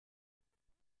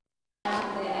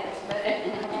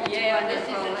Yeah, this is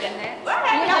it. Well,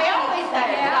 they always say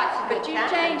Yeah, but you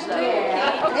changed too,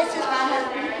 Keith. this is my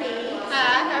husband, Keith.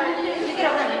 Hi, how are you? You get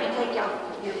over and let me take your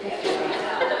picture.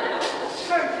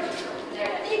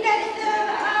 You got it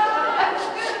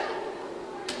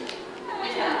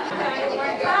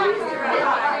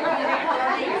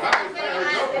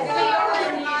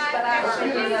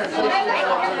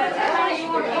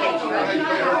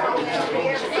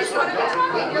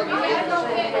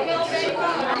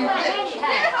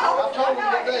I told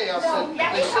them today, I said,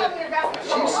 they said,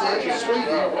 she said,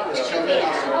 sweetie, it's coming.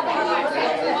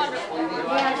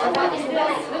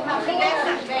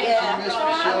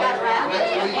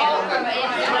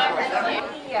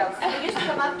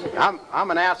 I'm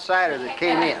an outsider that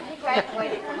came in. He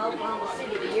graduated from Oklahoma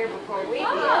City the year before we did,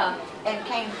 and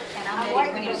came, and I met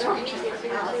him when he was working at the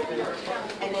hospital.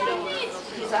 And then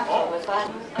his uncle was like,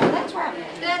 oh, that's where I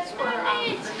met him. That's where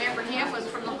I remember him was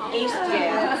from the hospital. East,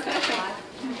 yeah.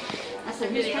 I said,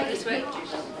 who's taking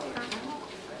pictures over there?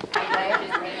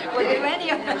 Well, do any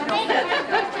of them?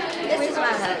 This is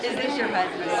my husband. Is this your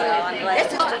husband?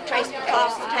 This is to trace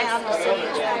across the town to see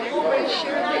each other.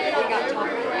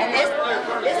 And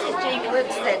this is Jean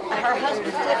Woods that her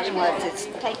husband Clifton was that's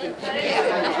taking pictures.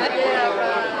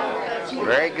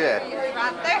 Very good.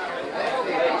 Right there.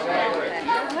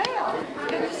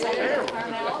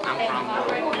 I'm from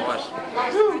Boston.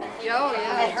 Oh,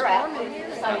 yeah. Met her out.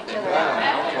 Saw each other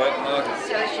out.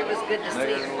 So she was good to see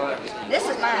her. This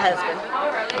is my husband.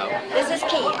 This is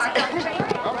Keith.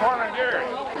 I'm Harlan Gary.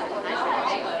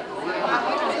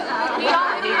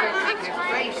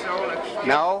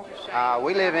 No,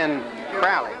 we live in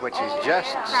Crowley, which is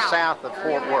just south of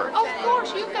Fort Worth. Oh, of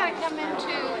course, you've got to come in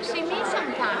to see me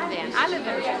sometime then. I live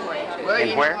in Fort Worth.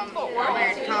 In where?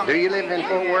 Do you live in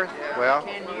Fort Worth? Well,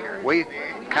 we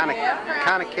kind of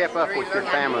kept up with your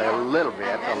family a little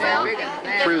bit along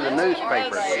through the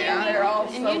newspaper. And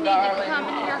you need to come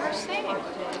and hear her sing.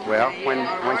 Well,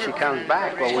 when she comes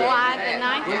back, July the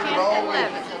 9th, 10th, and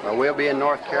 11th. we'll be in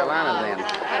North Carolina then.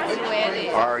 That's the way it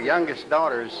is. Our youngest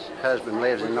daughter's husband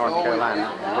lives in North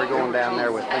Carolina, and we're going down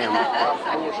there with them for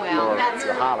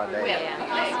the holiday. Yeah,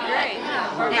 that's great.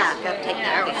 Now I've got to take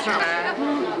that picture.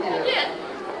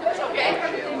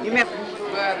 You remember?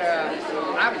 But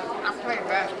I played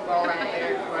basketball out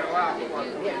there for a while.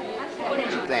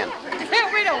 Then.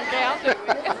 We don't count.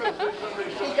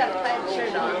 She's got a plaid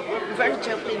shirt on. First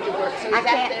jumped into work.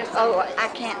 So I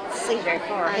can't see very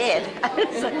far ahead.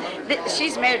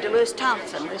 She's married to Louis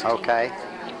Thompson. Okay.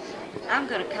 I'm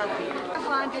going to copy her.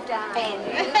 I'm going to die. And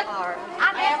you are. I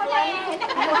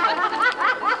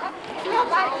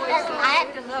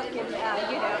have to look and,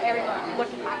 everyone look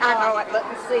at my I know it. Look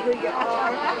and see who you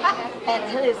are. And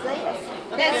who is this?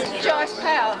 This is Joyce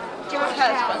Powell, George's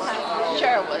husband,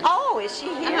 Sherwood. Oh, is she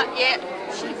here? Yeah,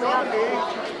 She will be.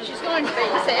 she's going to be,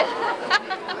 he said.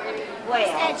 Well,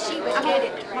 and she was good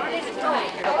at they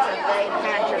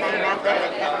found your name out there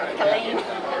at Colleen.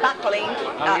 Not Colleen.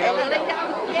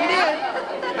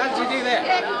 How'd you do that?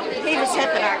 He was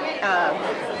helping our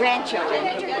grandchildren.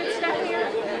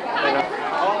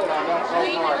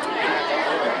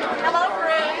 Hello,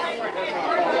 Ruth.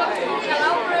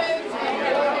 Hello, Ruth.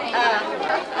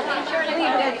 We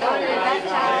did go to that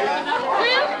time.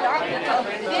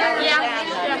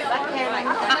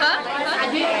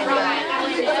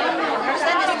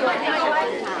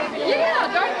 Yeah,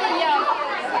 Dorothy, Yeah,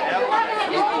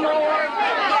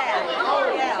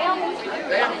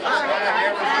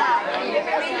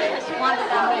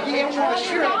 well,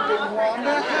 sure I do,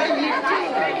 Wanda. How you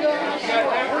doing?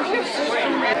 Where's your sister?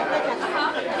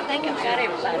 I think I've got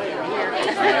everybody here.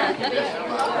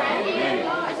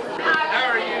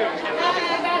 How are you?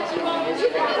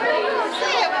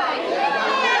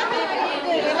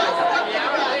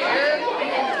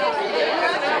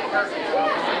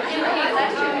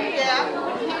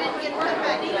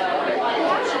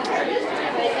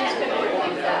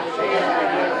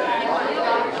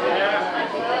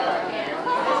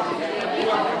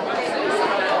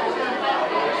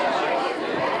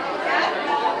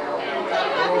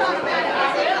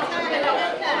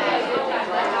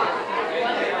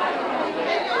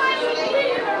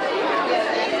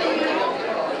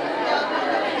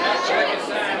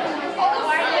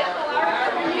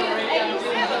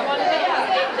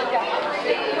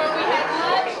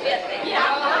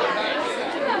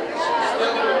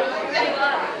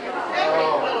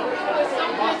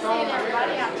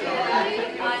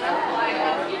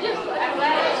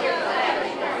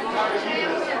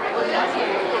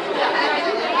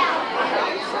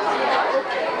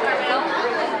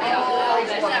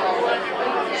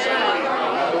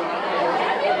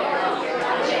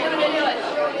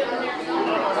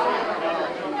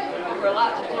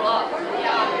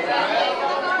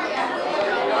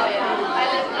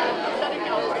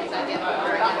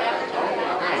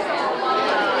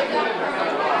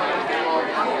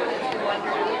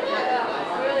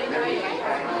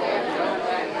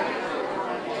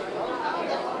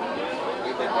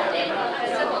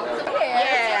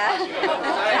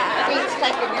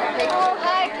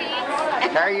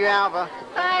 are you, Alva?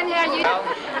 Fine, how you?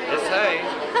 It's Hayes.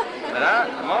 But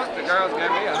most of the girls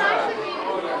give me a hug.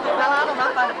 Well, I don't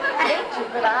know if I hate you,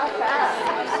 but I'll try.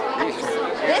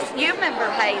 This, you remember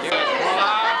Hazel. Well,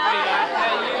 I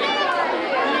tell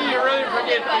you really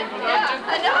forget people, don't you?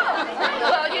 I know.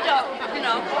 Well, you don't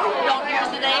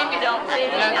use the name, you don't see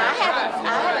it. I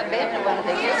haven't been to one of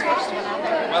these. This first one I've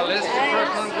been. Well, this is the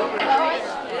first one.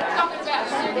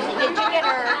 Did you get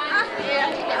her?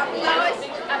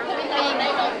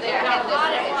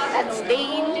 That's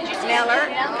Dean Miller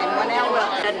and Winnell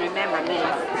Wilson. Doesn't remember me.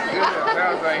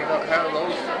 How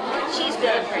those? She's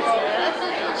good.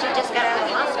 She just got out of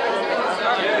the hospital.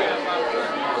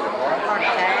 Heart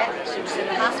attack. She was in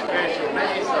the hospital.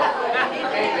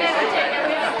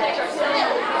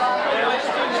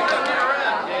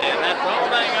 And that's the only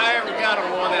thing I ever got on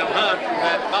one of them hugs from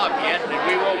that bobcat. And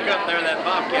we woke up there, that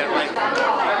bobcat right.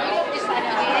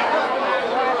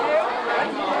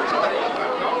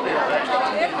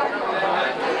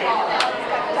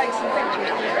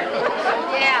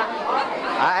 Yeah.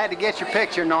 I had to get your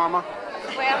picture, Norma.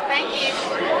 Well, thank you.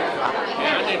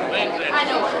 Yeah, I didn't think that. I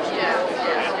know what to do.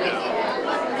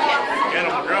 Get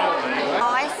them drone, man.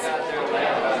 Lois.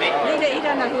 He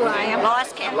doesn't know who I am.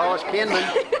 Lois Campbell. Lois Kinman.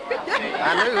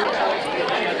 I knew.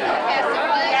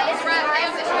 Yeah, this is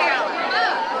Lois Carolyn.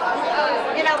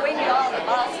 You know, we knew all the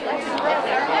bosses.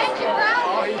 Thank you,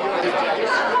 bro.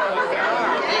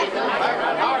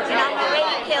 And I'm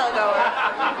Marie Kilgore.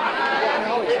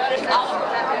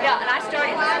 Yeah, and I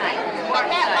started tonight.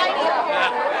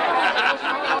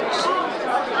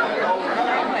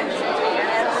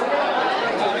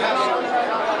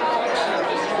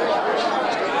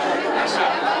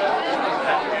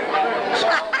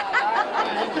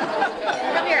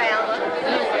 Come here, Alva.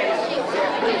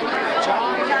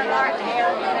 John Martin here.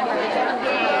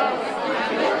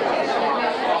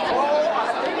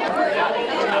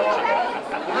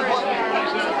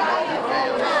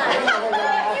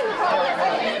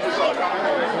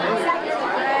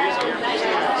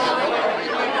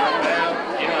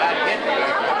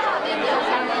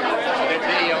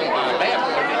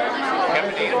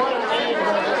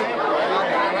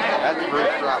 That's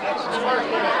Bruce Robinson.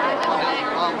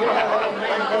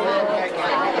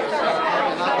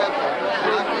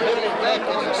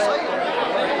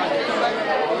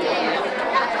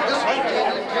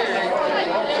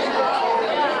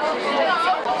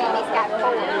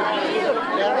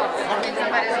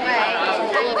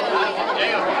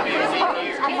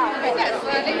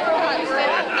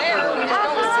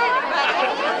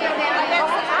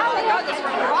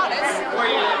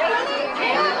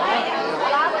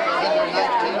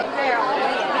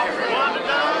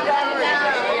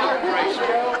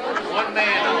 One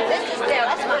man. This is Dale.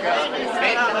 That's my husband.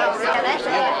 Yeah, that's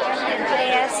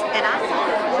Jess, and I.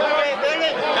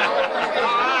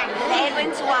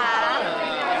 Edwin's wife,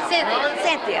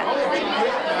 Cynthia.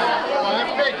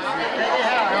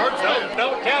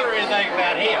 Don't tell her anything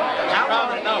about him. I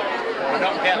probably know.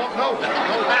 Don't tell her.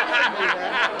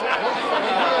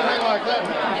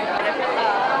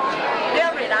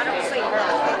 Mildred, I don't see her.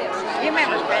 You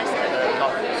remember Preston?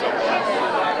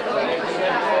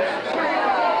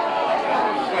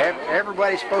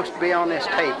 Everybody's supposed to be on this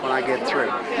tape when I get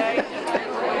through.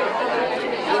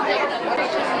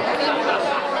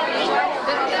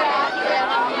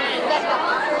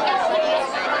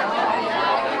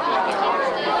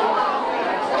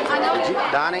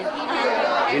 Donnie,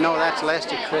 do you know that's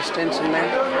Leslie Christensen there?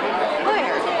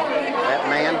 Where? That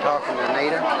man talking to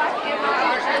Anita?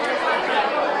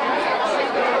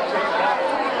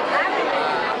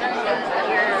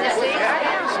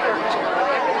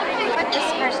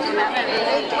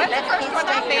 What's the first one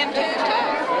I've been to, too?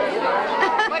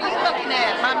 What are you looking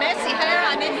at? My messy hair?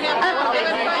 I didn't have to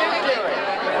do it.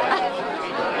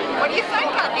 What do you think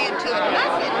I did to it?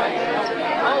 Nothing.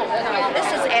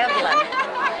 This is Evelyn.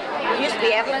 It used to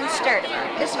be Evelyn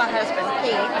Sturdimer. This is my husband,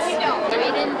 Pete. We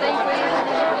didn't think we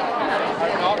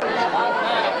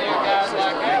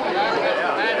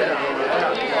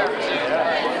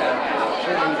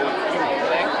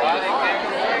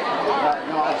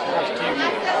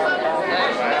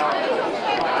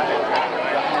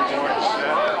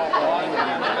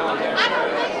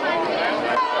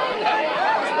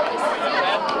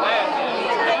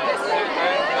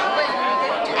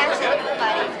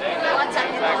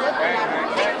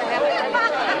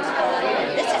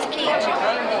This is Keith.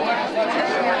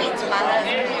 Keith's my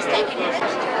husband.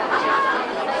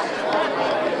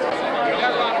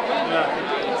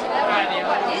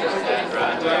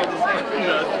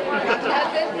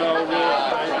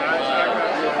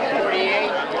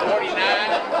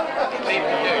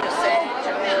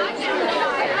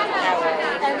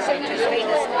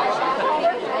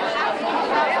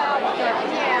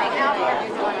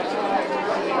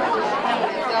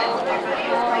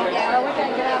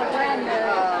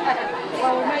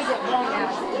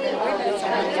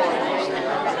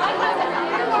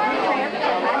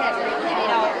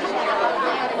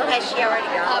 Has she already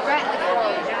gone? Right before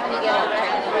we get over there.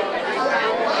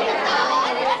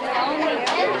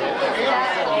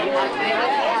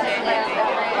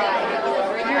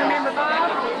 You remember Bob?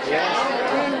 Yes.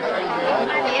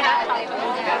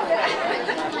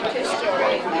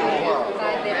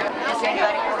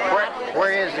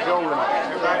 Where is the golden?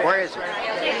 Where is it?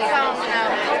 It's on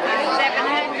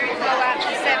 700, go out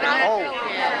to 700. Oh,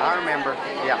 I remember.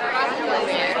 Yeah.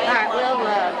 All right, we'll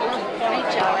meet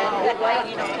y'all and we'll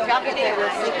wait. Y'all get there, we'll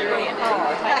stick you in the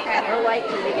car. We'll wait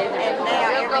till we get there. And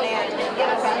now you're going to get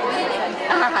us out.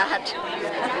 All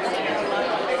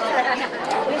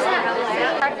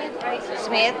right.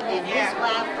 Smith and his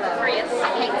wife, Chris. I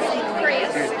can't see Chris.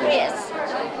 Chris.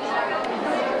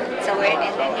 So we're in,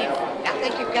 and then I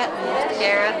think you've got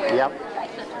Sarah. Yep.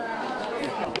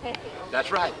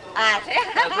 That's right.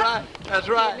 That's right. That's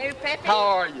right. New Peppy? How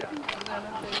are you?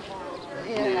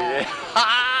 Yeah.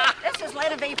 This is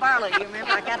Lena V. Barlow. You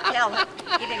remember? I got to tell her.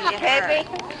 You didn't get Peppy?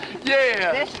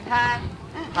 Yeah. This is Hi.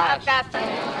 I've got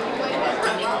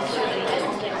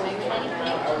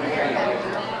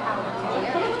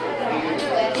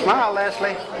Smile,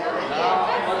 Leslie.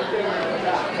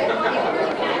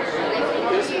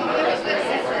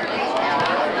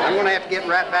 I'm going to have to get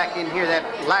right back in here. That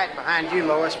light behind you,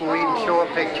 Lois, won't even show a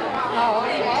picture. Oh,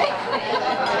 okay.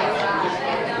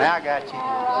 Now I got you.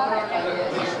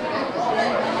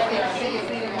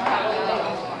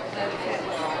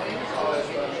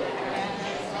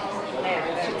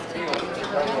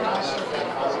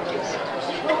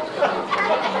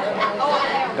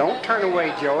 Don't turn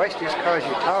away, Joyce, just because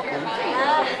you're talking.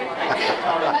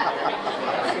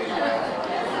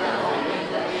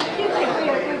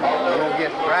 We'll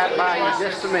get right by you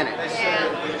just a minute.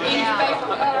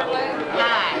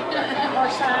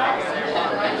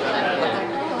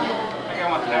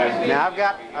 Now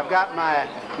I've got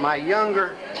my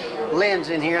younger lens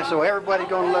in here, so everybody's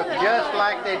going to look just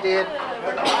like they did,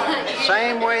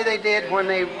 same way they did when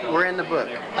they were in the book.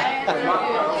 How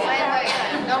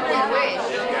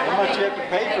much you have to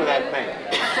pay for that paint?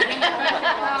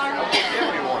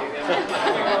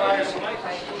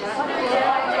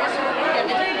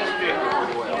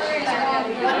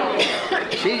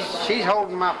 She's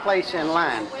holding my place in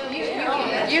line.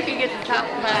 You can get the top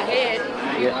of my head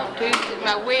if you want to, since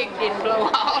my wig didn't blow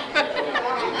off.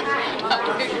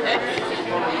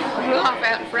 Blew off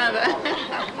out in front of it.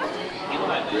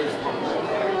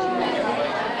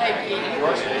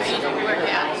 Easy to work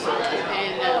out.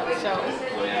 And so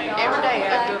every day I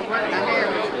go to work, my hair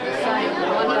was the same.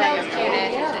 One day a kid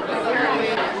asked me, said, "Your hair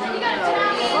wig."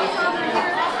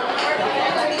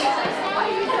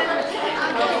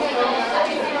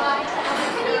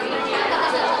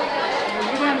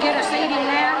 Get a CD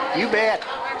now? You bet.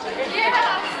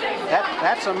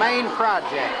 That's a main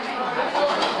project.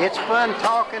 It's fun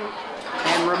talking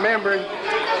and remembering,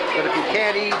 but if you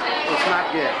can't eat, it's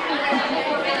not good.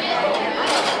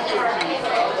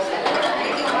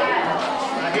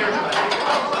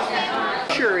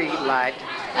 Sure eat light.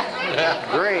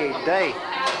 Great day.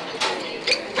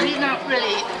 He's not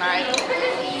really eating right.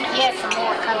 He has some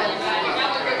more coming.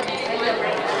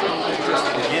 Just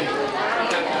the beginning.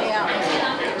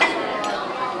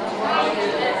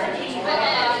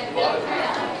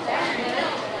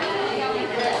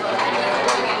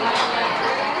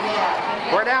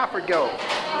 Where'd Alfred go?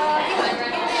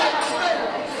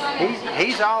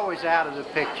 He's always out of the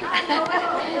picture.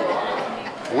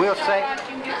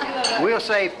 We'll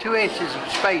save 2 inches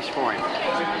of space for him.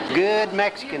 Good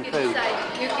Mexican food.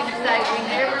 You can say we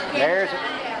never can. There's it.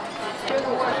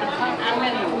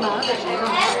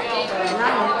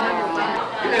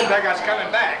 You didn't think I was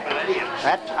coming back, but I did.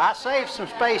 I saved some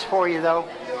space for you, though.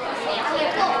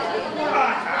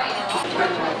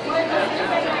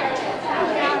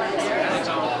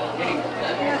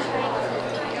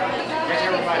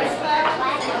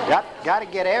 Got to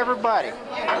get everybody.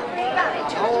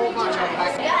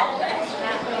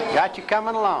 Got you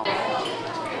coming along.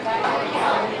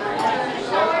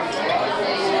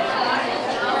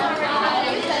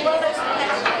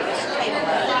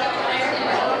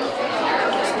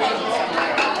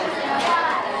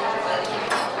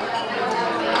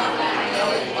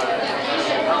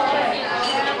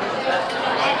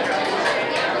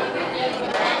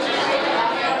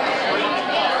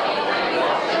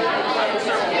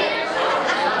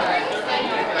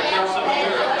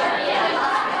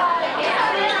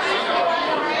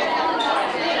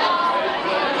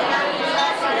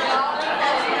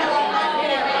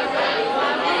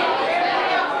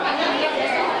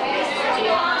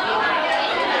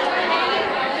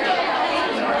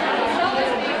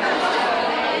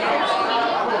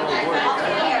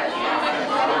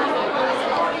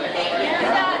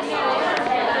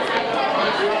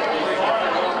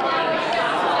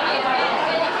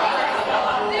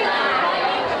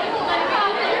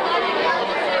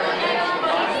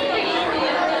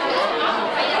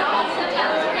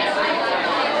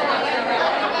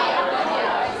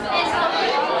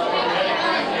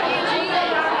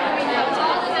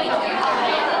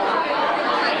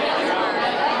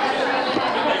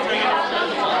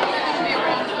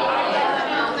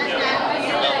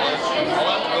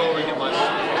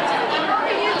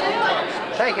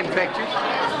 taking pictures.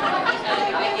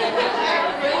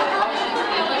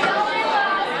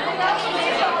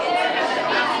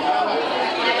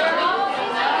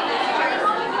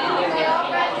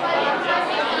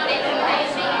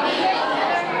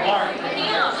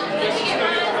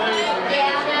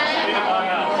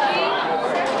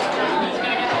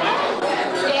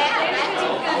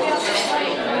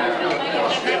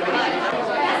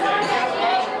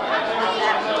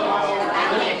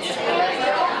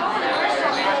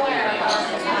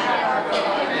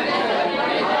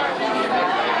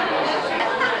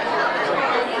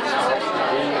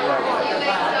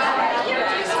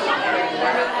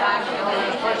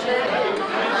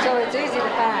 So it's easy to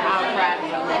find.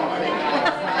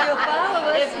 You'll follow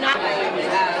us.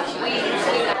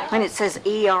 When it says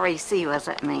EREC, what does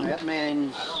that mean? That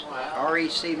means,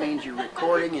 REC means you're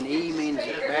recording, and E means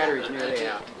that the battery's nearly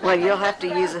out. Well, you'll have to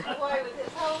use a...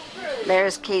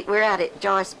 There's Keith. We're out at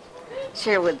Joyce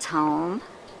Sherwood's home,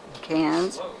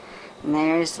 Ken's. And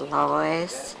there's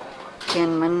Lois.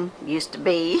 Kenman used to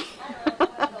be.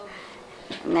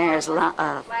 And there's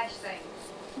Bob,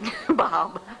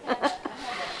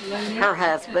 her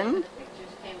husband.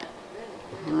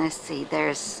 And let's see,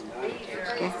 there's...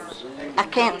 Okay. I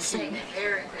can't see.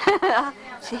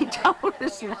 She told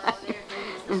us not.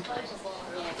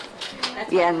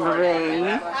 Yeah,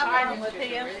 Marie,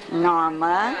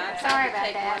 Norma,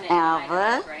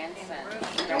 Alva,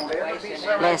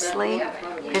 Leslie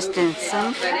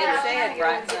Christensen,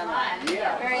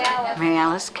 Mary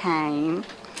Alice Kane,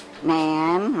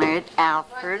 Nan, Merritt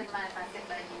Alfred.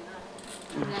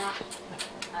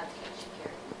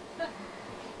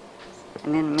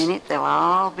 And in a minute they'll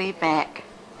all be back.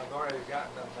 I've already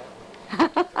gotten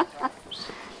them.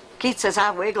 Keith says I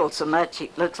wiggled so much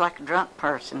it looks like a drunk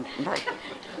person.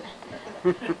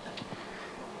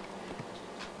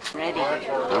 Ready?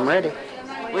 I'm ready.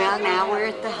 Well, now we're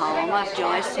at the home of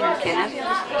Joyce and Kenneth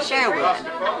Sherwood.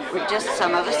 We're just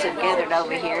some of us have gathered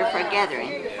over here for a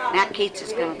gathering. Now Keith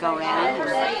is going to go around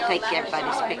and take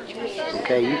everybody's pictures.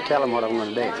 Okay, you tell them what I'm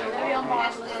going to do.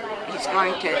 He's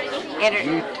going to enter.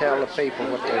 You tell the people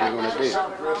what they're going to do.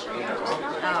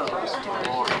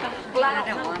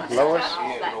 Lois,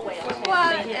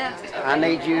 I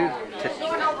need you to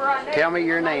tell me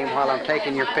your name while I'm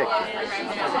taking your picture.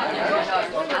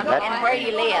 And where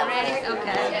you live.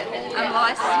 Okay. I'm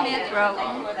Lois Smith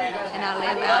Rogan, and I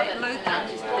live out in Luther,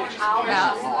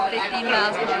 about 15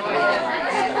 miles from here.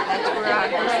 That's where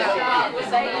I was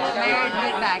married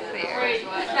and back there.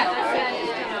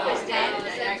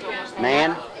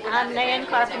 Nan? I'm Nan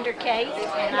Carpenter Kate,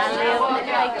 and I live in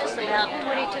Pecos, about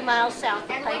 22 miles south of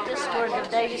Pecos, toward the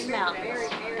Davis Mountains.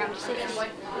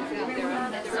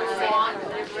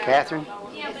 Catherine?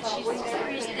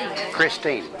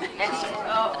 Christine.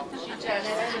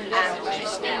 I'm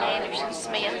Christine Anderson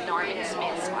Smith, Norman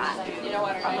Smith's wife.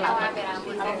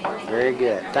 Very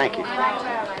good. Thank you.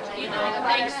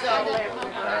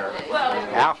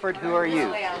 Alfred, who are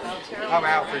you? I'm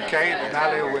Alfred Kate, and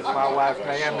I live with my wife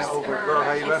Nan over at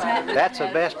Burhaven. That's the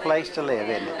best place to live,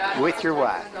 isn't it? With your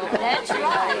wife. That's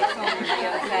right.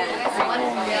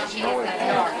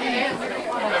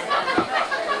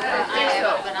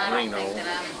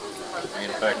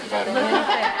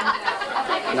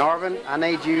 Norman, I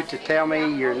need you to tell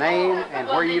me your name and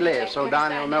where you live so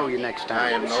Donnie will know you next I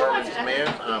time. am Norman Smith.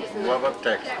 I'm from Lubbock,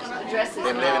 Texas.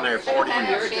 Been living there 40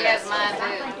 years.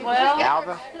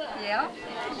 Alva, Yeah.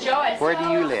 where do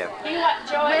you live?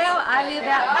 Well, I live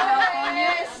out in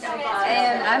California,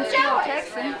 and I'm still a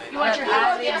Texan, but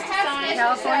I've lived in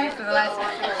California for the last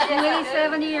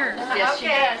 27 years.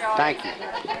 Thank you.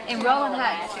 In Rolling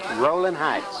Heights. Rolling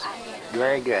Heights.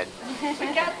 Very good.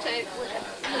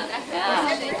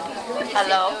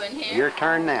 Hello. Your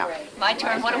turn now. My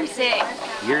turn. What do we say?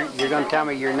 You're going to tell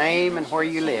me your name and where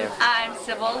you live. I'm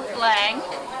Sybil Lang.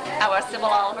 I was Sybil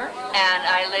Oliver, and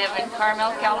I live in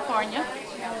Carmel, California.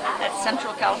 That's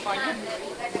Central California.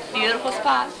 Beautiful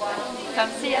spot. Come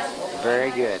see us.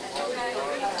 Very good.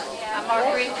 I'm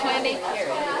Marguerite Quimby.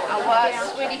 I was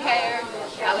Sweetie Hare.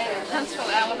 I live in Huntsville,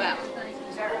 Alabama.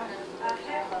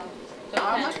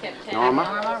 Norma?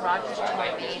 Rogers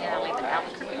Quimby, and I live in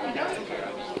Albuquerque.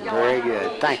 Very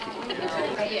good. Thank you.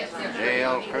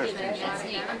 J.L.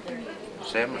 Christensen,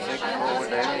 764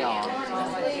 De Leon,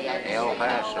 El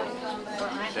Paso,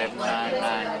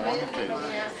 79912,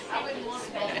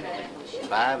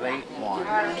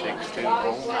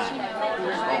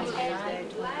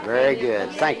 581-6209. Very good.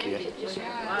 Thank you.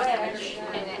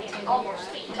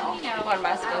 What am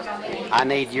I supposed to do? I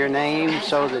need your name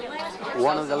so that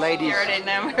one of the ladies... Security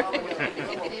number.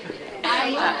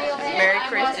 Mary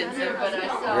Christensen,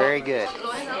 Very good.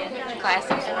 class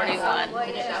of 41.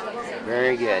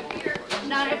 Very good.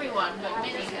 Not everyone, but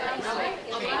many.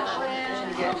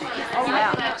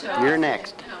 You're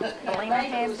next. Lena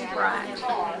Hamby Bryant,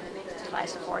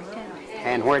 class of 42.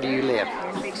 And where do you live?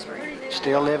 In Big Spring.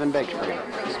 Still live in Big Spring.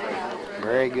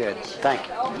 Very good. Thank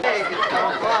you.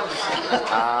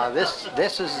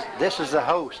 This is the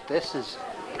host. This is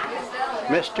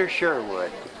Mr.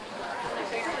 Sherwood.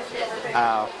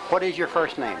 What is your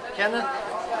first name? Kenneth,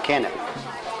 Kenneth.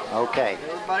 Okay.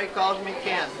 everybody calls me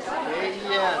Ken.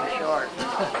 Yeah, short.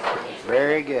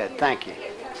 Very good. Thank you.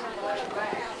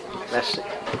 Let's see.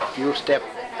 You'll step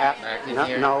out. Back in No,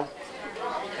 here? no.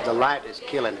 The light is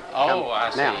killing it. Oh, I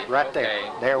see. Now, right there.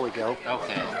 Okay. There we go.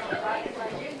 Okay.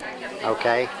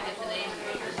 Okay.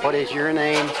 What is your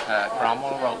name?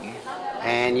 Cromwell Roten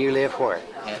And you live where?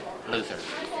 at Luther.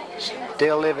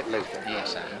 Still live at Luther.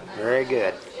 Yes, I am. Very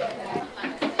good.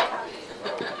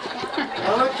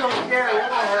 Don't look so scary.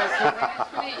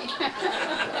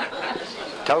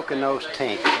 Toka knows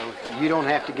Tink, so you don't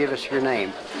have to give us your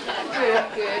name.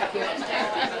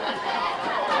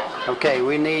 Okay,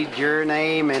 we need your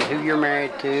name and who you're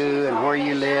married to and where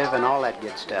you live and all that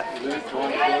good stuff. Married to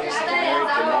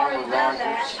Norma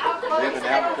Rogers, live in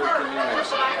Albuquerque, New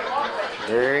Mexico.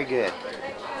 Very good.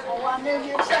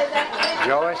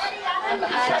 Joyce,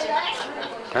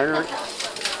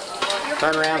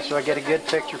 turn around so I get a good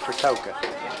picture for Toka.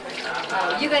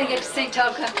 You're going to get to see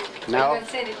Toka? No. You're going to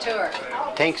send it to her?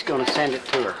 Tink's going to send it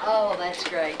to her. Oh, that's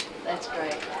great. That's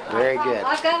great. Very good.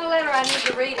 I've got a letter. I need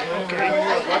to read it.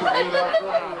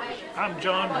 I'm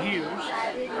John Hughes.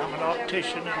 I'm an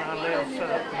optician and I live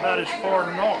about as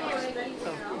far north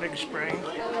of Big Springs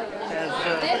as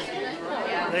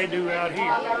they do out here.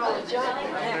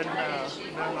 I've been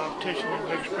an optician in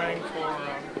Big Springs for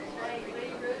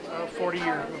 40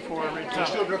 years before I retired.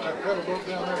 Still got that pedal boat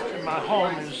down there? And my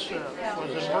home was in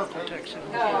Merkel, Texas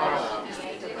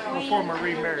before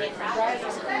Marie married.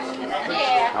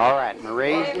 All right,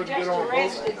 Marie. What do you want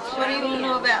to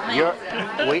know about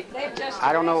me?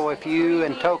 I don't know if you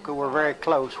and Toka were very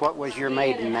close. What was your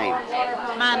maiden name?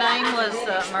 My name was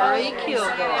Marie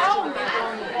Kilgore.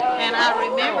 And I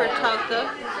remember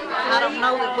Toka. I don't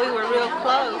know that we were real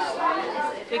close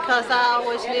because I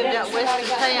always lived out west of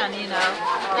town, you know.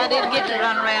 I didn't get to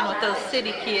run around with those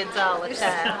city kids all the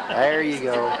time. There you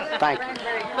go. Thank you.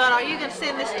 But are you going to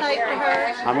send this tape to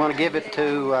her? I'm going to give it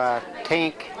to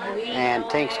Tink, and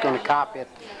Tink's going to copy it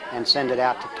and send it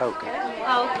out to Toka.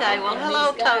 Okay, well,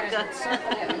 hello, Toka.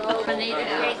 Anita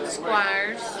Kate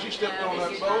Squires.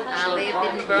 I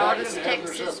live in Broadus,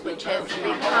 Texas, which has a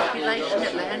big population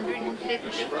of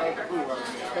 150.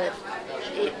 But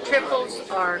it triples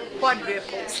or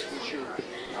quadruples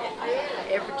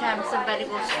every time somebody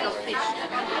wants to go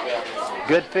fishing.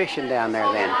 Good fishing down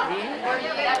there then. But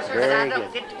I Very don't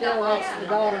good. get to go off. The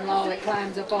daughter-in-law that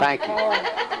climbs up on Thank the you. car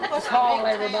and call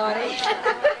everybody.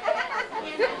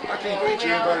 I can't picture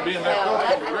anybody being that close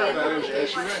to the river as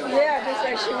she ran. Yeah, just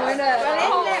as she went up.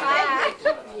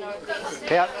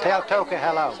 Tell Toka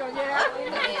hello.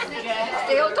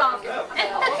 Still talking.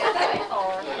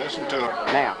 Listen to her.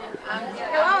 Now,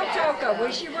 Hello, Toka.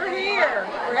 Wish you were here.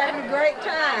 We're having a great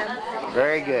time.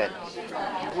 very good.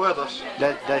 With us.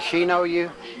 Does she know you?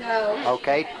 No.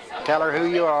 Okay, tell her who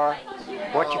you are.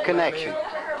 What's your connection?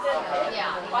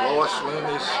 Lois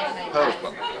Looney's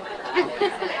husband.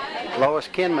 Lois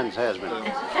Kinman's husband.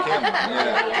 Kim,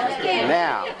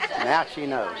 yeah. Now she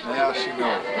knows. Now she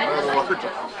knows. In other words,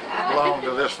 I belong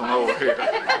to this one over here.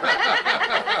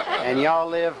 And y'all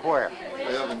live where?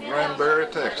 Live in Granbury,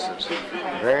 Texas.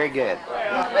 Very good.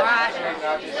 Right.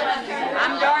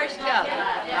 I'm Doris Gully.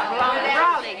 I belong to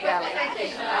Raleigh Gully.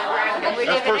 And we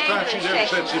That's live the first time she's ever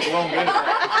said she belonged to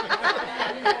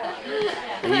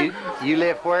anything. You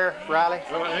live where, Riley?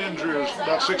 Well, Andrew is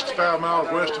about 65 miles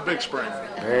west of Big Spring.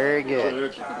 Very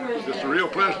good. So it's a real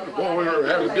pleasant. Boy, we were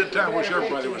having a good time. Wish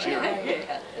everybody was here.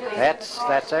 That's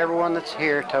everyone that's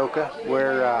here, Toka.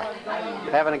 We're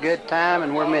having a good time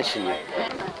and we're missing you.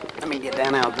 Let me get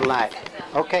down out of the light.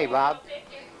 Okay, Bob.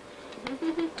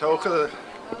 Toka,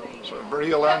 it's a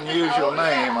real unusual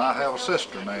name. I have a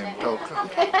sister named Toka.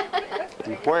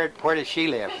 And where does she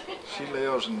live? She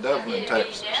lives in Dublin,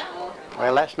 Texas.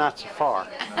 Well, that's not so far.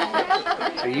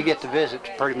 So you get to visit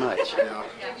pretty much. Yeah,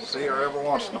 see her every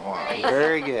once in a while.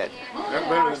 Very good. That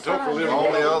better than Toka living. The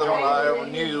only other one I ever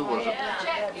knew was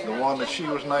the one that she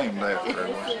was named after.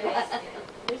 It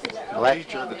was a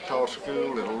teacher that taught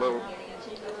school in a little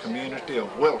community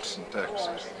of Wilson,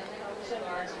 Texas.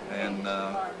 And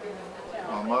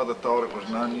My mother thought it was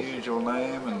an unusual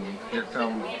name, and here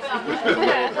comes the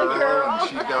little girl, and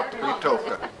she got to be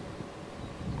Toka.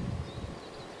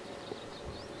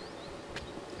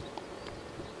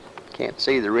 Can't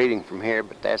see the reading from here,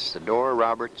 but that's the Dora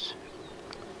Roberts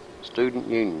Student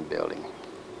Union Building,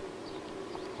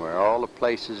 where all the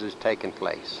places is taking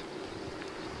place.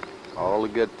 All the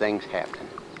good things happening.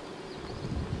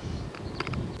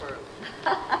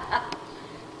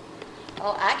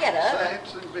 Oh, I get up.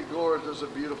 Thanks and be gorgeous, a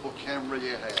beautiful camera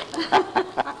you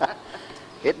have.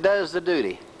 It does the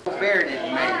duty. Bearded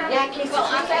man. Yeah, well,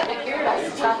 I got the beard. I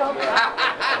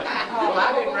Well,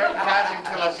 I didn't recognize him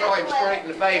until I saw him straight in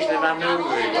the face, and I knew who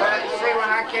he was. Well, see, when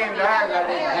I came to Ireland, I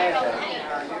didn't have that.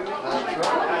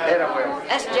 Head of Wilbur.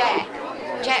 That's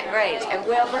Jack Graves, and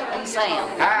Wilbur and Sam.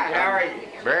 Hi, how are you?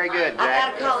 Very good, I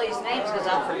Jack. gotta call these names because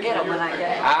I'll forget them when I go.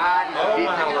 I know,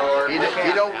 my Lord. You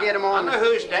don't get them on I know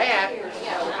who's Dad.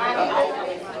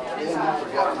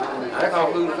 I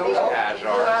don't know who those guys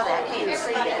Well, are. I can't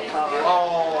see that far.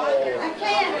 Oh,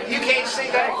 you can't see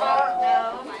that far?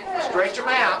 No. Stretch them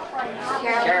out.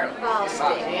 Carolyn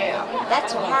Ballstick. Yeah.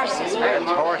 That's Horse's That's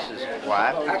horses,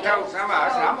 wife. I told somebody, I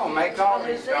said, I'm gonna make all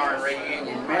these darn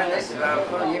reunions, man. This is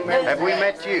fun. You remember? Have we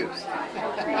met you?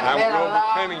 I'm Grover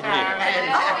Cunningham.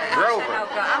 Grover.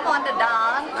 I'm on to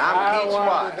Don. I'm Keith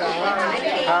Swat.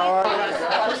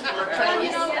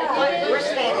 We're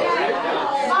standing.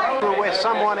 You were with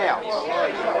someone else,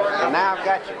 and now I've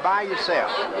got you by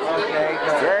yourself. Okay.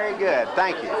 Very good.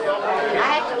 Thank you. I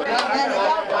have to.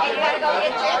 Hey, you gotta go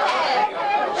get your head.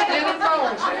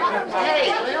 Hey.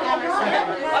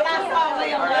 When I saw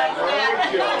them last night.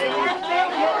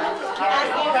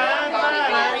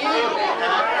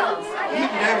 You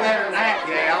can do better than that,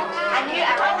 gal. I knew.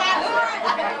 I ran that.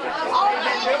 What have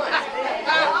you been doing?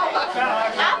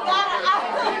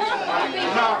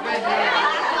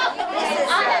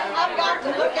 I've got to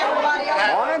look everybody up.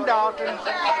 Morning, Dalton.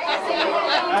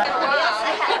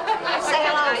 Say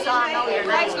hello so I know your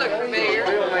names look familiar.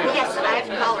 Yes, and I have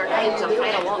to call her names. I'm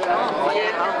afraid I won't know them.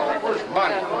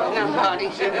 Bunny. No, Bonnie.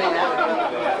 And then,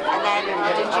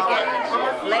 did you get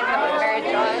Linda with Mary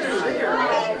Joyce?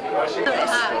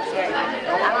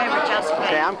 I remember Joseph.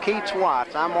 Okay, I'm Keith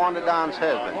Watts. I'm Wanda Don's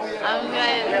husband.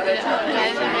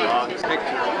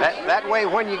 That way,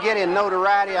 when you get in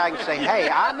notoriety, I can say, hey,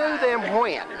 I knew them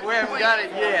when. We haven't got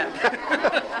it yet.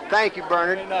 Thank you,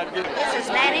 Bernard. This is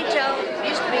Nanny Jo.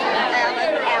 Used to be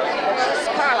Ellen. This is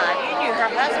Carla. You knew her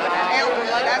husband. Elwood.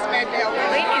 That's married to Elwood.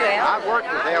 We knew Elwood. I've worked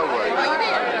with Elwood. Oh, you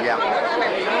did? Yeah.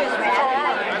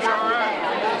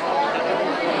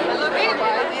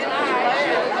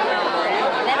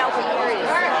 Then over here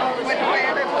is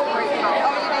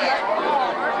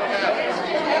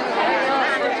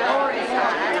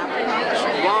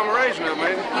Mom raising her,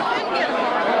 man.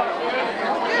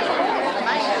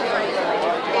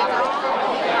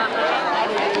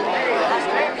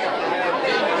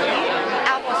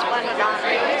 Alpha's one of Don's.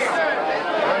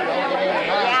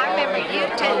 Yeah, I remember you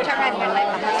too. Turn around here and let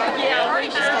my husband.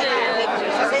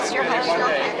 Is this your husband?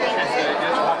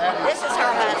 This is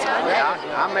her husband. Yeah,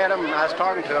 I met him. I was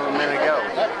talking to him a minute ago.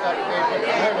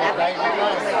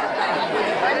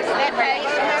 Met Ray.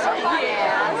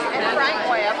 And Frank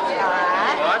Webb.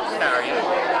 What? How are you?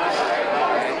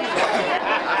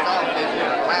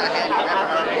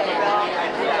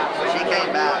 She came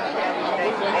by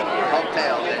the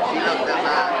hotel and she looked at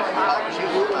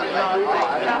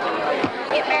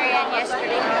Get Marianne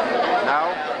yesterday.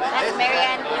 No? That's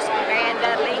Marianne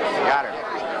Dudley. Got her.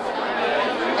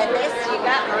 And this you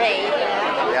got Ray.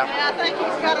 Yep. And I think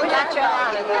he's got a got your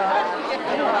eye. Let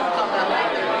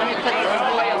me put this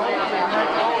away.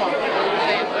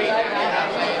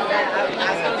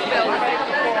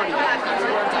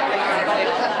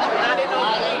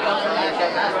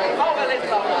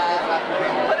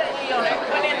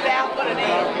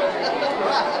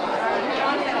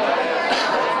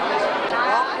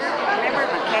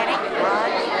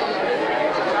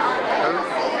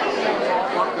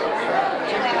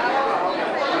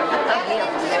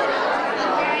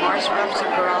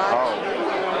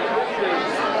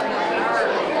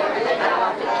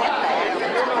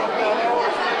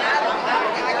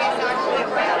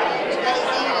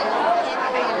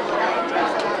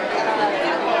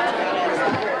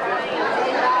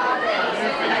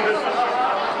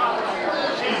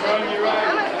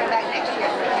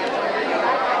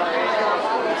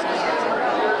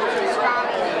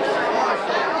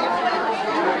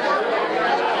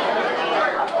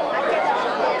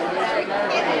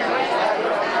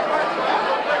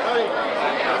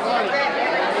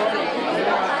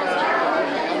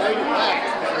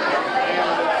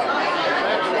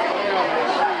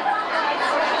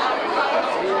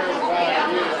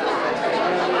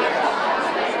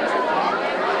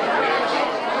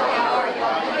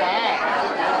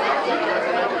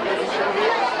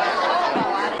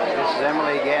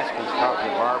 Emily Gaskins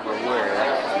talking to Barbara Weir.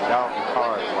 That's Dalton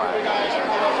Carr's wife.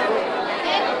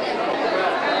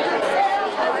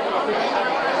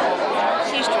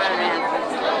 She used to run around.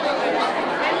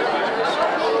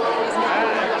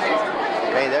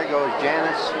 Okay, there goes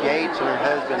Janice Yates and her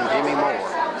husband Jimmy Moore.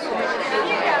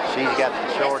 She's got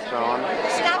the shorts on.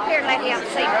 Stop here and let him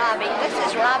see Robbie. This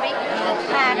is Robbie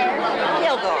Tyler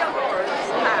Kilgore.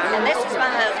 And this is my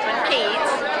husband,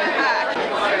 Keith.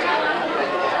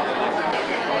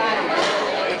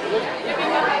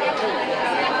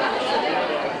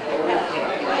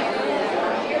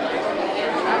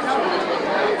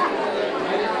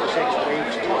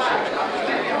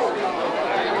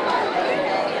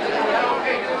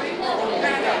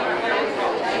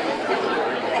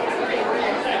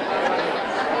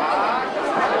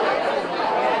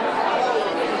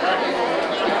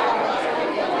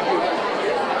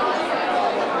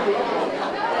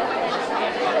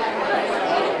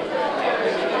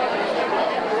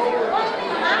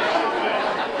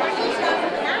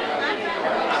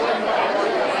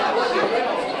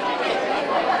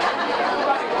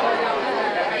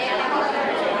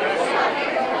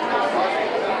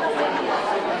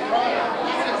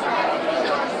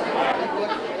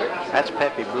 That's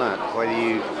Pepe Blunt. Whether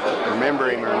you remember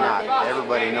him or not,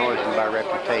 everybody knows him by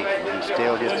reputation. He's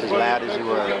still just as loud as he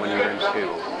was when you were in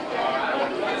school.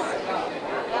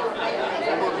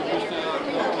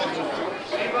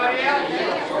 Anybody else?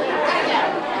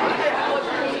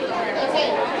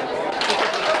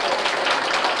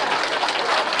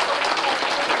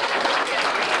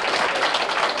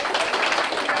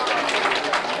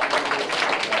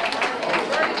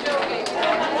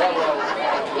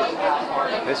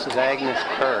 This is Agnes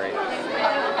Curry.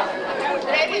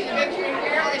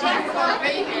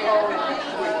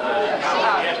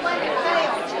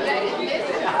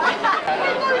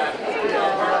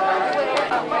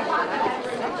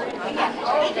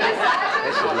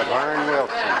 This is Laverne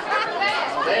Wilson.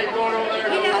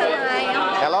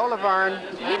 Hello, Laverne.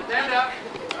 Stand up.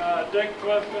 Dick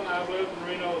Clifton. I've lived in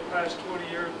Reno the past 20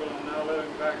 years, but I'm now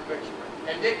living back in Big Spring.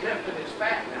 And Dick Clifton is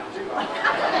fat now, too.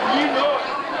 You know it.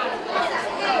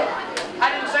 I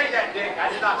didn't say that, Dick. I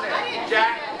did not say that.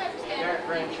 Jack? Jack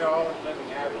Crenshaw, living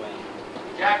in Abilene.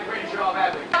 Jack Crenshaw of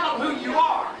Abilene. Tell them who you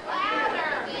are.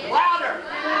 Louder.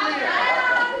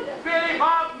 Billy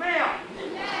Bob Mill.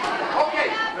 Okay,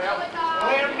 Bill.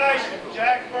 William Nation,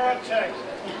 Jacksboro, Texas.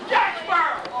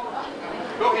 Jacksboro!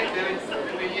 Go ahead, Billy.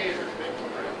 Billy Yates.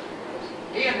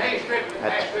 Ian Hayes Strickland.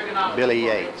 That's Billy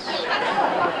Yates.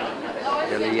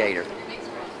 Billy Yater.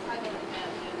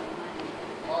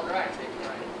 All right.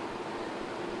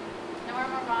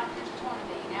 Norma Rogers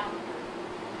Tornby, now.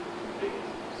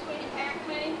 Sweetie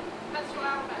Hackney, Huntsville,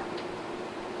 Alabama.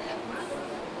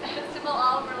 Sybil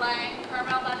Oliver Lang,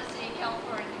 Carmel by the Sea,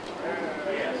 California.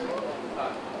 Yes.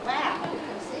 Wow.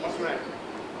 What's the matter?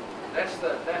 That's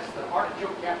the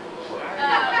artichoke capital of the world.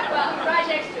 Well, right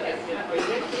next to it.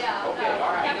 Yeah. Okay,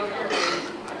 all right.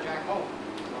 I'm Jack Holmes.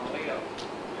 On Leo.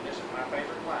 And this is my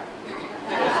favorite flag.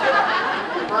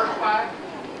 Your first wife?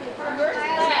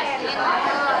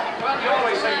 Well, you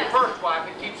always say your first wife,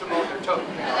 it keeps them on their toes.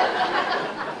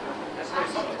 That's what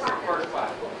it's your first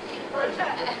wife.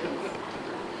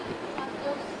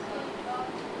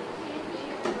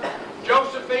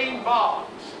 Josephine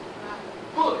Boggs.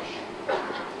 Bush.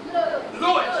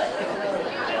 Lewis.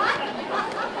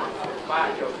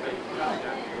 Bye, Josephine.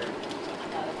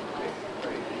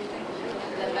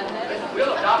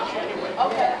 We'll adopt you anyway.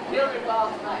 Okay, Mildred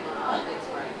Boggs, mine.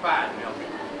 Fine,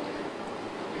 Mildred.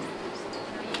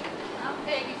 I'm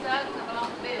Peggy Sutton, I belong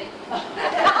to Billy.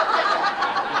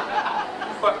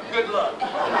 But good luck. I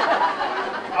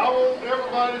want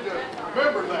everybody to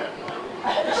remember that.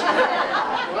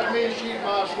 Well, that means she's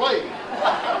my slave.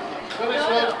 Billy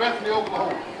Sutton, Bethany,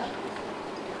 Oklahoma.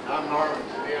 I'm Norman.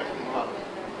 Yes, mother.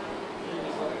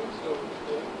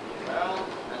 Well,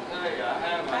 I tell you, I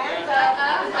have my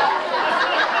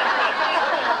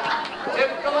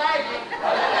Typical Aggie.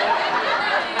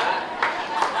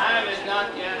 time is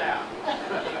not yet out.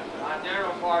 My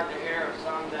general partner here of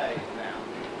some days now,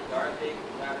 Dorothy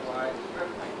Satterwhite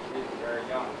Stripling. She's a very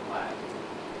young class.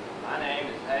 My name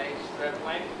is Hayes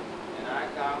Stripling, and I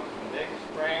come from Big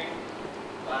Spring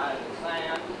by the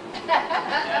sand,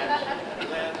 and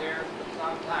lived here for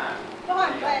some time. Oh,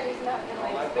 I'm glad he's not going to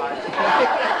make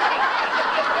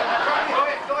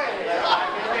Go ahead.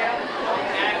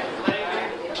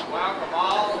 Welcome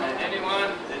all, and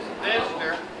anyone that's a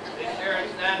visitor, be sure and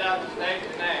stand up and state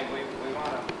your name. We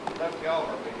want to look you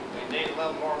over. We need a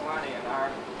little more money in our...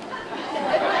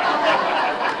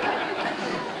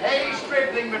 Hayes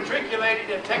Stripling, matriculate. matriculated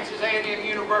at Texas A&M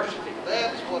University.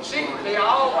 That's what. Secretly, I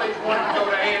always wanted to go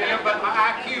to A&M, but my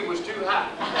IQ was too high.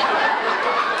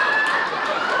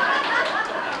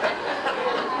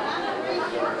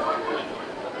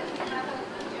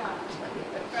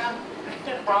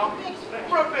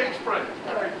 From Big Spring.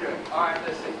 Very good. All right,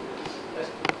 let's see.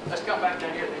 Let's come back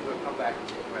down here, then we'll come back and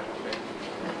see the rest of it.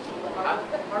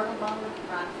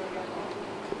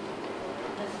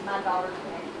 This is my daughter's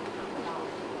name.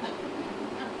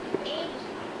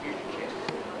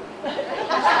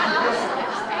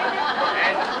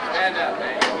 And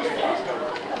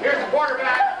here's the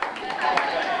quarterback.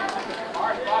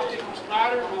 Ours, Bobby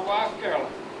Snyder, my wife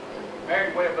Carolyn.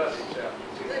 Married way above himself.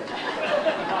 Wait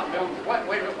a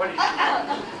minute, what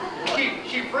did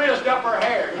she frizzed up her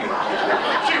hair.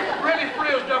 She really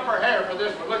frizzed up her hair for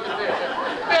this one. Look at this.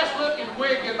 Best looking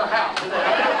wig in the house.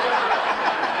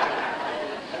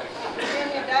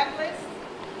 Virginia Douglas.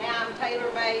 Now I'm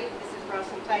Taylor May. This is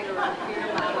Russell Taylor right here.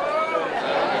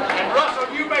 And Russell,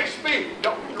 you may speak.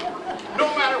 No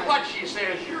matter what she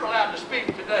says, you're allowed to speak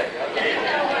today.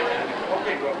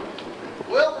 Okay, bro.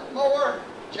 Wilbert Moore,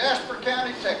 Jasper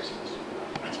County, Texas.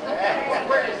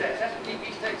 Where is that? That's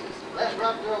East Texas. That's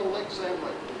right there on Lake Sam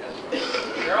Lake.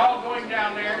 They're all going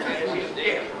down there, and he's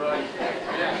dead, right?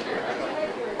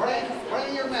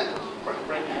 Bring your minutes.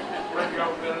 Bring your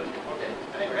own minutes. Okay.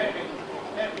 Hey, Randy.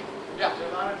 Yeah.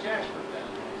 There's a lot of Jasper then.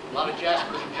 A lot of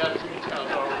Jaspers and Jaspers.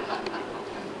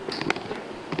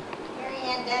 Mary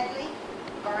Ann Dudley,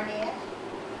 Barnett.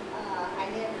 I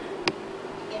live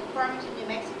in Farmington, New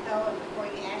Mexico, and before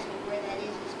you ask me where that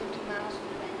is, it's 50 miles from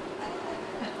there.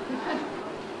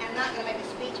 I'm not going to make a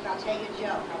speech, but I'll tell you a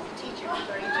joke. I was a teacher for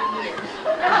 32 years.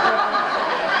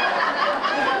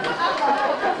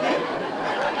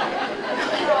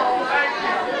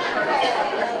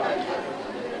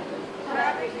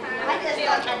 I just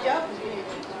thought my joke was good.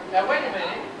 Now, wait a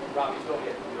minute. Robbie, go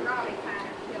ahead.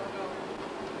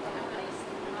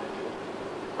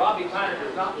 Robbie Piner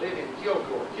does not live in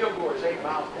Kilgore. Kilgore is 8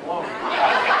 miles from Longview.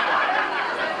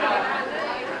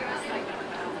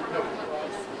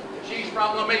 She's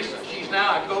from La Mesa. She's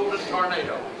now a golden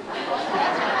tornado.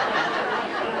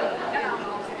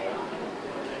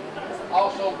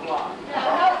 Also blonde.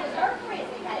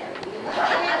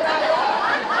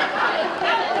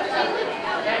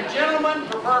 And gentlemen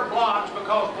prefer blondes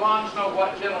because blondes know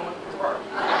what gentlemen prefer.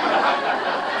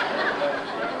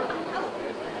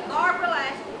 Barbara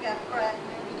Lasky got front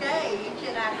stage,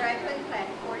 and I graduated class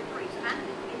of 43, so I'm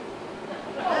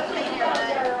love taking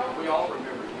everybody. We all remember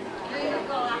you.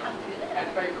 And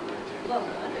favorite too. Go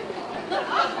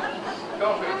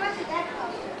How ahead. much did that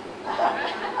cost her?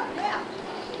 Yeah.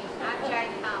 I'm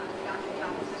Jane Thomas, Dr.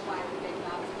 Thomas's wife, Big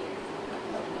Bob's kids.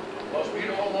 Most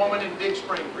beautiful woman in Big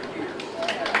Spring for years.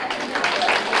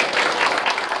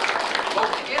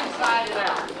 Both the inside and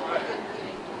out.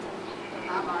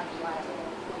 I'm on class.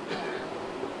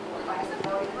 Class of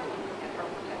 43.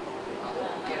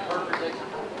 Get perfect.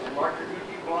 And Margaret, who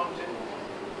do you belong to?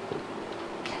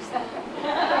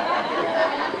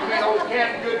 You mean old Ken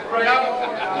Good Gray? All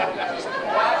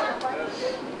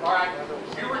right.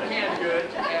 You were Ken Good,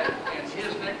 and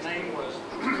his nickname was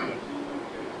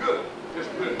Good. Just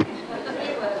Good.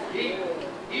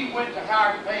 He went to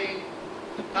Howard Payne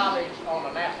College on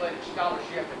an athletic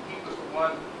scholarship, and he was the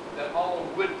one that all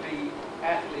would-be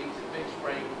athletes at Big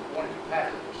Spring wanted to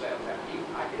pattern themselves after.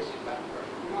 I guess he's about to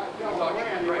great. We thought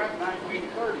you were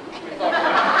great. We thought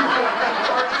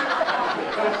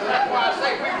that's why I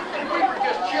say we were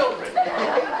just children.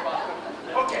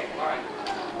 Okay, all right.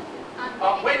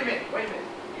 Wait a minute.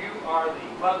 You are the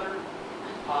mother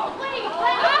of...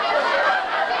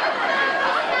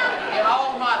 In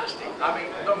all modesty, I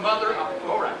mean, the mother of...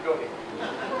 All right, go ahead.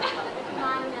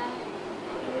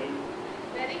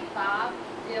 Betty Bob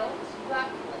Dilts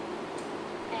Buckley.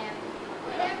 And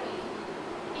Debbie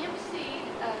emceed,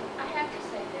 I have to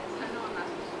say this, I know I'm not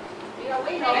supposed to.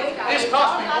 This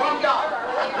cost me $1. $1.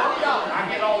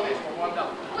 I get all this for $1. Well,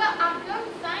 I'm going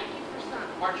to thank you for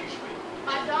something. Aren't you sweet?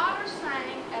 My daughter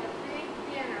sang at a big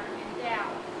dinner in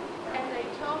Dallas, and they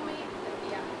told me,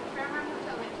 yeah, I remember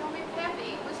they told me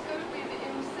Peppy was going to be the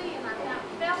MC, and I about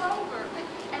fell over.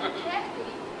 And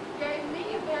Peppy gave me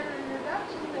a better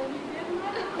introduction than you did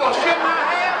mine. Well, shouldn't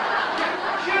I have?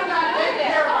 Shouldn't I take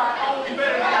care of my own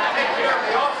better than I take care of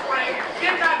the offspring?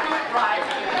 Didn't I do it right?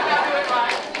 Didn't I do it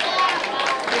right?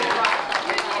 Did it right.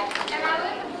 And I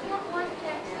live in Fort Worth,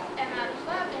 Texas, and I'd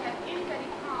love to have anybody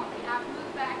call me. I've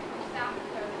moved back from South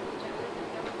Dakota, which I lived in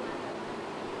every one of them.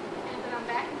 And but I'm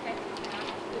back in Texas now.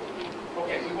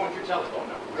 Okay, we want your telephone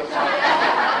number.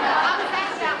 I'm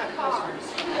passed out the cards.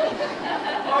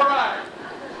 All right.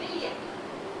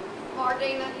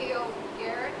 Mardina Hill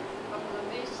Garrett of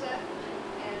Lamesa,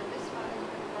 and this my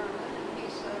husband Vernon, and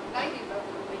he's a native of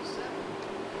Lamesa.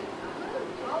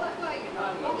 And all that way,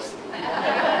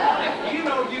 You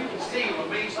know you can see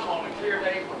Lamesa on a clear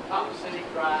day from Top City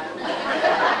Drive.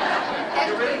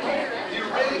 You really can. You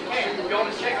really can. You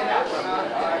want to check it out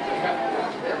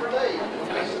every day.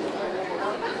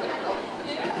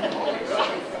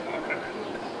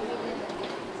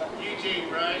 Eugene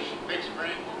Rush, Big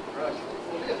Spring. Rush.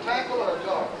 Was he a tackle or a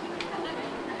guard?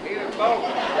 He was both.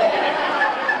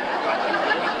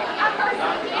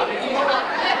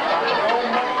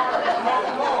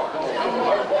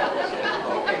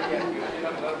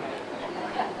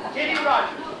 Kitty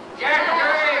Rogers. Jack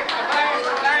Gray, a man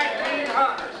for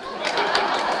 1900.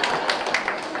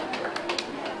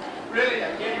 Really,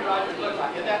 that Kitty Rogers looks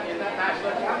like. Isn't that nice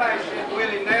looking? How about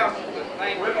Willie Nelson?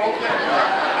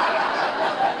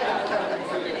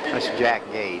 That's Jack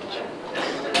Gage.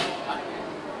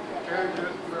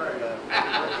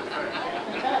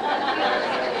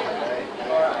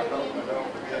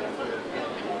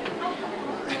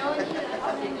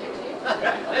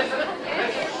 Listen,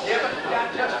 give it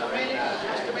just a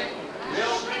minute.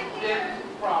 Mildred Denton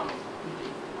Promise.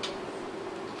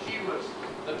 She was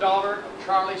the daughter of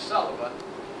Charlie Sullivan,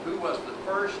 who was the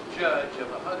first judge of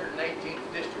the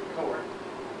 118th District Court,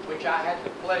 which I had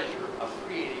the pleasure of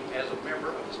creating as a member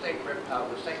of the state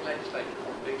legislature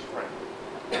from Big Spring.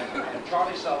 And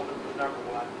Charlie Sullivan was number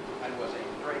one and was a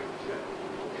great judge.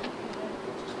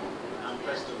 I'm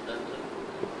Preston Denton.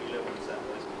 We live in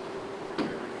Southwest.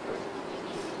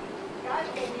 Guys,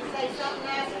 can you say something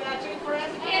nice about you,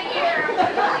 Preston? Can't hear.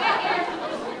 Can't hear.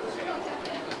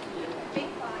 Be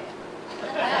quiet.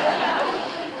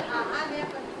 I'm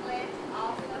Evelyn Flint,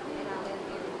 also, and I live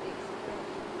here in Big Spring.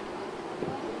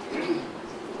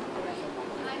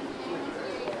 I'm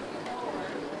Janice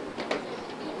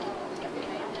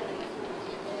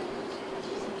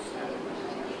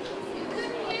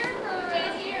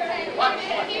What?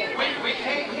 We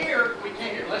can't hear. We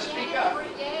can't hear. Let's speak up.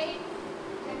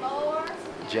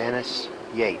 Janice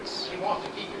Yates. She wants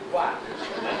to keep it quiet.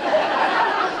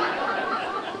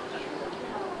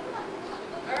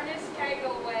 Ernest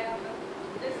Cagle Webb.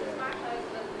 This is my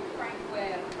husband, Frank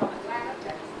Webb, from Atlanta,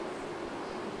 Texas.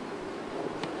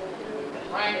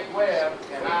 Frank Webb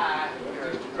and I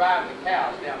used to drive the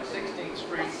cows down 16th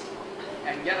Street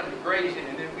and get them to grazing,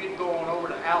 and then we'd go on over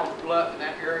to Owl's Bluff in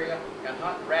that area and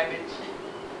hunt rabbits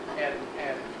and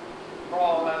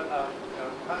crawl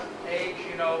hunt eggs,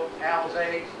 owl's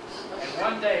eggs. And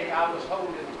one day I was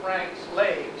holding Frank's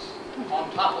legs on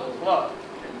top of the bluff,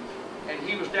 and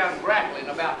he was down grappling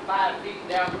about 5 feet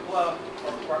down the bluff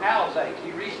for owl's eggs.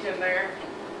 He reached in there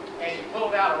and he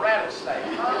pulled out a rattlesnake.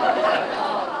 And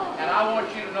I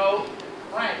want you to know,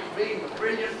 Frank, being the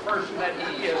brilliant person that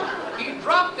he is, he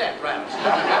dropped that rattlesnake.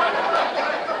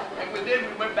 And then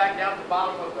we went back down to the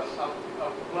bottom of the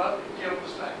bluff and killed the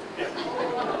snake.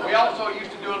 We also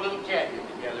used to do a little caddy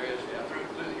together.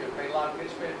 Made a lot of good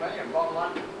spend money and bought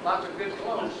lots of good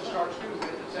clothes to start school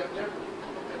with in September.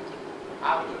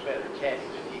 I was a better caddy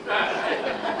than he was.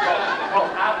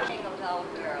 I was Single tall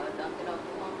girl in Duncan,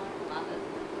 Oklahoma. My husband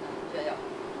was in jail.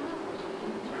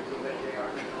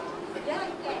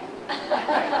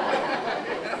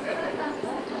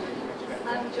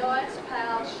 I'm Joyce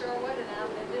Powell Sherwood, and I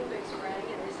live in Big Spring,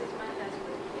 and this is my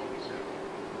husband, Kenny Sherwood.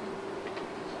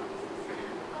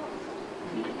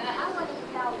 I went to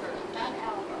Calvert, not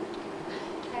Alva,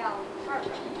 Calvert,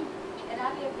 and I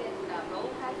lived in Roll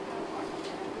Heights, California,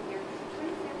 and I've been here for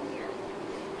 27 years.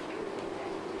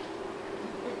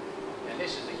 And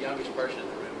this is the youngest person in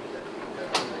the room.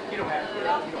 You don't have to.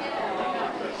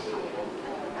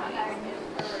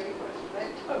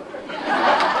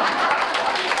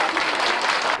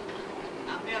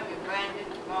 I'm Milton Brandon,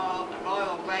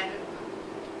 Royal Brandon,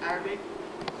 Irving,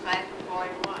 Site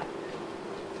 41.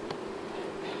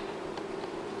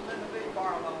 Linda B.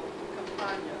 Barlow,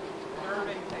 Campania,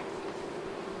 Irving, Texas.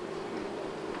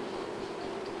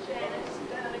 Janice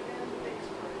Dunnigan, Big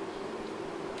Spring.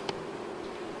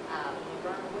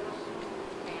 Laverne Wilson,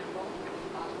 Campbell,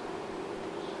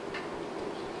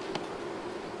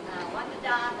 Wanda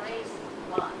Don Reese,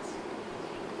 Lutz,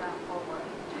 from Fort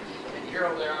Worth. And you're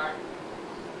over there, Art?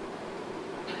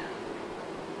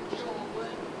 Joel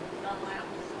Wood, Dunlap,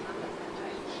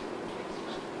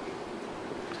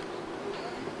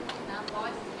 I'm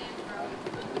Lois Mantrose,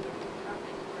 from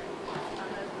Big Spring. My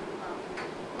husband from.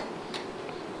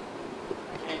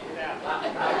 I can't get out.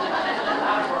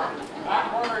 I'm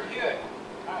Warner Hewitt.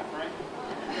 Hi, Frank.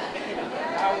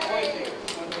 I was waiting.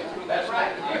 That's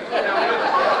right.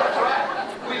 That's right.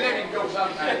 We let him go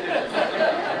sometime.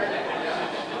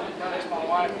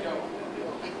 wife, Joe.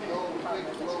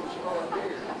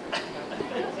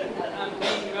 I'm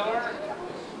Dean Miller.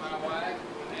 This is my wife,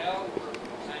 Nell, from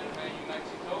San Antonio,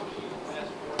 Mexico. She's class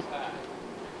 4-5.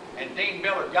 And Dean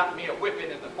Miller got me a whipping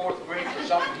in the 4th grade for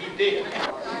something he did. I'm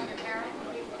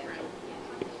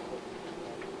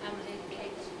Lynn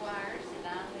Kate Squires, and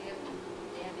I live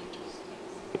down in East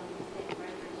Texas on the State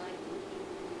River Lake.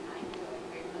 I enjoy it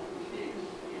very much.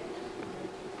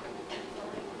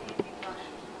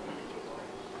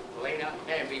 Lena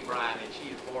Canby Bryan, and she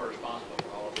is more responsible for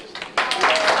all of this. She's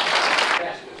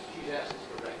asked us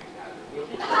to recognize her.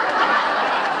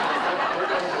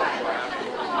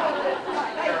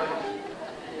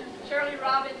 Shirley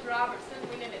Robbins Robertson,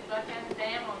 we live at Buckhannon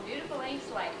Dam on beautiful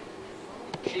East Lake.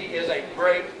 She is a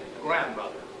great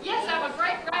grandmother. Yes, I'm a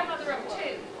great grandmother of 2. Why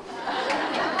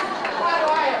do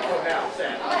I have to announce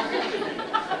that?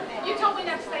 You told me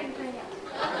not to say anything else.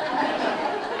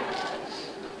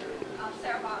 I'm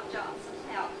Sarah Bob Johnson.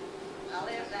 Now, I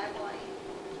live that way.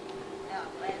 Now, I'm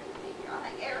glad to be here. I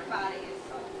think everybody is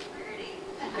so pretty.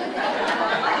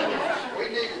 We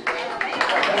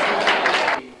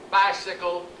need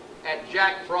Bicycle at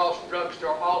Jack Frost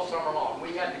Drugstore all summer long.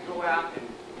 We had to go out and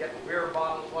get beer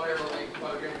bottles, whatever they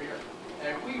plug in here.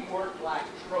 And we worked like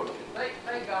Trojans. They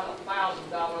got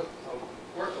 $1,000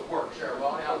 worth of work, Sarah,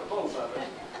 well, out of both of us,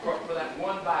 for that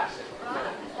one bicycle.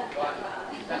 But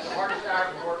that's the hardest hour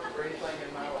of work for anything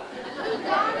in my life. Who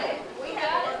got it? We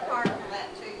had to work hard for that,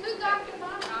 too. Who got the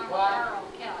bike? Earl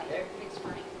Kelly, Big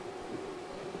Spring.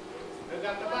 Who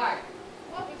got the bike?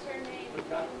 What was her name?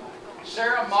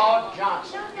 Sarah Maud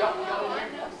Johnson. No, Y'all I know know, her?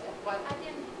 but I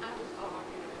didn't, I was off.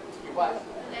 You what?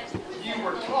 You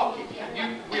were talking. You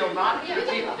will not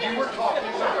continue. You were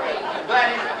talking.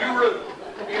 Gladys, you rude.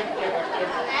 If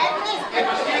a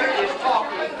student is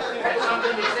talking and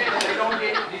something is said and they don't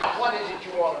get it, what is it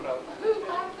you want to know? Who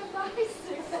got the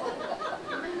bicycle?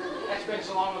 That's been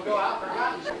so long ago, I've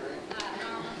forgotten.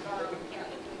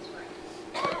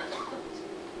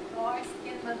 Royce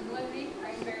Inman Mooney,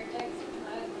 Cranberry, Texas.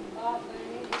 My husband Bob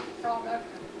Mooney, he's from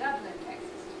Dublin,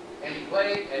 Texas. And he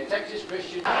played at Texas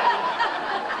Christian.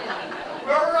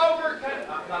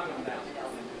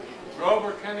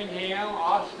 Grover Cunningham,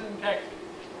 Austin, Texas.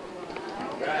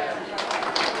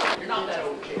 You're not that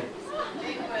old, kid.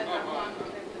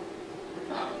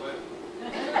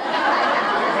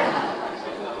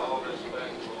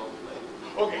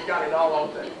 Okay, got it all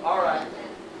on there. All right.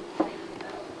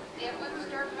 Edward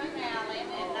Sturtman Allen,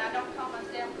 and I don't call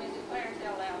myself Mrs. Clarence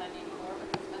L. Allen anymore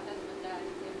because my husband died at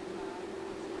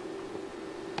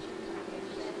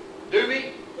 75.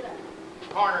 Doobie,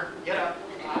 Corner, get up.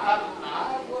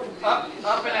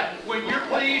 Up and up. When you're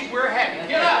pleased, we're happy.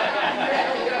 Get up.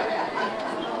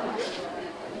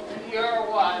 Your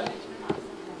wife.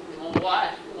 My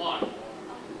wife, one.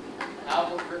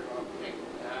 Albuquerque.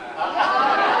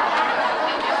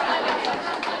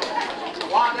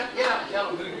 Wanda, get up and tell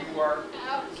them who you were.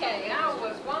 Okay, I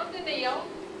was Wanda Neal,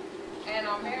 and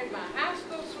I married my high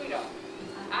school sweetheart.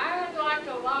 I liked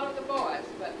a lot of the boys,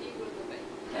 but he was the best.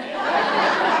 I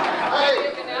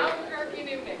live in Albuquerque,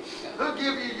 New Mexico. Who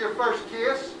give you your first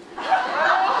kiss?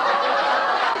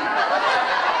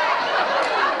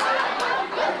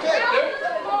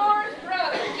 Moore's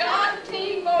brother, John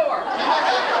T. Moore.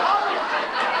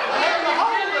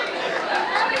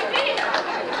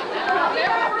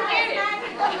 Never forget it.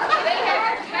 They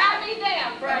had to tie me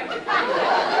down,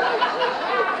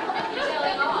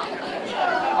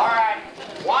 All right.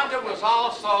 Wanda was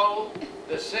also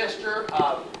the sister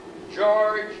of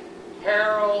George,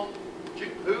 Harold,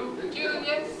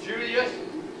 Julius,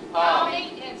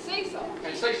 Tommy and Cecil.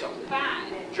 and Cecil.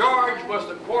 Fine. George was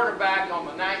the quarterback on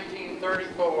the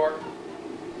 1934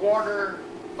 quarter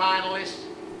finalist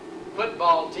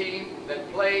football team that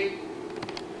played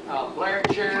Blair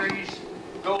Cherry's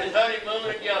gold. Honeymoon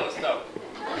at Yellowstone.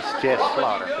 It's Jeff What was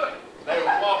Slaughter. he doing? They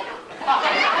were walking.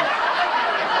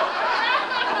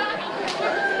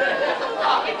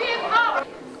 He did holler.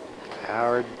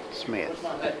 Howard Smith.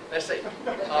 Let's see.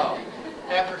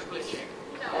 After split chicken.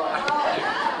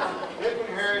 Edwin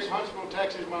Harris, Huntsville,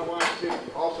 Texas. My wife, too.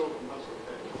 Also from Huntsville,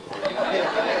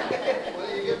 Texas. Well,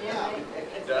 you get me out.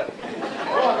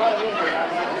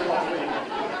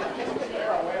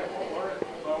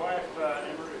 My wife,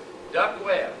 Emery. Duck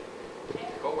Webb.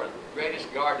 Fort Worth,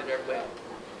 greatest guard that ever played.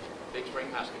 Big Spring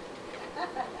High School.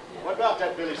 What about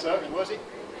that Billy Suggs, was he?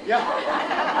 Yeah.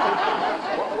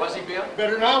 Was he, Bill?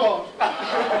 Better than I was.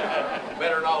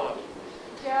 Better than all of them.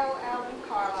 Joe Allen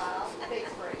Carlisle, Big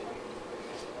Spring.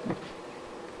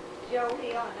 Joe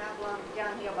Hill, and I belong to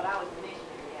John Hill, but I was a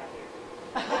missionary out here.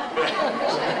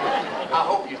 I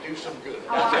hope you do some good.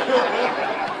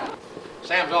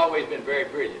 Sam's always been very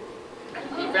brilliant.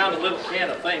 He found a little can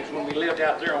of things when we lived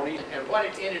out there on East, and what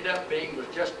it ended up being was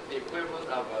just the equivalent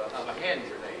of a hand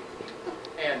grenade.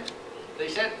 And they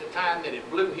said at the time that it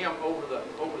blew him over the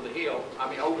hill,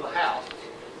 over the house.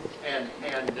 And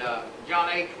John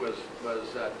H. was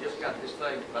just got this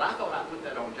thing, but I thought I put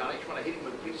that on John H. when I hit him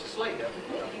with a piece of slate.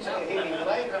 He said he hit him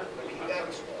later, but he got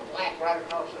him black right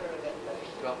across there in that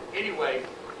thing. Well, anyway,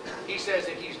 he says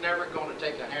that he's never going to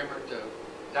take a hammer to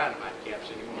dynamite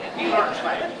caps anymore. He learns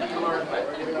fast. He learns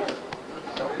fast.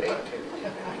 Okay.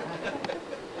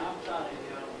 I'm sorry,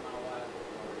 you know, my wife.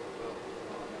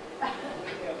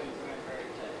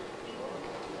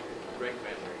 Great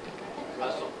memory.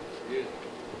 Russell, you,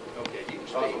 okay, you can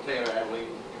Russell speak. Taylor, Adley,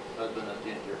 husband of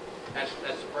Ginger. That's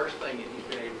the first thing that he's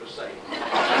been able to say.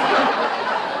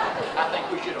 I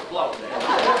think we should applaud that.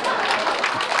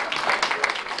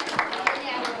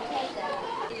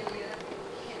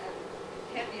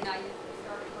 Kathy and I used to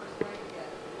start first grade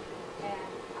together, and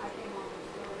I came on the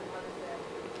school and mother said,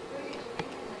 "Who did you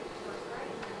meet in first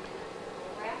grade?" And I said,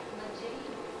 "Well, Raph Magine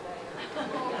was there."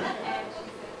 And she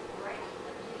said, "Raph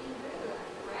Magine who?" I said,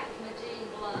 "Raph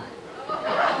Magine Blunt."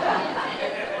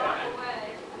 And he walked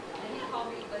away, and he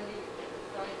called me Bonita,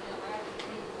 so he said, "Raph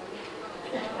Magine Bonita."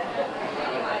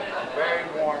 Anyway, Very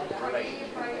warm Fraser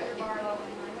relationship. Barlow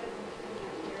and my husband's sitting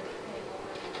out here at the table.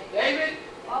 David?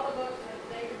 All the books that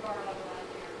David Barlow right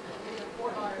here. These are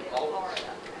Fort Lauderdale,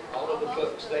 Florida. All of the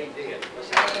books they did.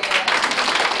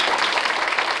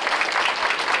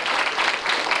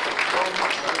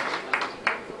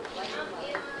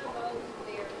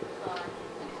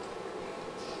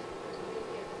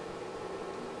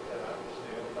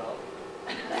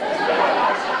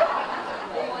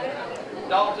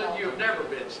 Dalton, you've never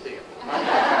been stiff.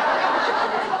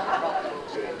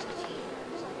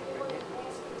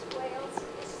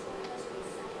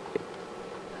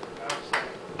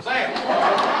 Sam!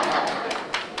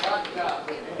 Got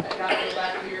me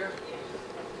back here.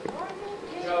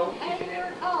 Joe,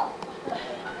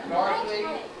 Dorothy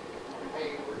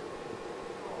Hayward.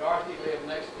 Dorothy lived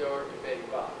next door to Betty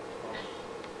Bob.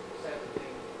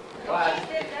 17. Why?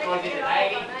 Was it an A?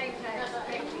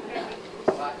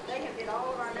 They have did all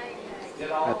of our name tags.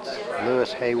 Did all That's that?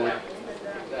 Lewis Hayward.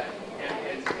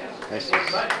 This is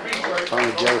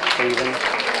Tony Joe Stevens.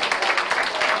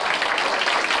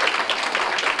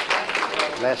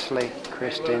 Leslie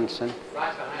Christensen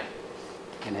Right behind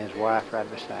you. and his wife right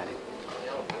beside him.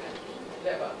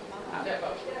 Step up. Step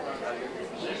up. Right here.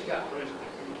 She's got Christensen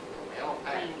from El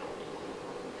Paso.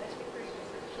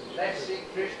 Lexi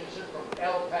Christensen from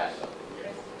El Paso.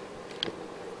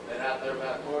 Been out there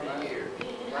about 40 years.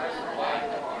 I'm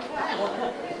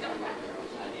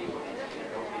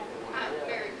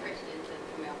Mary Christensen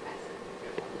from El Paso.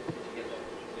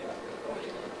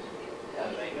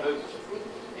 They moved.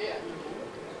 Yeah.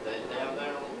 They down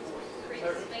there on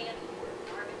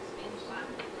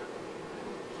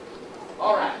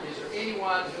All right. Is there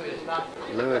anyone who is not?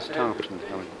 Lewis Thompson's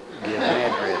going to give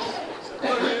an address. I'm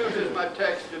going to use as my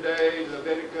text today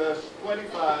Leviticus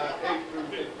 25, 8 through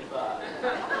 55.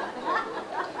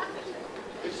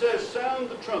 It says, "Sound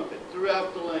the trumpet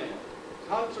throughout the land.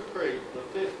 Consecrate the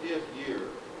 50th year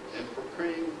and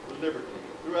proclaim liberty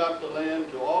throughout the land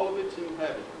to all of its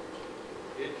inhabitants.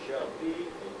 It shall be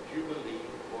a jubilee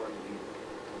for you."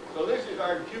 So this is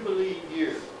our jubilee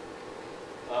year.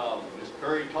 Ms.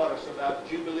 Curry taught us about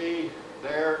jubilee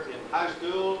there in high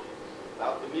school,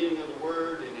 about the meaning of the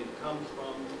word, and it comes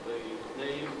from the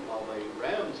name of a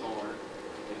ram's horn,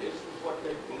 and this is what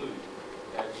they blew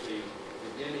at the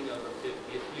beginning of the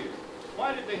 50th year.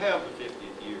 Why did they have the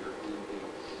 50th year in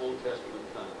the Old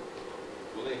Testament time?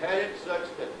 Well, they had it such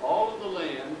that all of the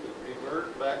land would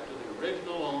revert back to the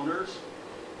original owners.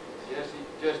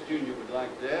 Jess Jr. would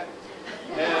like that.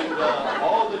 And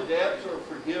all the debts are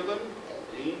forgiven.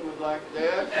 Dean would like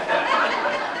that.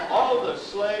 All the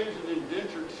slaves and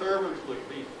indentured servants would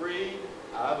be freed.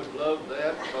 I would love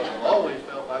that because I've always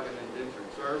felt like an indentured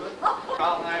servant.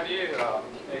 I'll have you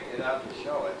take it out and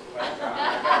show it. I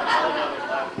got a hold of it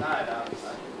last night.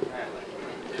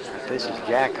 This is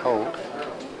Jack Holt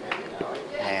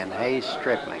and Hayes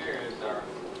Stripling. Here's our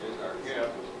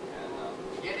gift.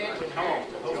 Get into home.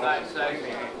 You might say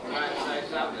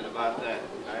something about that,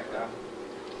 Jack.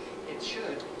 It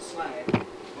should slide.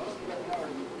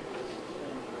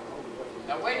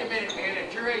 Now wait a minute, man.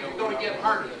 At your age, you're going to get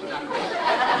hurt.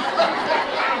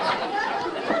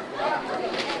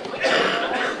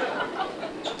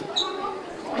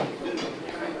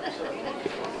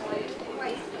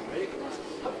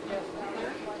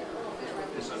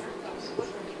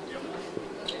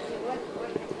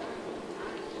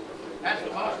 That's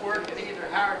the most work that either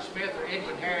Howard Smith Smith or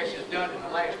Edwin Harris has done in the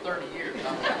last 30 years.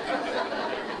 Don't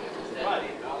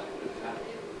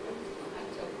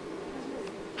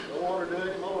want to do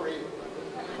any more either.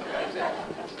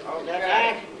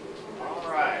 Okay.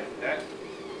 All right.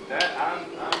 I'm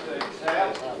to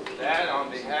accept that on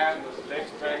behalf of the Big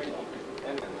Spring,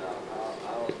 and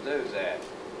I'll do that.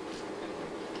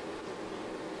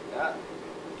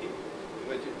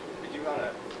 Would you want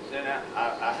to sit down?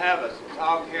 I have a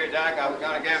talk here, Jack. I was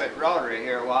going to give it Rotary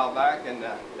here a while back, and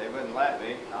they wouldn't let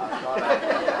me. I thought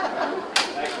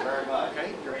thank you very much.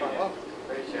 Okay, you're welcome.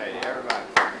 Appreciate it, everybody.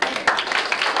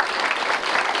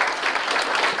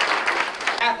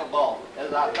 Affable,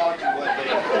 as I thought you would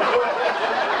be.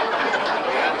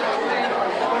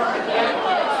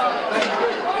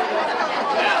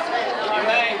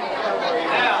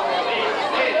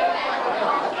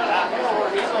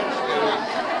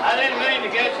 I didn't mean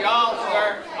to get you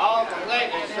all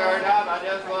completely stirred up. I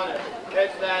just want to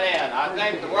pitch that in. I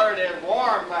think the word is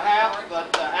warm, perhaps,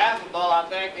 but affable, I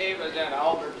think he was in an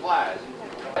older class.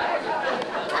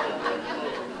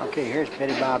 Okay, here's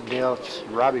Petty Bob Dilts,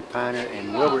 Robbie Piner,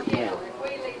 and Wilbert Moore.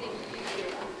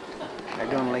 They're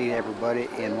going to lead everybody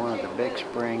in one of the Big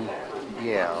Spring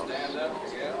yells.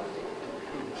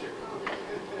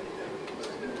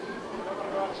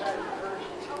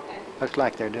 Looks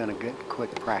like they're doing a good,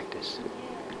 quick practice.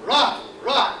 Rock,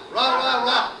 rock, rock, rock,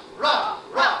 rock,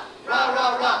 rock, rock,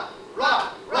 rock, rock, rock,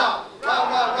 rock, rock, rock,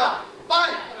 rock, rock.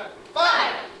 Fight,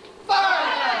 fight, fight.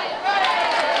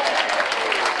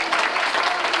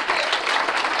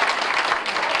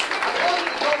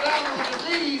 Go down on the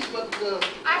knees, but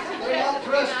they're not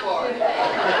dressed for it.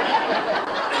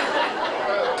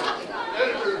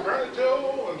 Editors Bernie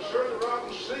Joe and Shirley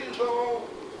Robbins sees all.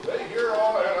 They hear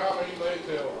all, and I mean they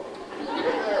tell all. Look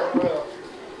there, well,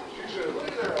 she said, look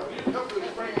there, you come to the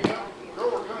springing up,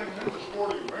 Grover Cunningham, the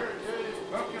sporting, Mary Kay,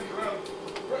 Pumpkins around.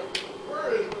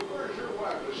 Where's your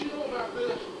wife? Does she know about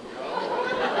this?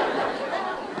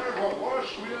 There's what Wallace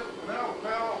Smith and Al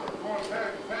Powell are going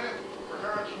pack and pack for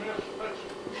Harold Smith's affection.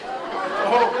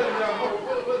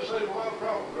 Let's save a lot of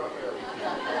problems right there.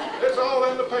 It's all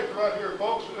in the paper right here,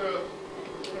 folks.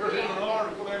 There's even an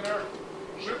article in there.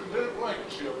 Superintendent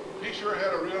Blankenship, he sure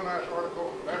had a real nice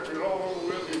article. After it all over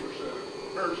with, he was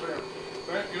heard saying,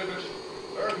 thank goodness,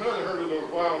 there's another herd of those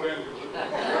wild Indians.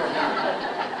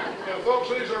 Folks,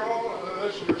 these are all,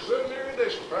 this is your 7-year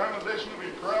edition, final edition to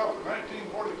be proud for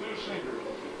 1942 seniors.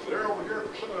 They're over here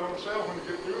for sale when you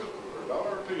get through it for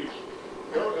 $1 a piece.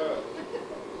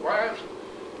 Wives,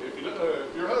 if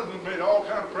your husband made all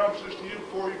kind of promises to you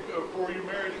before you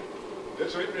married him,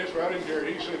 it's right in here.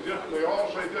 He said, they all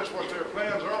say just what their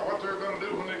plans are, what they're going to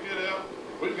do when they get out.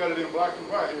 We've got it in black and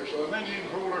white here, so then you can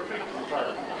hold their feet to the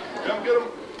fire. Come get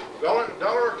them, $1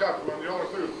 a copy when y'all are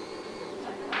through.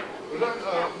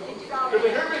 Could they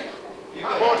hear me?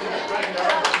 I'm watching this thing now.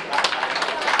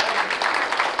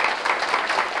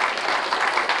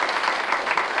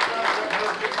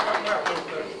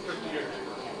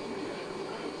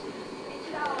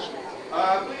 I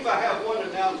believe I have one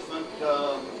announcement.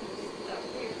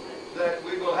 That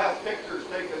we will have pictures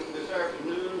taken this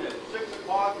afternoon at 6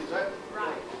 o'clock. Is that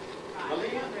right?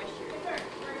 Melina?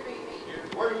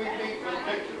 Where do we meet for the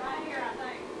picture? Right here, I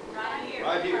think.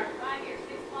 Right here. Right here.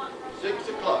 6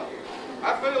 o'clock. I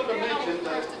failed to mention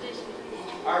that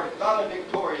our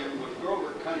valedictorian was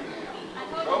Grover Cunningham.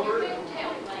 Grover?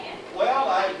 Well,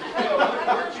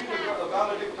 weren't you the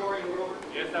valedictorian, Grover?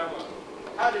 Yes, I was.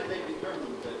 How did they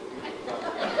determine that?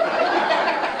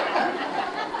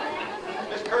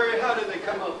 Miss Curry, how did they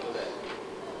come up with that?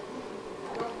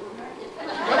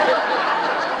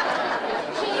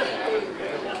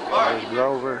 There's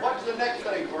Grover, What's the next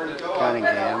thing for to go?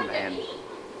 Cunningham, and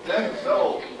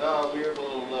So, we're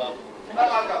well,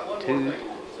 I got one two more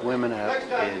thing. women up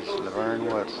is Laverne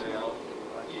Wilson.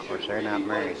 Of course, they're not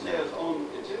married now.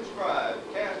 It's inscribed,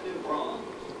 cast in bronze,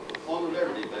 on the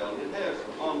Liberty Bell. It has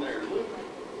on there Luke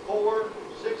 4,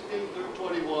 16 through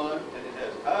 21, and it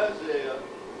has Isaiah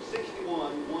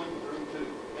 61, 1 through 2.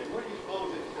 And what do you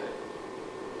suppose it says?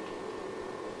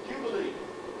 Jubilee.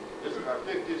 This is our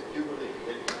 50th Jubilee.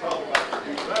 And you talk about the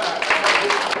Jubilee.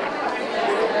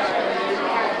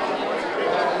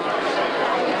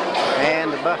 And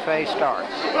the buffet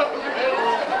starts.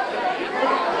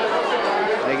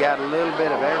 They got a little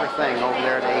bit of everything over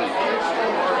there to eat.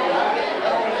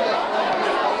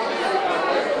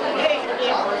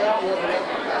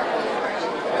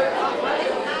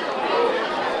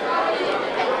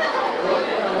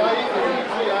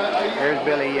 Here's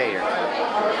Billy Yayer.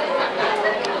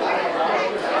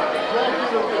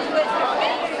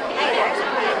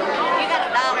 You got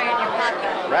 $1 in your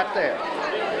pocket. Right there.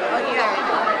 Oh, you got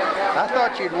it. I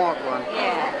thought you'd want one.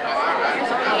 Yeah.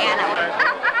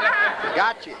 Piano.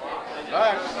 Got you.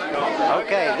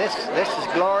 Okay, this is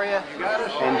Gloria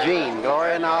and Jean.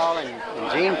 Gloria Nall and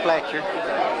Jean Fletcher.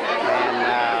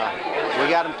 And we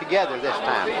got them together this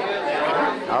time.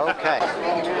 Okay.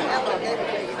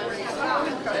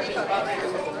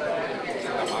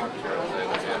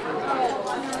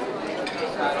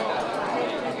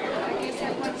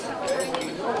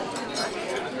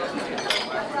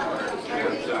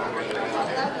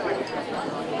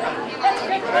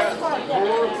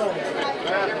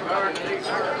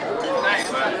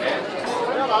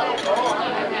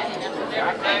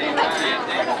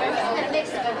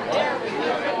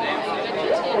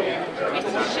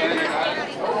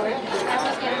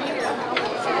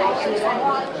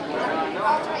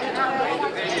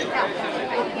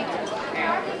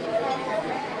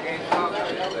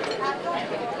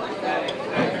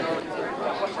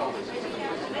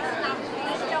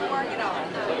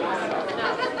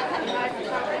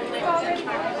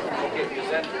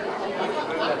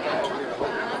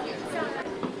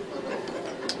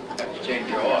 Change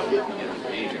your oil.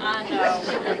 I know.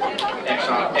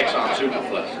 Exxon Super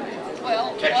Plus.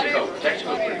 Well, Texaco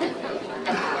pretty good.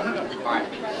 All right,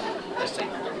 let's see.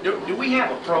 Do we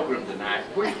have a program tonight?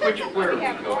 Where are we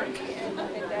going?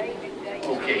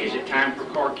 Okay, is it time for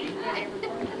car key?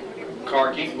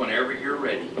 Car key, whenever you're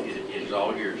ready. It is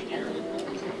all yours, dear.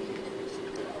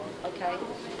 Okay.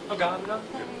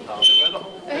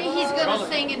 He's gonna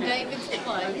sing in David's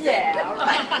place. Yeah, all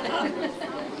right.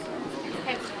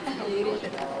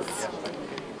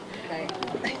 Okay.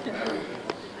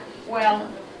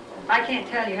 Well, I can't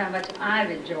tell you how much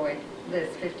I've enjoyed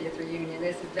this 50th reunion.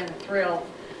 This has been a thrill.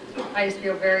 I just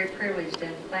feel very privileged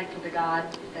and thankful to God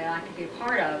that I could be a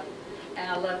part of.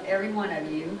 And I love every one of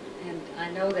you. And I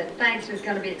know that thanks is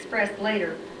going to be expressed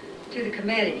later to the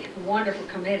committee, a wonderful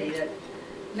committee that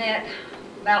met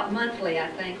about monthly, I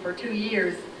think, for 2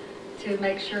 years to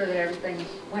make sure that everything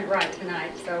went right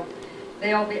tonight. So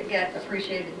they'll get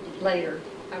appreciated later.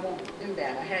 I won't do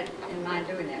that. I had in mind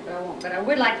doing that, but I won't. But I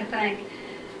would like to thank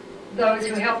those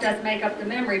who helped us make up the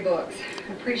memory books.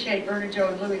 I appreciate Verna Jo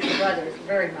and Louis, the brothers,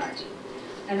 very much,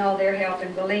 and all their help,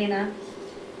 and Belina,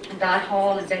 Dot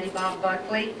Hall, and Betty Bob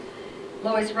Buckley,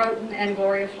 Lois Roten, and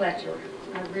Gloria Fletcher.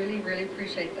 I really, really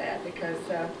appreciate that because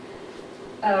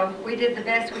we did the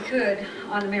best we could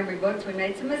on the memory books. We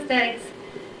made some mistakes,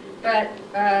 but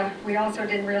we also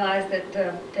didn't realize that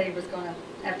Dave was going to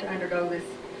have to undergo this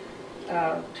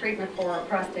treatment for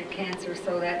prostate cancer,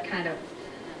 so that kind of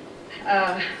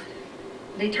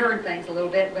deterred things a little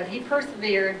bit, but he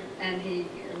persevered and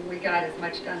we got as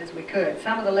much done as we could.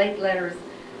 Some of the late letters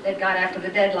that got after the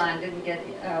deadline didn't get,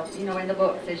 in the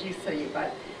books as you see,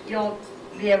 but you'll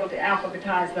be able to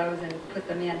alphabetize those and put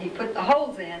them in. He put the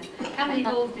holes in. How many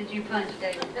holes did you punch,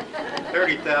 David?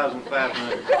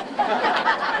 30,500. He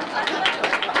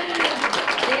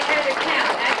had to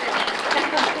count.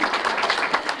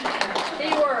 He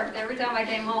worked. Every time I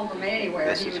came home from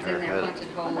anywhere, he was in there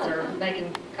punching holes or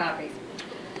making copies.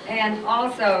 And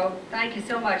also, thank you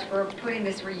so much for putting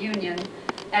this reunion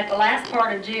at the last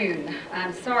part of June.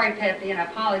 I'm sorry, Peppy, and I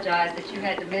apologize that you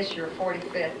had to miss your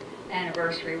 45th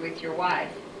anniversary with your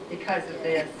wife because of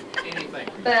this. Anything.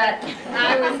 But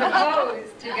I was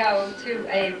supposed to go to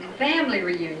a family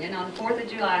reunion on the 4th of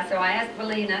July, so I asked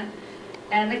Belina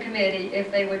and the committee if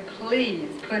they would please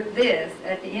put this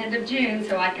at the end of June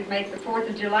so I could make the 4th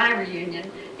of July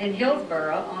reunion in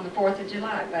Hillsboro on the 4th of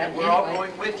July. But And we're all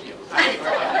going with you.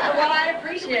 well, I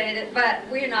appreciate it, but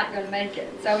we're not going to make it.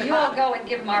 So you all go and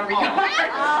give him our regards.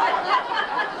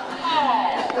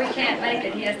 We can't make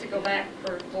it. He has to go back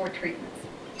for more treatments.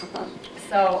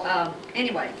 So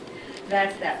anyway,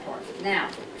 that's that part. Now,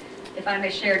 if I may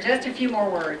share just a few more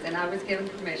words, and I was given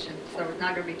permission, so it's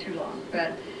not going to be too long.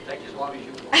 But Take as long as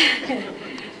you want.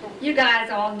 you guys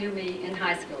all knew me in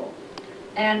high school,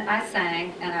 and I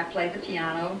sang and I played the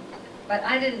piano, but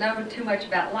I didn't know too much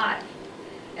about life.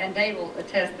 And Dave will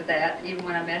attest to that, even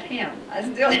when I met him. I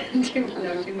still didn't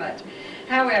know too much.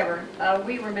 However,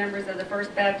 we were members of the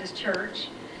First Baptist Church,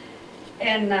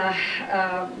 and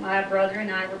my brother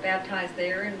and I were baptized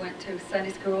there and went to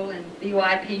Sunday school in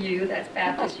BYPU, that's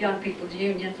Baptist Young People's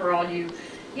Union, for all you,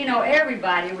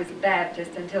 everybody was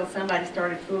Baptist until somebody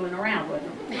started fooling around with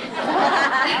them.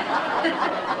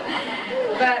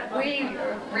 But we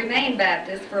remained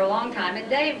Baptist for a long time, and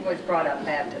Dave was brought up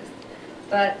Baptist.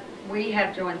 But we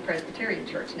have joined the Presbyterian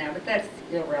Church now, but that's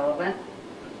irrelevant.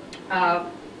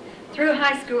 Through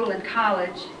high school and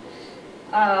college,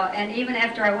 and even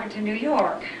after I went to New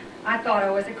York, I thought I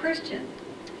was a Christian.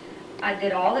 I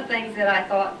did all the things that I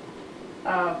thought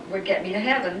would get me to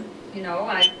heaven, You know,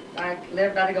 I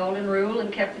lived by the golden rule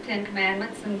and kept the 10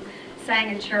 Commandments and sang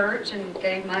in church and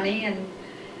gave money and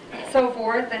so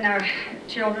forth. And our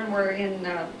children were in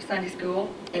Sunday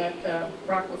school at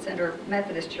Rockville Center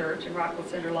Methodist Church in Rockville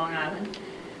Center, Long Island.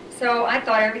 So I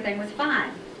thought everything was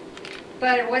fine.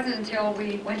 But it wasn't until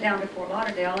we went down to Fort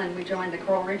Lauderdale and we joined the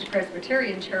Coral Ridge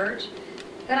Presbyterian Church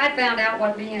that I found out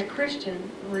what being a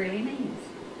Christian really means.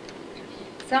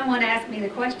 Someone asked me the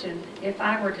question, if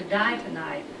I were to die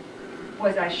tonight,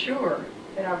 was I sure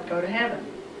that I would go to heaven?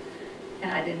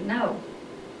 And I didn't know.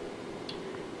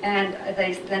 And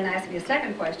they then asked me a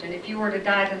second question, if you were to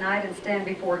die tonight and stand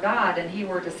before God and He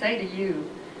were to say to you,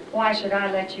 why should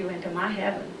I let you into my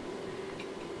heaven?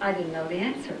 I didn't know the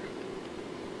answer.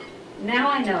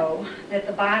 Now I know that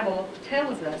the Bible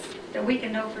tells us that we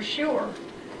can know for sure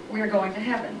we are going to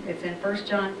heaven. It's in 1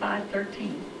 John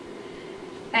 5:13.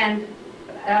 And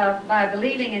by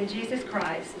believing in Jesus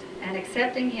Christ and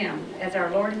accepting Him as our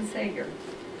Lord and Savior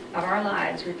of our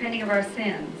lives, repenting of our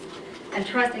sins, and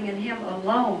trusting in Him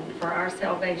alone for our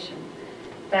salvation,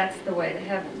 that's the way to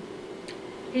heaven.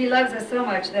 He loves us so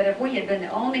much that if we had been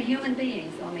the only human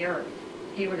beings on the earth,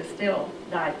 He would have still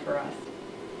died for us.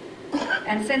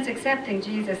 And since accepting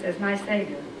Jesus as my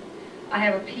Savior, I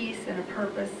have a peace and a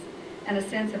purpose and a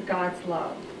sense of God's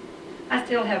love. I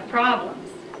still have problems.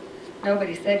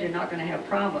 Nobody said you're not going to have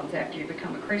problems after you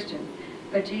become a Christian,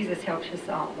 but Jesus helps you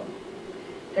solve them.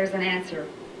 There's an answer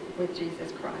with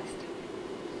Jesus Christ.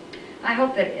 I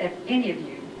hope that if any of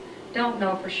you don't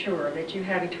know for sure that you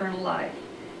have eternal life,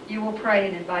 you will pray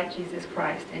and invite Jesus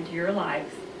Christ into your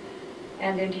lives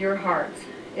and into your hearts.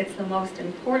 It's the most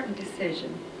important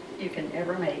decision you can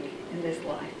ever make in this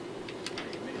life.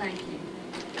 Thank you.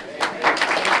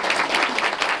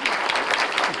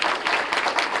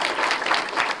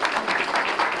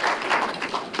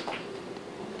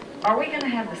 Are we going to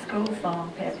have the school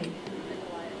song, Peppy?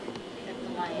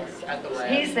 At the last.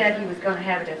 He said he was going to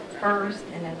have it at the first,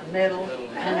 and in the middle,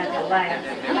 and at the last.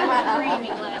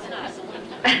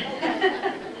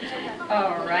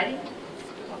 All righty.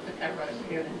 I'll put that right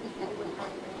here then.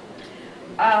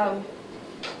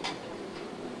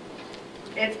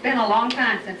 It's been a long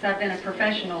time since I've been a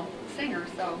professional singer,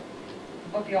 so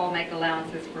hope you all make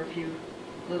allowances for a few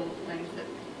little things that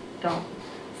don't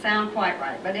sound quite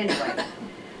right. But anyway,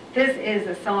 this is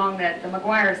a song that the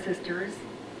McGuire sisters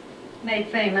made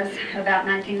famous about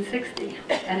 1960,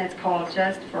 and it's called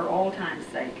Just for Old Time's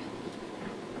Sake.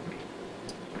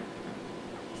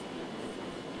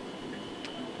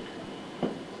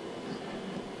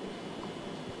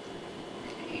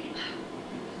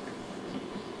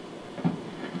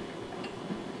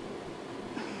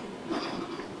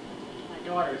 My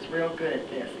daughter's real good at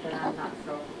this, but I'm not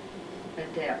so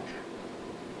adept.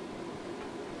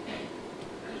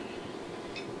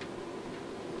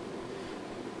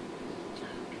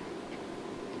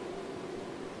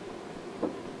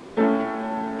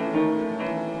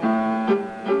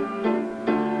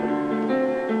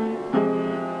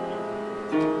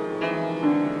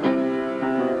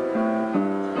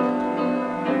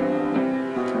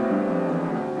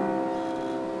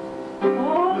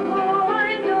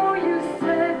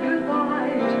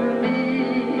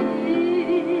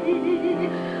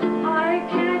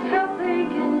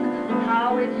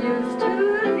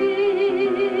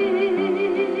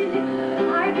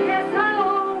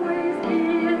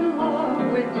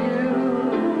 With you.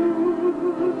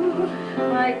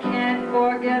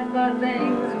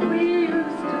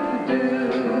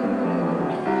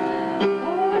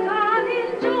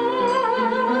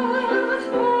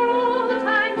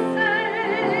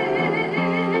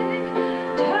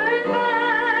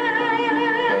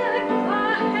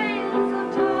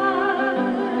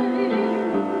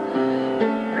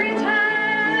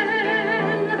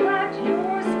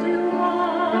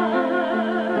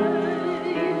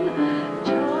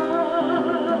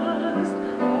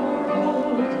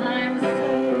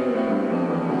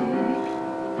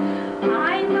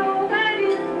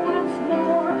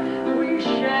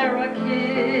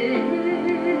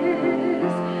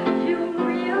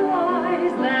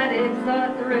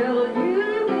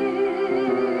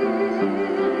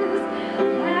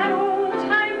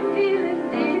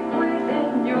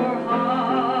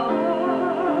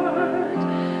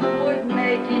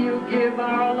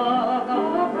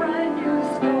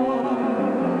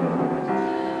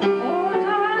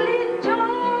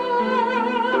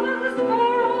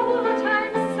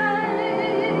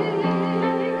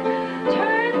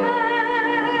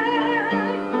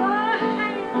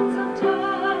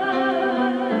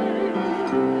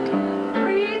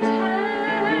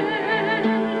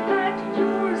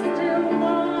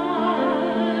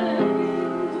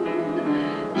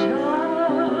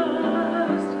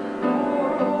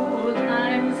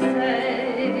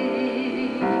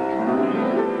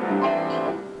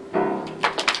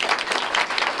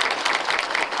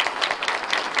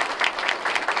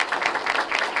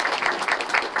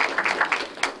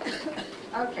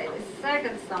 Okay, the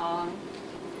second song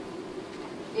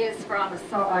is from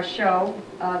a show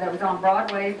that was on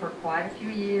Broadway for quite a few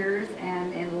years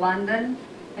and in London.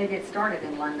 Maybe it started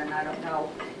in London, I don't know.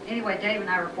 Anyway, Dave and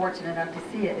I were fortunate enough to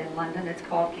see it in London. It's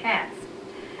called Cats.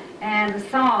 And the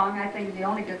song, I think, is the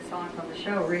only good song from the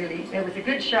show, really. It was a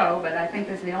good show, but I think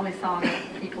this is the only song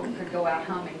that people could go out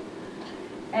humming.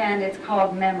 And it's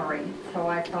called Memory. So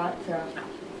I thought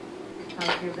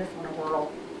I'll give this one a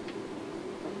whirl.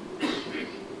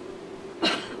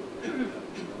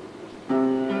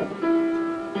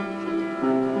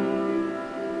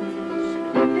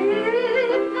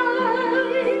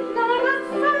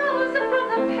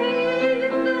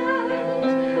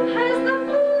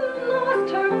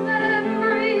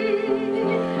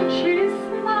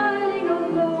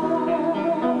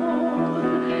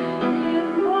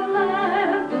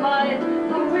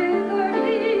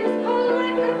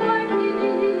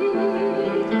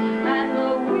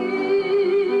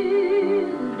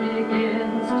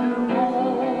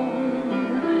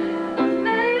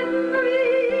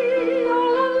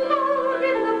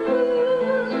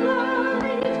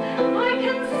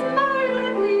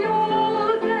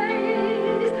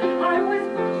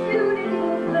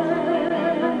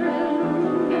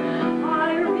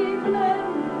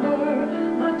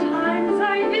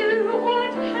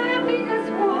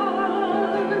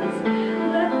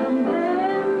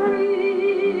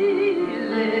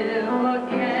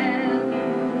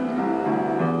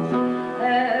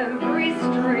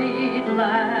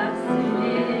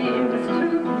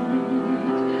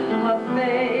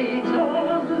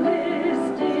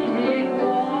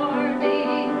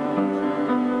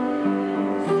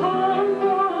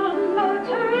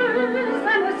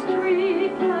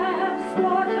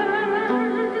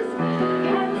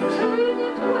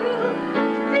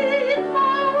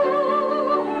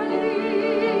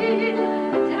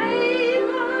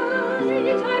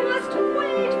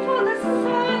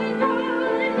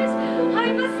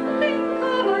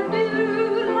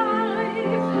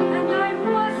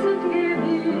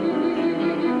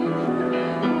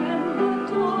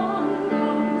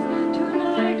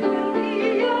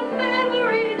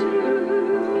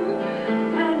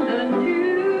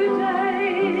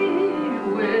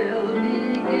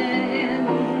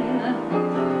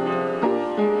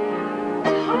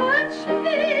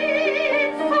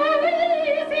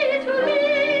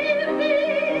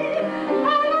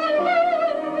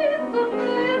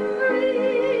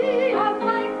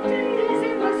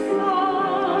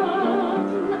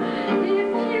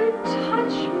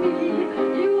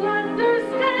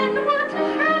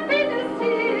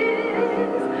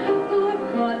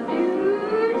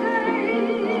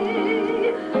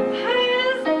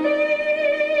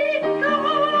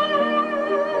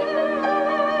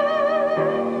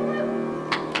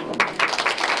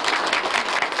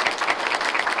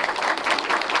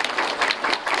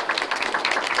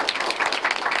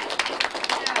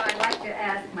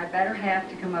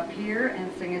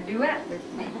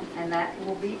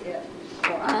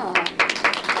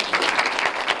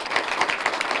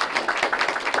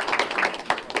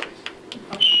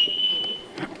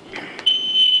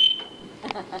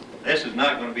 This is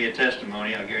not going to be a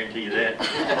testimony, I'll guarantee you that.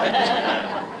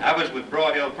 I was with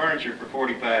Broad Hill Furniture for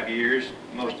 45 years,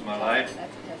 most of my life,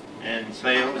 and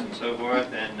sales and so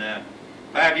forth. And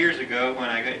 5 years ago,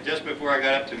 just before I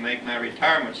got up to make my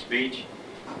retirement speech,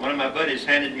 one of my buddies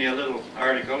handed me a little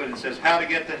article, and it says, "How to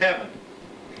Get to Heaven."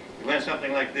 It went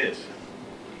something like this.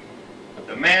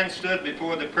 The man stood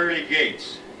before the pearly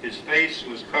gates. His face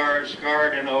was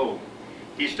scarred and old.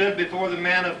 He stood before the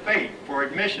man of faith for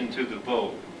admission to the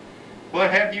fold.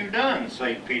 "What have you done,"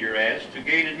 St. Peter asked, "to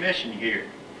gain admission here?"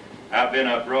 "I've been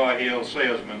a Broad Hill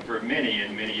salesman for many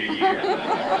and many a year."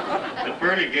 The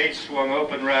pearly gates swung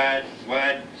open wide.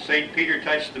 St. Peter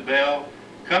touched the bell.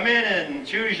 "Come in and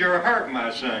choose your heart,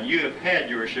 my son. You have had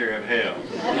your share of hell."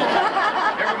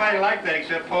 Everybody liked that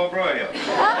except Paul Broyhill.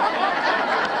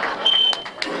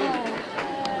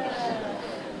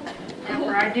 And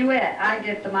for our duet, I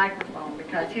get the microphone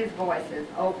because his voice is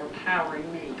overpowering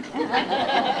me.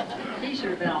 He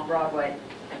should have been on Broadway.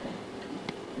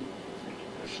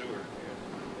 Sure.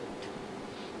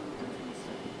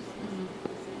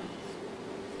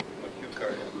 What cue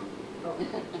card? Oh,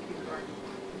 cue card.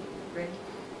 Ready?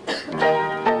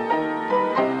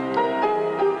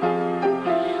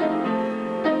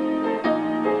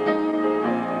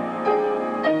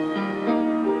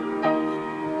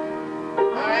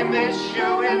 I miss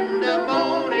you in the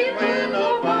morning when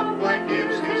a bobwhite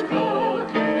gives his call.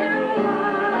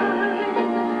 Caroline,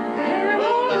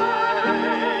 Caroline.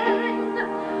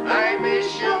 I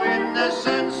miss you in the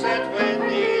sunset when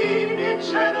the evening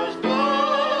shadows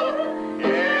fall.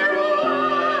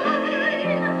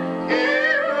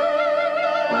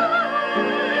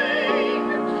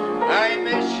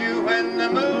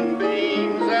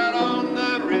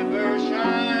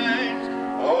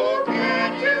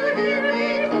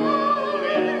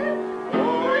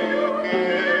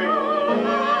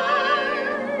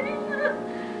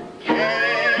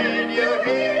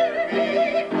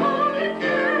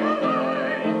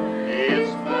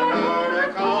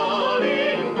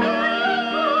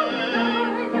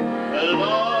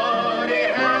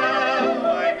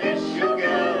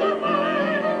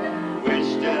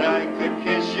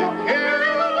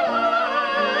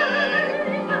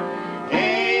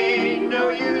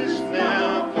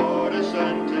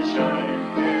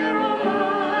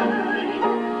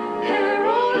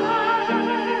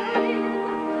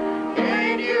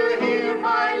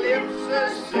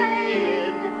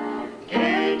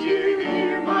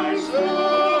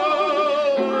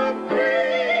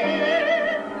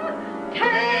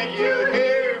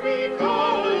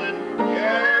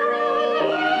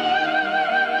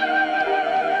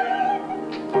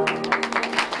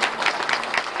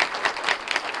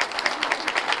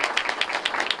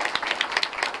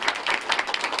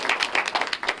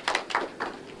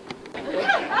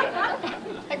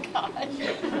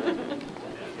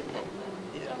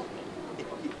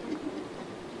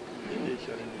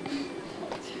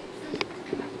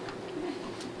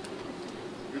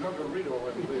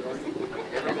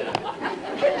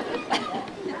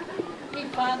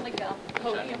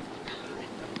 podium.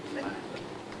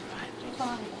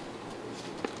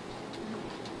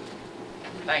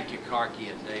 Thank you, Karki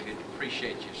and David.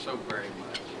 Appreciate you so very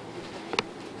much.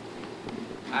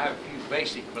 I have a few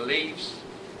basic beliefs.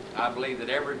 I believe that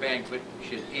every banquet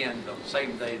should end the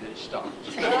same day that it starts.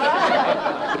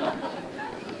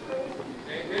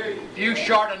 Few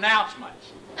short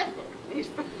announcements.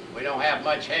 We don't have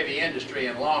much heavy industry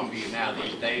in Longview now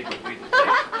these days, but the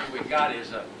biggest thing we've got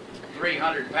is a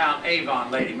 300-pound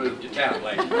Avon lady moved to town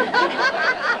lately.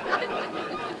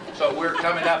 So we're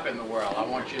coming up in the world, I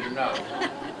want you to know.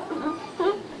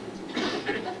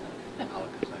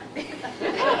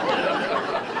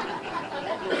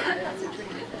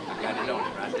 Got it on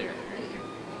it right there.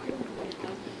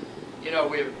 You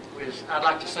know, I'd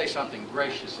like to say something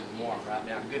gracious and warm right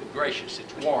now. Good gracious,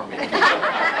 it's warm in here.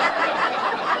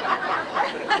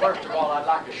 First of all, I'd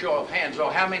like a show of hands. Oh,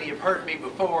 how many have heard me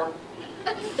before?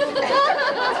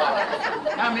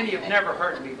 How many have never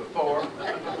heard me before?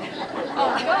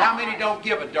 How many don't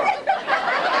give a darn?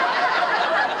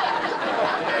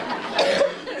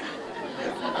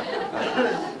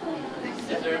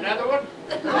 Is there another one?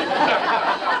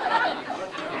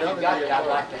 If you got it, I'd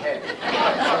like to have it.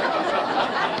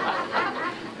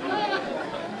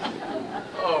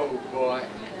 Oh, boy.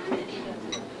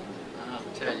 I'll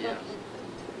tell you.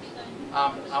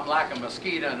 I'm like a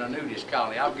mosquito in a nudist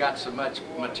colony. I've got so much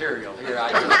material here.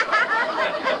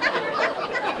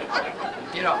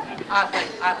 You know,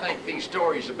 I think these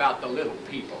stories about the little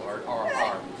people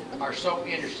are so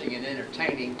interesting and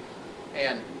entertaining.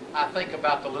 And I think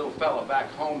about the little fellow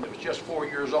back home that was just 4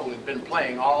 years old, had been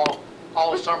playing all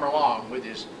summer long with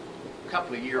his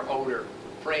couple of year older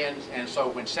friends, and so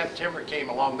when September came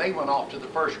along, they went off to the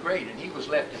first grade, and he was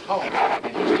left at home,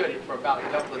 and he stood it for about a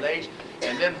couple of days,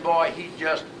 and then, boy, he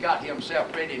just got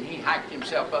himself ready, and he hiked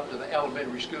himself up to the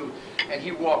elementary school, and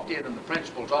he walked in the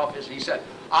principal's office, and he said,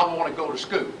 "I want to go to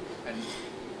school." And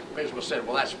the principal said,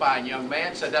 "Well, that's fine, young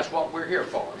man." Said, "That's what we're here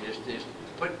for, is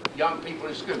put young people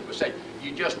in school." But said,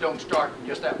 "You just don't start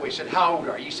just that way." He said, "How old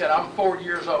are you?" He said, "I'm 4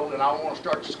 years old and I want to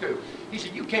start school." He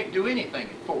said, "You can't do anything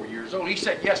at 4 years old." He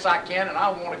said, "Yes, I can, and I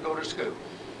want to go to school."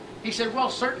 He said, "Well,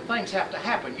 certain things have to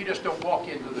happen. You just don't walk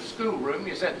into the schoolroom."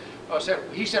 He said,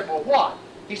 "Well, what?"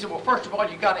 He said, "Well, first of all,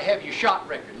 you got to have your shot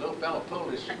record." The little fellow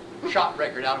pulled his shot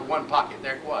record out of one pocket.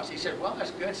 There it was. He said, "Well,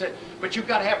 that's good." He said, "But you've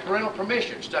got to have parental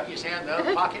permission." Stuck his hand in the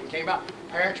other pocket and came out,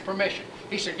 "Parents' permission."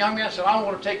 He said, "Young man," said, "I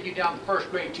want to take you down to the first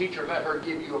grade teacher, let her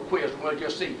give you a quiz, and we'll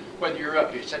just see whether you're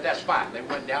up here." He said, "That's fine." They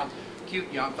went down, cute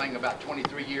young thing, about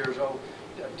 23 years old,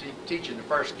 teaching the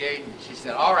first grade. And she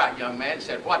said, "All right, young man." He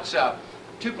said, "What's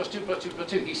 2 plus 2 plus 2 plus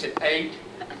 2? He said, 8.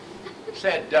 He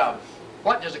said,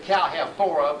 "What does a cow have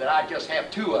 4 of that I just have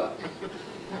 2 of?"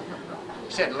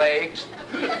 He said, "Legs."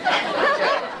 He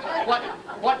said,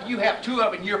 what do you have 2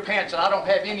 of in your pants that I don't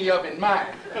have any of in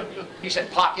mine?" He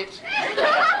said, "Pockets."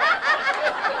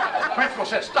 The principal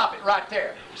said, "Stop it right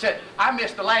there." He said, "I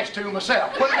missed the last 2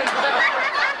 myself. Put them in the bag."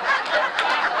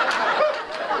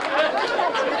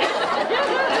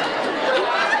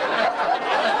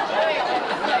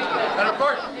 And of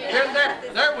course,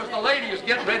 there was the lady who was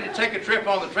getting ready to take a trip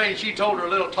on the train. She told her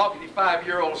little talkative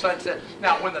 5-year-old son, said,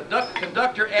 "Now, when the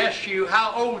conductor asks you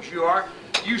how old you are,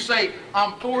 you say,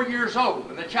 'I'm 4 years old.'"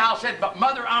 And the child said, "But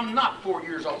mother, I'm not 4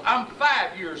 years old. I'm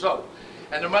 5 years old."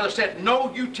 And the mother said, "No,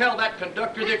 you tell that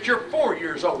conductor that you're 4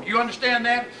 years old. You understand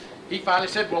that?" He finally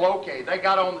said, "Well, okay." They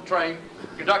got on the train.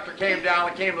 The conductor came down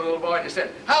and came to the little boy and he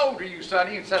said, "How old are you,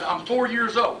 sonny?" He said, "I'm 4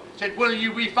 years old." He said, "When will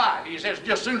you be 5? He says,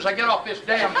 "Just as soon as I get off this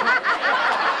damn train."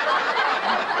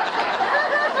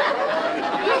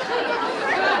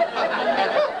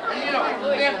 And, you know,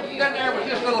 then there was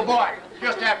this little boy,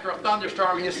 just after a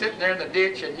thunderstorm. He was sitting there in the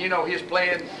ditch, and, you know, he was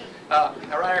playing,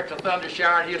 right after the thunder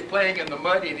shower, and he was playing in the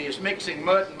mud, and he was mixing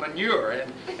mud and manure.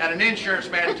 And an insurance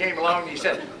man came along, and he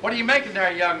said, "What are you making there,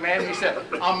 young man?" He said,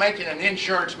 "I'm making an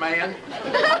insurance man."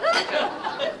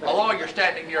 A lawyer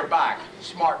standing nearby,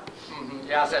 smart.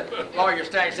 Yeah, I said, lawyer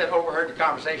standing, said, overheard the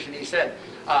conversation. He said,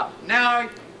 "Now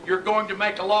you're going to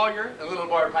make a lawyer?" And the little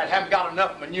boy replied, "Haven't got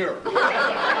enough manure."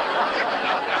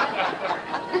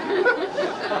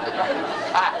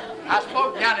 I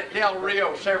spoke down at Del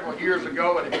Rio several years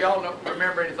ago, and if y'all don't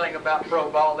remember anything about pro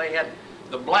ball, they had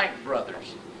the Blank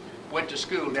brothers went to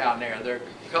school down there. They're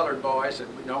colored boys, and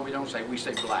we don't say, we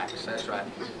say blacks. That's right.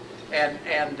 And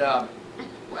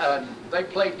they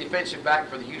played defensive back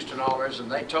for the Houston Oilers,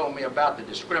 and they told me about the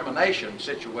discrimination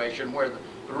situation where the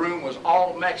room was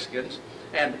all Mexicans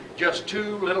and just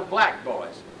 2 little black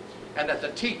boys, and that the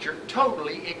teacher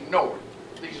totally ignored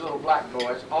these little black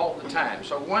boys all the time.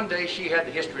 So one day she had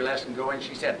the history lesson going.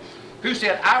 She said, who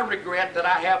said, I regret that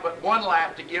I have but one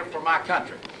life to give for my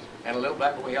country? And a little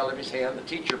black boy held up his hand. The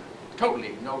teacher totally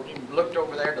ignored him, looked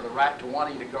over there to the right to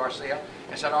Juanita Garcia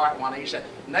and said, all right, Juanita. He said,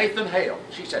 Nathan Hale.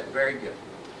 She said, very good.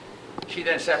 She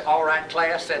then said, all right,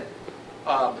 class, said,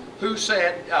 who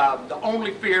said the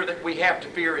only fear that we have to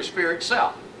fear is fear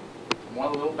itself? One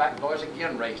of the little black boys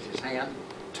again raised his hand,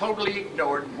 totally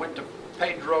ignored, and went to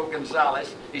Pedro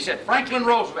Gonzalez. He said, Franklin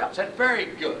Roosevelt. Said, very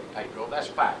good, Pedro, that's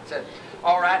fine. Said,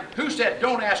 all right, who said,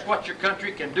 don't ask what your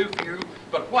country can do for you,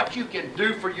 but what you can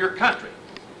do for your country?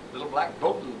 Both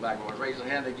little black boys raised their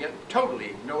hand again, totally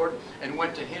ignored, and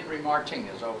went to Henry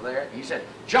Martinez over there. He said,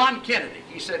 John Kennedy.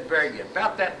 He said, very good.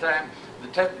 About that time,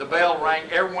 the bell rang,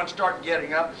 everyone started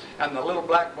getting up, and the little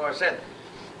black boy said,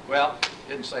 well,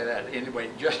 didn't say that anyway,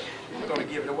 just going to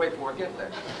give it away before I get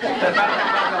there.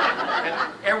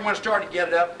 And everyone started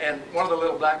getting up, and one of the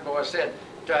little black boys said,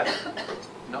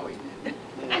 no, he didn't.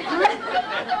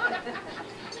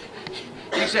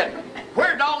 He said,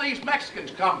 where did all these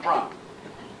Mexicans come from?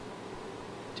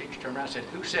 The teacher turned around and said,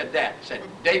 who said that? He said,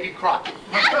 Davy Crockett.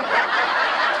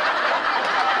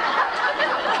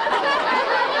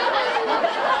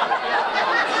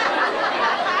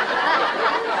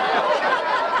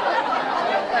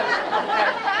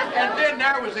 And then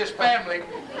there was this family,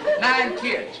 9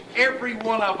 kids. Every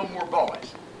one of them were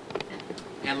boys.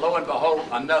 And lo and behold,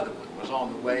 another one was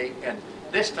on the way. And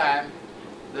this time,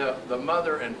 the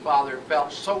mother and father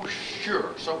felt so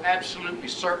sure, so absolutely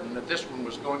certain that this one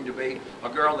was going to be a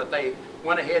girl that they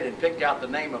went ahead and picked out the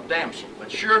name of Damsel.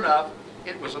 But sure enough,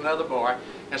 it was another boy.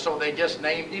 And so they just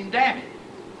named him Dammy.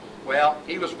 Well,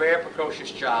 he was a very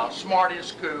precocious child, smart in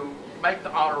school, make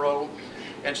the honor roll.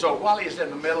 And so while he was in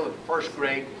the middle of the first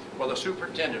grade, well, the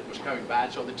superintendent was coming by,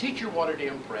 and so the teacher wanted to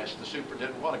impress the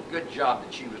superintendent what a good job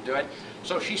that she was doing.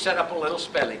 So she set up a little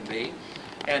spelling bee,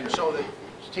 and so the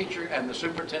teacher and the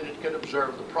superintendent could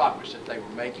observe the progress that they were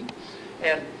making.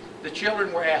 And the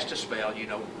children were asked to spell, you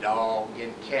know, dog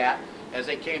and cat. As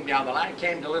they came down the line,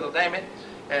 came to little Dammit,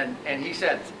 and he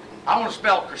said, I want to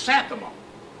spell chrysanthemum.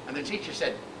 And the teacher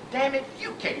said, damn it,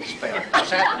 you can't spell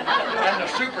chrysanthemum. And the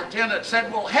superintendent said,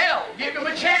 well, hell, give him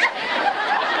a chance.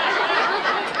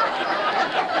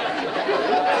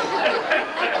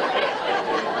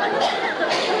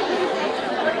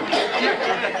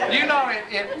 You know,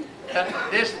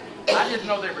 this, I didn't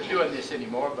know they were doing this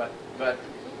anymore, but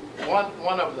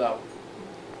one of the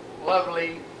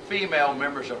lovely female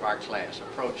members of our class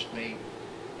approached me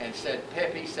and said,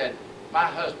 Peppy, said, my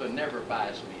husband never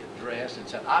buys me a dress, and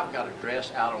said, I've got a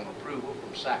dress out on approval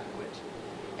from Sakowitz,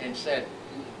 and said,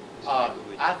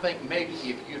 I think maybe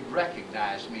if you'd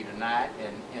recognize me tonight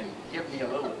and give me a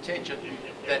little attention,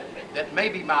 that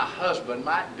maybe my husband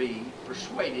might be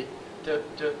persuaded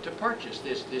to purchase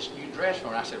this new dress for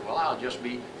me. I said, well, I'll just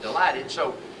be delighted.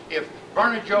 So if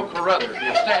Bernard Joe Carruthers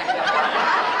will stand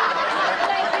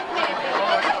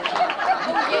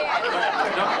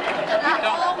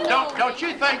don't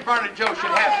you think Bernard Joe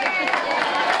should have it?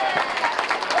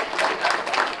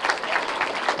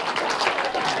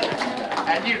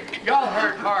 And y'all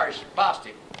heard Horace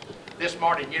Bostic this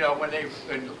morning, you know, when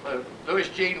Louis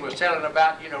Jean was telling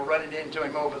about, you know, running into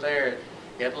him over there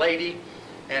at Lady.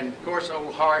 And of course,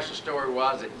 old Horace's story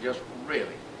was that just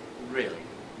really,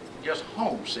 just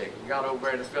homesick. He got over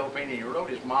there to the Philippines and he wrote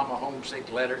his mama a homesick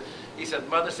letter. He said,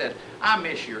 Mother said, I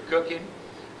miss your cooking.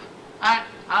 I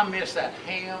miss that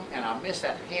ham, and I miss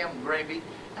that ham gravy,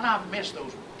 and I miss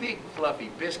those big fluffy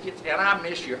biscuits, and I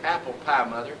miss your apple pie,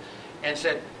 Mother. And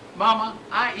said, Mama,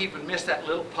 I even miss that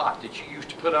little pot that you used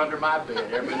to put under my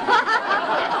bed every night.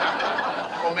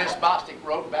 Well, Miss Bostic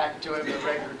wrote back to him in the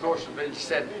regular course of it and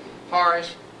said,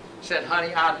 Horace, said,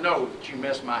 honey, I know that you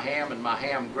miss my ham and my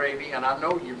ham gravy, and I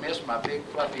know you miss my big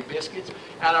fluffy biscuits,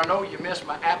 and I know you miss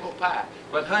my apple pie.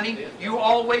 But honey, you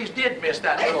always did miss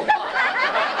that little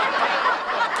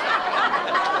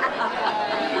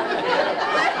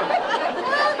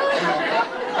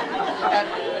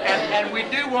And we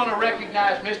do want to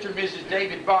recognize Mr. and Mrs.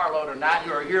 David Barlow tonight,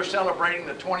 who are here celebrating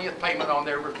the 20th payment on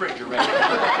their refrigerator.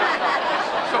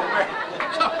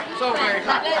 so very good.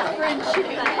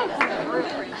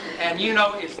 And you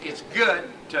know, it's good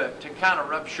to kind of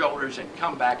rub shoulders and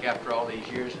come back after all these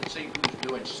years and see who's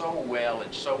doing so well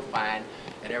and so fine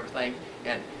and everything.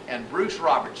 And Bruce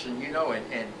Robertson, you know,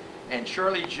 and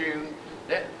Shirley June,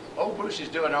 that old Bruce is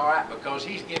doing all right because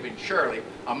he's giving Shirley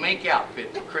a mink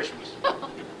outfit for Christmas.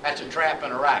 That's a trap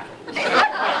and a racket.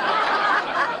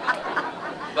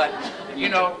 But, you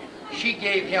know, she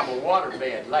gave him a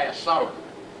waterbed last summer.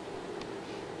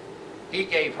 He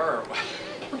gave her,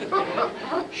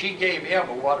 she gave him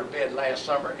a waterbed last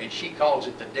summer, and she calls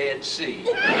it the Dead Sea.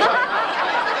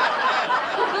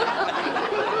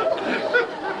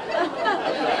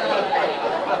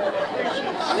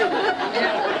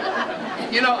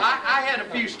 You know, I had a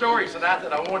few stories tonight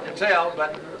that I wanted to tell,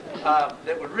 but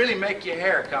that would really make your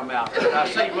hair come out. And I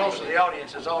see most of the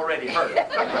audience has already heard it.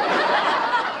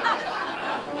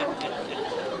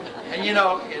 And you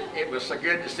know, it was so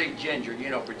good to see Ginger, you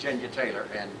know, Virginia Taylor,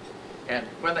 and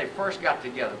when they first got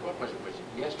together, what was it? Was it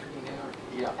yesterday now?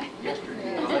 Yeah, yesterday.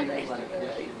 Yesterday when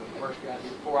we first got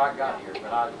here, before I got here,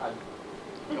 but I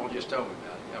don't just tell me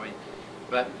about it. I mean,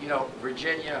 but you know,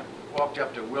 Virginia walked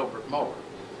up to Wilbert Moore,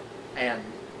 and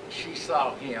she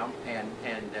saw him, and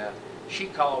she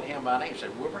called him by name,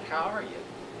 said, "Wilbert, how are you?"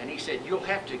 And he said, "You'll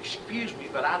have to excuse me,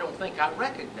 but I don't think I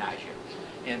recognize you."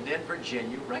 And then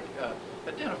Virginia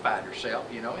identified herself,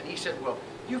 you know, and he said, "Well,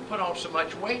 you've put on so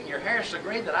much weight and your hair's so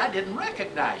gray that I didn't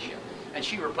recognize you." And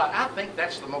she replied, "I think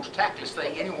that's the most tactless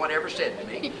thing anyone ever said to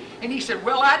me." And he said,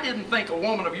 "Well, I didn't think a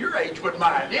woman of your age would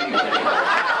mind anyway."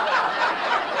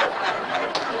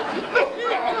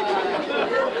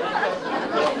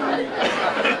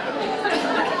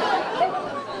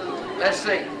 Let's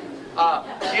see.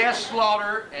 Jess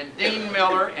Slaughter and Dean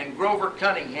Miller and Grover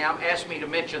Cunningham asked me to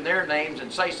mention their names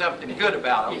and say something good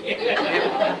about them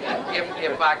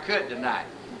if I could tonight.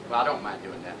 Well, I don't mind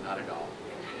doing that, not at all.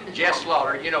 Jess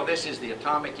Slaughter, you know, this is the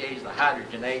atomic age, the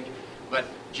hydrogen age, but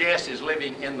Jess is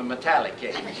living in the metallic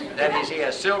age. That is, he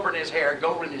has silver in his hair,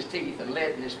 gold in his teeth, and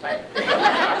lead in his pants.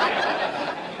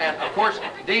 And of course,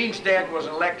 Dean's dad was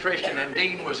an electrician, and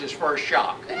Dean was his first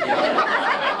shock. You know?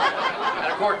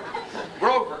 And of course,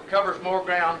 Grover covers more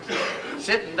ground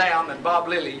sitting down than Bob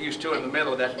Lilly used to in the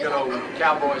middle of that good old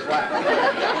cowboy's life.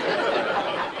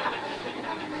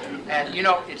 And you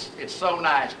know, it's so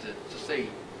nice to see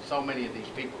so many of these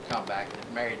people come back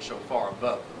that married so far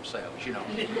above themselves, you know.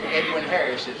 Edwin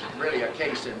Harris is really a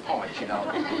case in point, you know.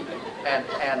 And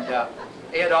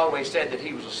Ed always said that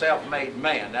he was a self-made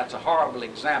man. That's a horrible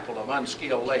example of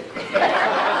unskilled labor.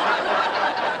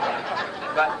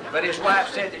 But his wife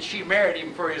said that she married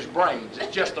him for his brains.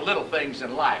 It's just the little things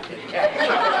in life that he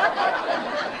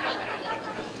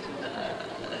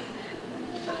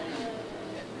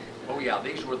Oh yeah,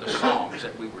 these were the songs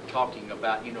that we were talking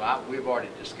about. You know, we've already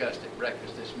discussed at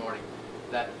breakfast this morning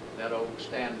that old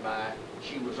standby.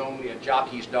 She was only a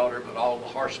jockey's daughter, but all the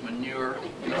horsemen knew her.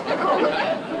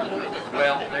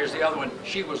 Well, there's the other one.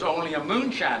 She was only a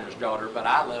moonshiner's daughter, but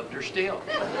I loved her still.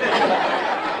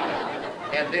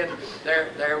 And then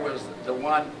there was the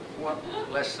one,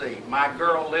 let's see, my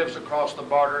girl lives across the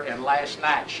border, and last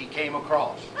night she came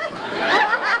across.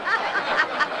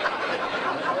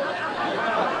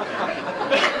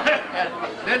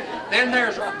 And then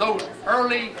there's those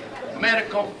early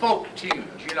medical folk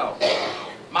tunes, you know.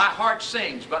 My heart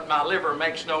sings, but my liver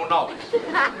makes no noise.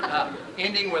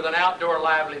 Ending with an outdoor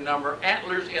lively number,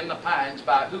 Antlers in the Pines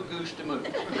by Who Goose to Moon.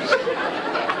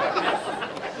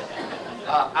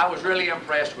 I was really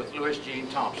impressed with Louis Jean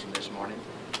Thompson this morning,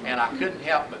 and I couldn't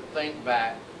help but think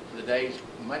back to the days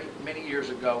many years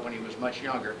ago when he was much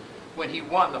younger, when he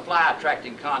won the fly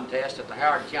attracting contest at the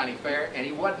Howard County Fair, and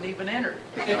he wasn't even entered.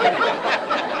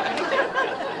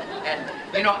 And,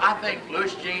 you know, I think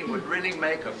Louis Jean would really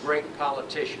make a great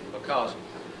politician, because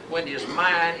when his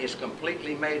mind is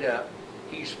completely made up,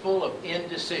 he's full of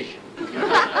indecision.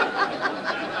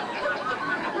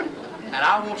 And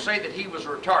I won't say that he was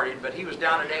retarded, but he was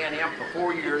down at A&M for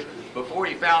 4 years before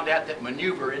he found out that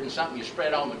maneuver isn't something you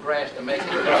spread on the grass to make it.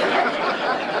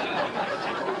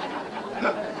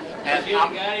 And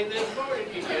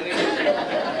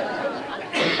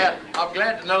I'm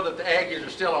glad to know that the Aggies are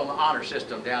still on the honor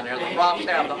system down there. The profs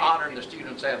have the honor and the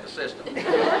students have the system.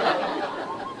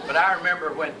 But I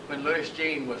remember when Louis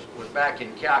Jean was back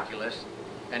in calculus,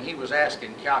 and he was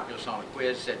asking calculus on a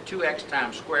quiz, said 2x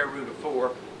times square root of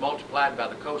 4 multiplied by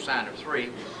the cosine of 3,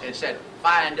 and it said,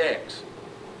 find x.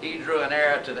 He drew an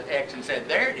arrow to the x and said,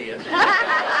 there it is.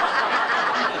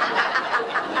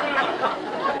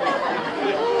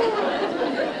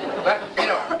 But, you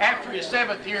know, after his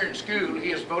 7th year in school,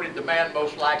 he is voted the man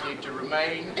most likely to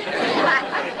remain.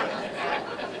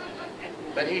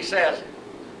 But he says,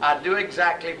 I do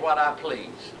exactly what I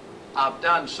please. I've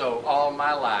done so all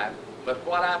my life, but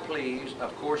what I please,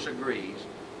 of course, agrees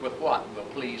with what will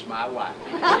please my wife.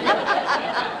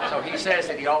 So he says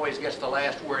that he always gets the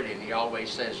last word in. He always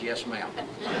says, yes, ma'am.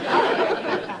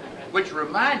 Which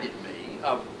reminded me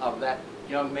of that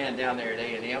young man down there at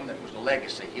A&M that was a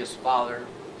legacy. His father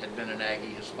had been an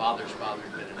Aggie, his father's father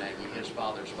had been an Aggie, his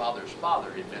father's father's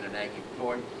father had been an Aggie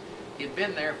before him. He'd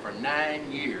been there for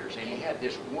 9 years, and he had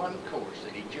this one course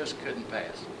that he just couldn't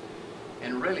pass.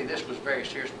 And really, this was very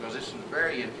serious, because this was a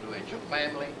very influential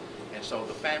family, and so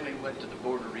the family went to the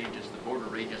Board of Regents, the Board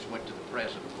of Regents went to the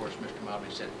president. Of course, Mr.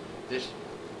 Mobley said, this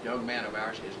young man of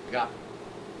ours has got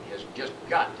has just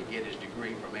got to get his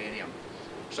degree from A&M.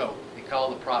 So he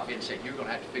called the prof in and said, you're going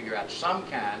to have to figure out some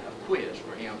kind of quiz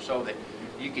for him so that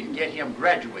you can get him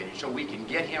graduated, so we can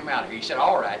get him out of here. He said,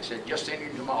 all right. He said, just send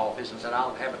him to my office, and said,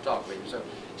 I'll have a talk with him. So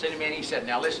sent him in. He said,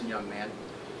 now listen, young man.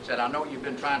 Said, I know you've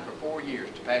been trying for 4 years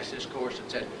to pass this course, and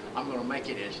said, I'm going to make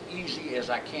it as easy as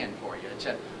I can for you. And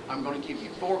said, I'm going to give you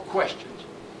 4 questions.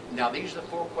 Now, these are the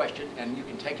 4 questions, and you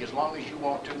can take as long as you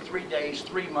want to, 3 days,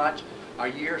 3 months, a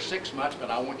year, 6 months,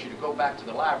 but I want you to go back to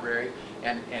the library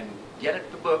and get at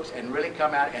the books and really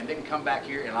come out, and then come back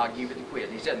here and I'll give you the quiz.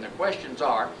 And he said, and the questions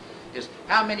is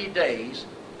how many days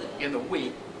in the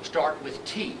week start with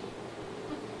T?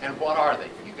 And what are they?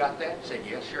 You got that? I said,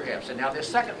 yes, sure have. So now this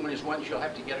second one is one you'll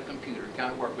have to get a computer to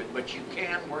kind of work with, but you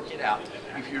can work it out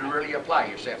if you really apply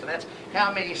yourself. And that's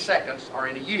how many seconds are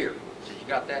in a year. I said, you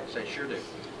got that? I said, sure do.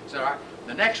 I said, all right.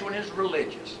 The next one is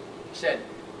religious. He said,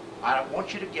 I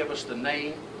want you to give us the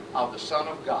name of the Son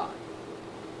of God.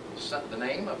 The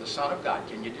name of the Son of God.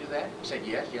 Can you do that? I said,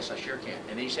 yes, yes, I sure can.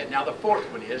 And he said, now the fourth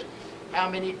one is, how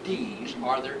many D's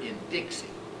are there in Dixie?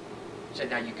 I said,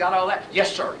 now you got all that?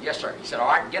 Yes, sir, yes, sir. He said, all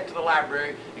right, get to the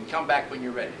library and come back when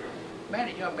you're ready. Man,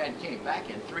 a young man came back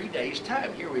in 3 days'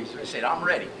 time. Here he said, I'm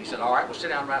ready. He said, all right, well, sit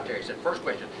down right there. He said, first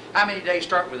question, how many days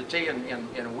start with a T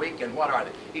in a week, and what are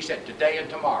they? He said, today and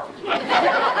tomorrow.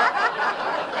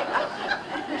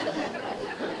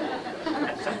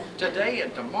 Today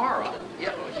and tomorrow?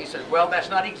 Yeah, he said, well, that's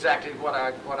not exactly what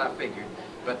I figured,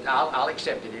 but I'll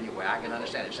accept it anyway. I can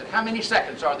understand it. He said, how many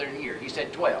seconds are there in a year? He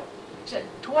said, 12. He said,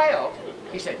 12?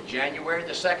 He said, January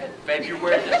the 2nd,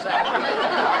 February the 2nd,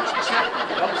 March the 2nd.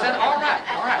 Well, he said, all right.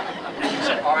 He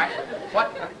said, all right,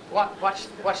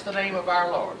 what's the name of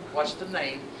our Lord? What's the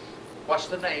name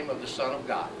of the Son of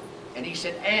God? And he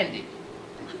said, Andy.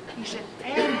 He said,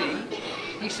 Andy?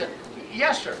 He said,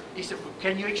 yes, sir. He said, well,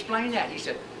 can you explain that? He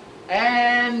said,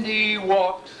 Andy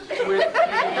walks with me,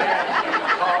 Andy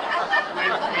talks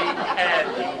with me,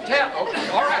 Andy tells. Okay,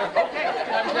 all right, okay, that's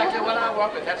not exactly what I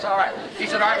want, but that's all right. He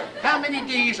said, all right, how many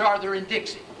D's are there in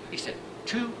Dixie? He said,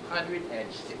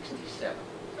 267.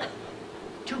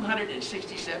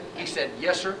 267? He said,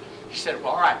 yes, sir. He said,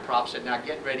 well, all right, Prof. Said, now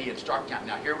get ready and start counting.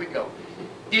 Now, here we go.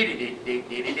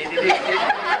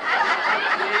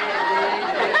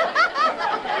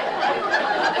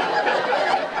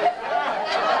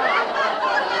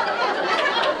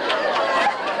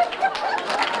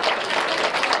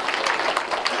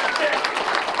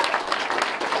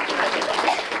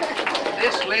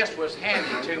 This list was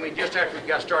handed to me just after we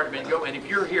got started and go. And if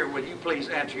you're here, would you please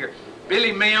answer here?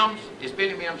 Billy Mims, is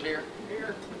Billy Mims here?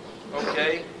 Here.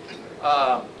 Okay.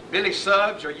 Billy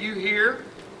Suggs, are you here?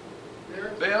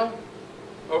 Here. Bill?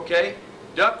 Okay.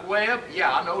 Duck Webb,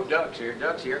 yeah, I know Duck's here.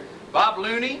 Duck's here. Bob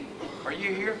Looney, are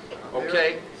you here?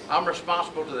 Okay. I'm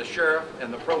responsible to the sheriff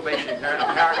and the probation there in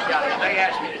Howard County. They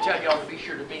asked me to tell y'all to be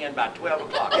sure to be in by 12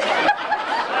 o'clock.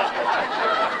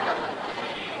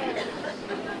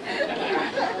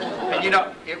 And you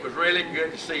know, it was really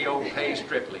good to see old Hayes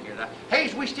Stripling here. Now,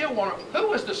 Hayes, we still want to, who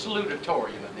was the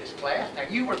salutatorian of this class? Now,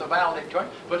 you were the valedictorian,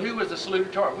 but who was the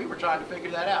salutatorian? We were trying to figure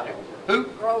that out. Who?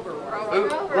 Grover. Who?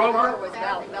 Grover? was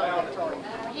valedictorian.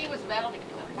 He was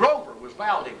valedictorian. Grover was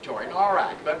valedictorian, all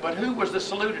right. But who was the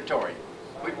salutatorian?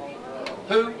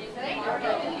 Who?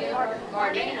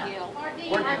 Mardina.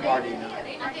 Where did Mardina?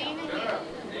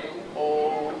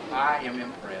 Oh, I am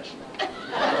impressed.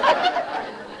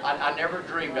 I never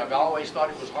dreamed of it. I always thought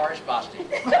it was Horace Bostic.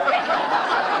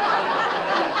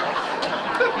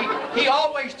 He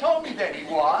always told me that he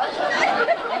was.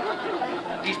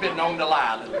 He's been known to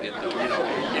lie a little bit, though, you know.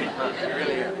 He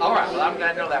really is. All right, well, I'm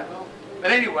glad to know that.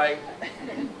 But anyway,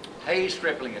 Hayes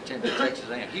Stripling attended Texas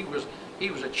A&M. He was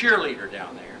a cheerleader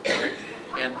down there.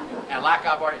 And like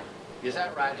I've already, is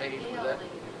that right, Hayes?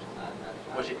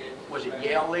 Was it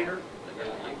Yale leader?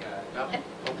 No?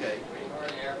 Okay.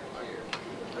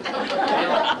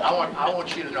 I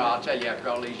want you to know, I'll tell you after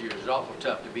all these years, it's awful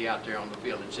tough to be out there on the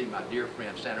field and see my dear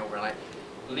friend standing over and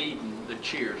leading the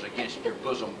cheers against your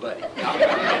bosom buddy.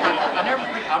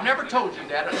 I've never told you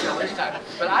that until this time,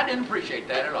 but I didn't appreciate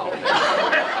that at all. That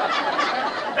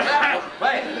was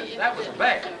bad. That was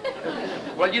bad.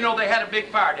 Well, you know, they had a big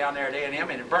fire down there at A&M,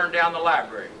 and it burned down the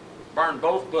library. Burned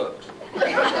both books.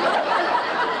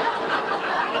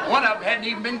 One of them hadn't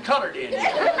even been colored in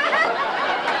yet.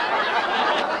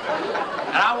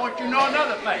 And I want you to know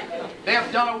another thing. They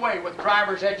have done away with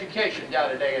driver's education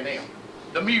down at A&M.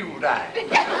 The mule died.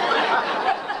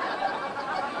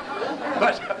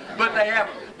 but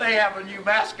they have a new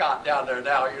mascot down there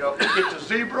now, you know. It's a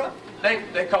zebra.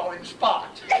 They call him Spot.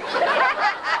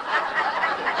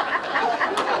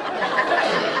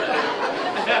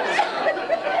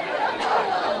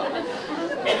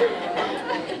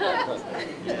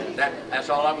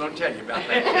 all I'm going to tell you about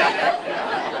that.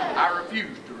 I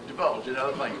refuse to divulge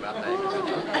another thing about that.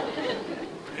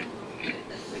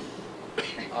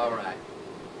 All right.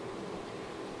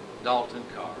 Dalton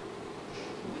Carr.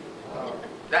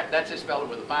 That's this fellow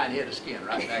with a fine head of skin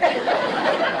right back here.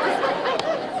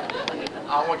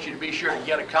 I want you to be sure to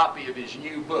get a copy of his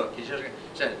new book. He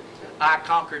said, I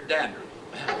Conquered Dandruff.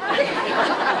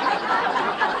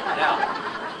 Now,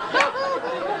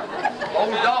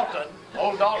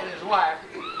 old Dalton and his wife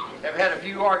have had a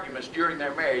few arguments during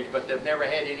their marriage, but they've never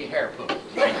had any hair pulled.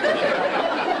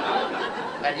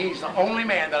 And he's the only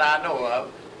man that I know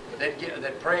of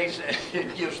that prays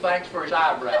and gives thanks for his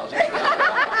eyebrows.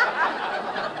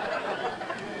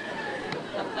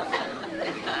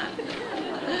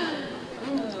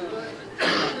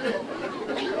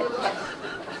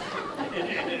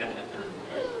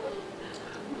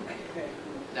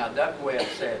 Now, Doug Webb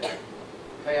said,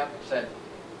 Pep said,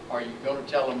 are you going to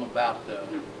tell them about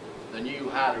the new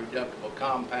highly deductible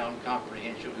compound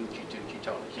comprehensive hoochie toochie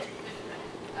toilet?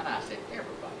 And I said,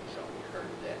 everybody's already heard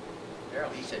that.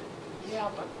 Errol, he said, yeah,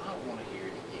 but I want to hear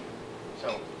it again.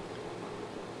 So,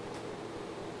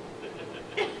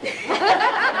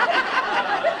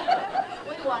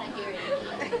 We want to hear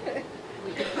it.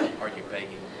 are you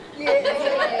begging?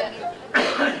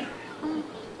 Yeah.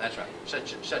 That's right.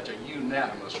 Such a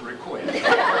unanimous request.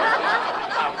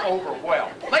 I'm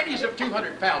overwhelmed. Ladies of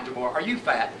 200 pounds or more, are you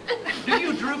fat? Do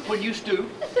you droop when you stoop?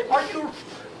 Are you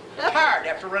tired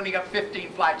after running up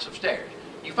 15 flights of stairs?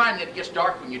 You find that it gets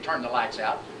dark when you turn the lights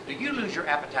out? Do you lose your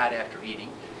appetite after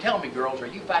eating? Tell me, girls, are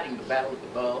you fighting the battle of the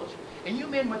bulge? And you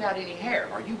men without any hair,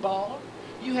 are you bald?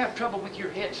 You have trouble with your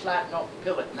head sliding off the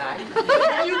pill at night?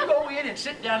 You go in and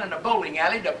sit down in a bowling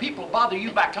alley. Do people bother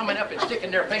you by coming up and sticking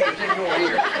their fingers in your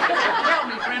ear? Tell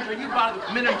me, friends, are you bothered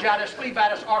with meningitis,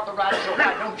 phlebitis, arthritis, or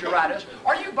rhinodontitis?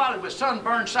 Are you bothered with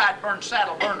sunburn, sideburn,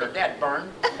 saddle burn, or dead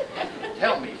burn?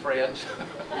 Tell me, friends.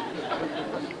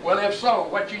 Well, if so,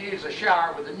 what you need is a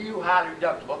shower with the new highly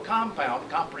reductible compound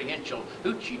comprehensive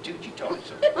hoochie toochie toilet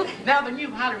soap. Now, the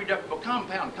new highly reductible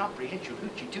compound comprehensive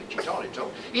hoochie toochie toilet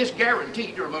soap is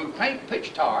guaranteed to remove paint,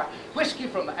 pitch, tar, whiskey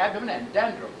from the abdomen, and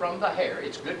dandruff from the hair.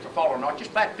 It's good for fallen arches,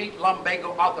 flat feet,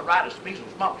 lumbago, arthritis,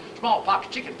 measles, smallpox,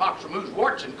 chickenpox, removes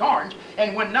warts and corns,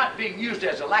 and when not being used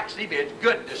as a laxative, it's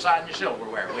good to sign your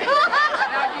silverware with.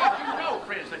 Now, did you know,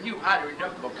 friends, the new highly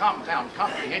reductible compound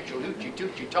comprehensive hoochie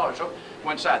toochie toilet soap.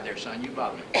 One side there, son, you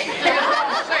bother me. It's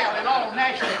on sale in all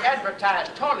nationally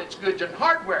advertised toilets, goods, and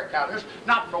hardware counters,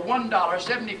 not for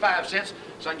 $1.75.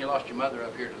 Son, you lost your mother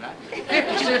up here tonight.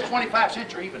 50 cents, 25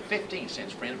 cents, or even 15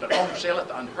 cents, friends, but on sale at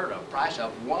the unheard of price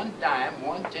of 1 dime,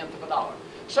 1/10 of a dollar.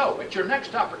 So, at your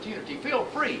next opportunity, feel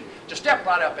free to step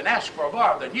right up and ask for a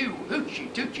bar of the new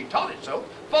Hoochie Toochie toilet soap,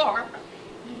 for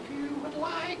if you would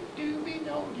like to be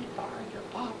noted for your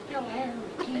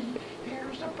popularity,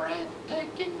 here's a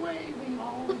breathtaking waving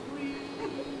all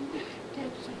green.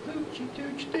 It's a Hoochie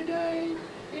Tooch today.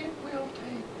 It will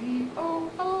take me all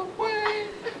away.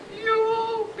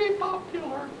 You'll be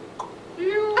popular.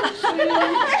 You'll see.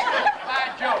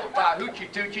 By Joe, by Hoochie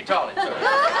Toochie toilet soap.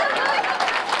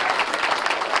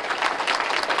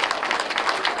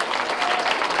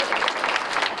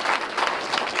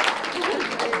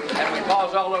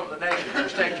 All over the nation for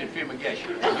extinction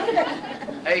fumigation.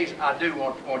 Hayes, I do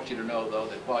want you to know, though,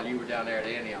 that while you were down there at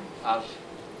Anthem, I was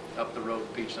up the road a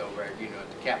piece over there, you know, at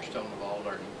the capstone of all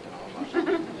learning and all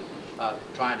my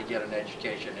trying to get an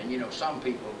education. And, you know, some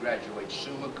people graduate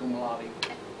summa cum laude,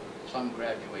 some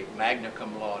graduate magna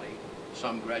cum laude,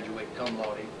 some graduate cum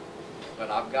laude. But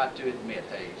I've got to admit,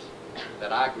 Hayes,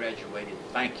 that I graduated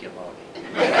thank you, Lordy.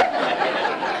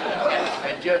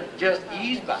 and just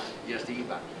ease by, just ease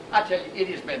by. I tell you, it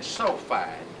has been so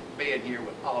fine being here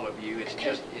with all of you. It's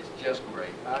just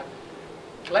great.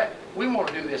 We want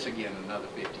to do this again in another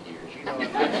 50 years. You know,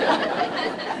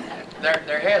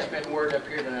 there has been word up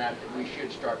here tonight that we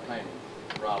should start planning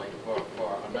Raleigh for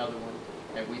another one,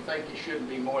 and we think it shouldn't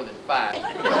be more than 5.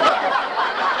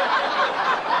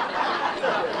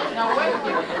 Now wait a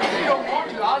minute. If you don't want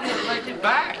to, I'll just make it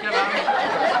back.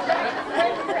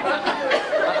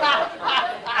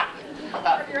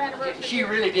 She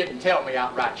really didn't tell me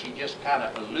outright. She just kind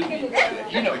of alluded to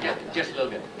it. You know, just a little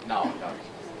bit. No.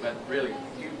 But really,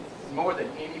 you more than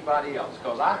anybody else,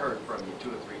 because I heard from you 2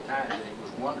 or 3 times, and it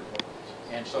was wonderful.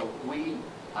 And so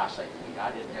I say we,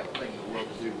 I didn't have a thing in the world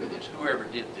to do with this. Whoever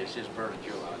did this is Verna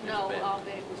Joe. No, I'll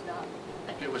bet it was Dot.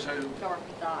 It was who?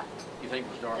 Dorothy. Dot. You think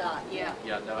it was Dorothy? Dot, yeah.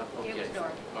 Yeah, Dot? Okay. It was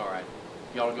Dorothy. All right.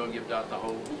 Y'all go and give Dot the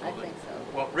whole? I think so.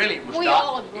 Well, really, it was we Dot.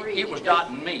 all agreed. It was Dot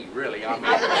and me, really. I mean,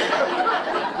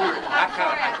 I'm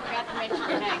sorry I forgot to mention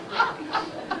your name.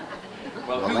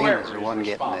 Well, Lena's whoever the is one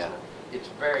getting the responsible, it's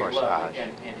very corsage. lovely,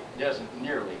 and it doesn't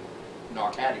nearly nor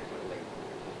adequately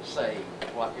say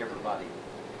what everybody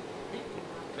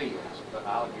feels. But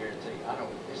I'll guarantee,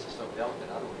 this is so delicate,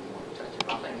 I don't even want to touch it.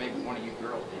 I think maybe one of you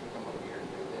girls need to come over here and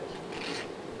do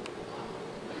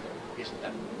this.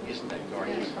 Isn't that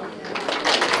gorgeous?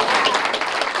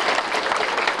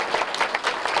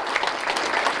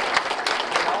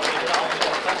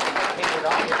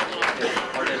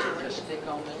 Or does it just stick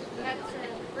on there? That's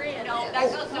red. Oh,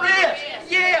 Riz!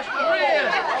 Yes,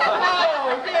 Riz!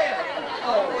 Oh, yes!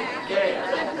 Oh, yes.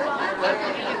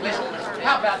 Listen,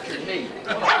 how about your knee?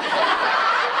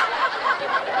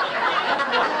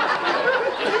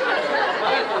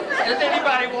 Does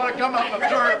anybody want to come up and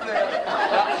observe that?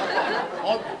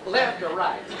 On left or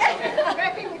right?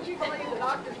 Becky, would you believe the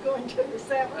doctor's going to the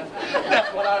 7th?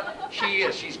 That's what she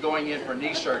is. She's going in for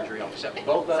knee surgery on the 7th.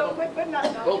 Both of them? But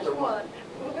not Both just are one.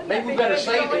 Maybe we better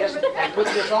save this and put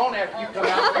this on after you come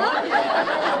out.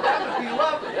 That would be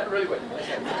lovely. That really would.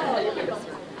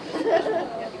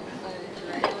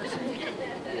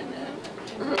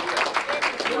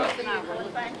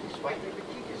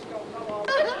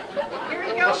 Here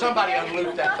we Well, go. somebody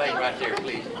unloop that thing right there,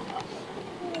 please.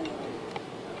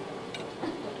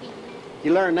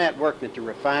 You learned that working at the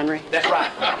refinery? That's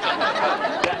right.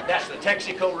 That's the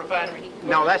Texaco refinery?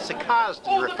 No, that's the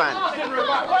Coston refinery.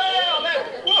 Well,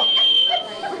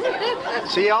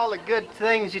 See all the good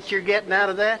things that you're getting out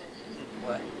of that?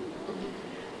 What?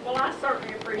 Well, I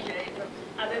certainly appreciate it, but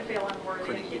I do feel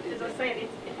unworthy. As I said, it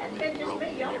hasn't been just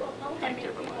me. I don't know how many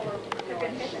people have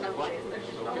been hitting on this. There's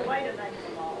just no way to name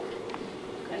them all.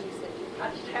 And I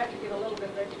just have to give a little bit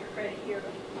of extra credit here to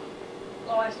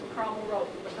Lois and Cromwell Road,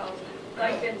 because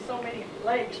they've been so many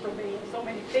legs for me and so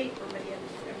many feet for me and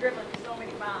have driven so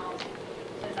many miles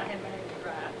since I haven't been able to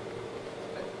drive.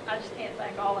 But I just can't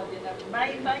thank all of you enough. The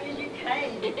main thing is you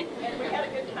came and we had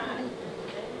a good time.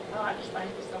 Oh, I just thank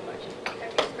you so much.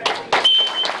 Happy Spring.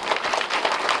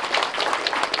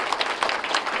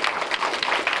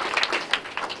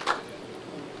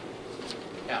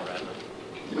 Now, Radley.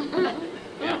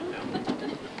 Yeah.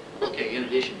 Okay, in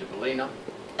addition to Belina,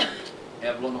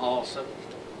 Evelyn Alsop,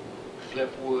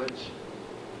 Cliff Woods,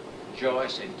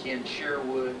 Joyce and Ken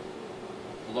Sherwood,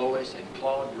 Lois and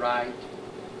Claude Wright,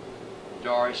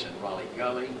 Doris and Raleigh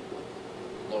Gully,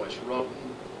 Lois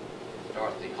Roden,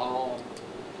 Dorothy Hall,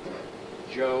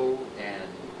 Joe and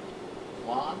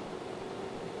Juan?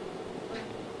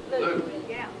 Lou.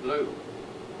 Yeah. Lou.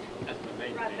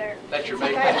 Right there. That's your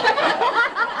maiden.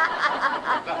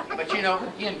 But you know,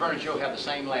 he and Vernon Joe have the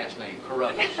same last name,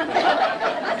 Carruthers. Isn't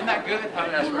that good? I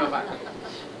mean, that's real fine.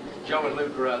 Joe and Lou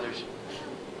Carruthers,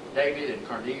 David and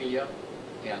Cornelia,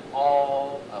 and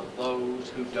all of those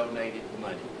who donated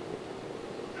money.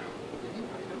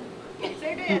 Yes,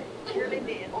 they did. Surely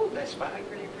did. Oh, that's fine.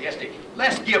 Yes, they did.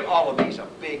 Let's give all of these a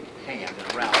big hand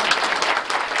and a round.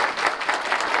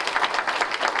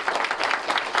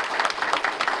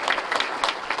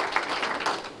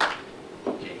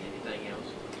 Okay, anything else?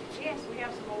 Yes, we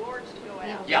have some awards to go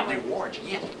out. Yeah, the awards,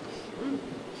 yes. Yeah,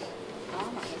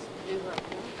 Mom has to do her.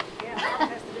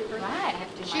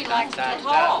 She likes to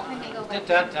talk. I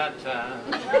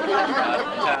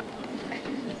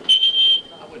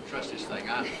wouldn't trust this thing.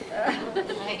 I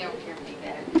don't care me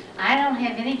better. I don't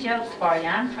have any jokes for you.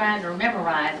 I'm trying to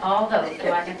memorize all those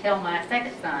so I can tell my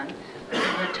second son, who's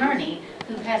an attorney,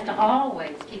 who has to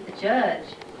always keep the judge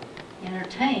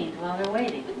entertained while they're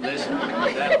waiting. Listen,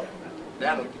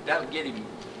 that'll get him.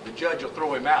 The judge will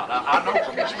throw him out. I know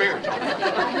from experience on that.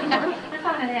 I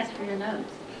thought I'd ask for your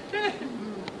notes.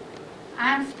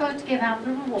 I'm supposed to give out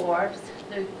the rewards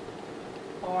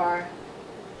for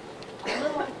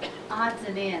little odds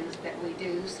and ends that we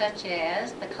do, such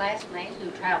as the classmates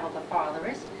who travel the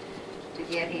farthest to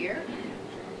get here.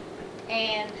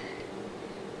 And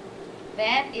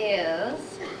that is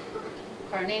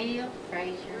Cornelia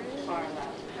Frazier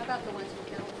Farlow. How about the ones from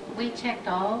California? We checked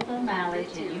all the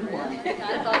mileage and you won.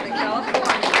 I thought the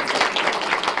California.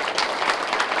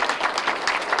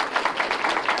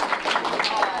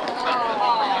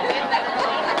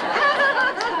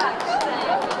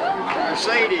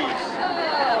 Mercedes.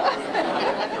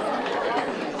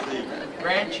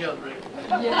 Grandchildren.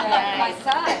 Yeah. My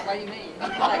son. What do you mean?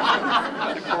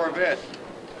 The Corvette.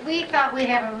 We thought we'd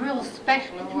have a real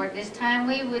special award this time.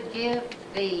 We would give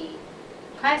the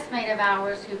classmate of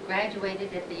ours who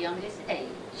graduated at the youngest age,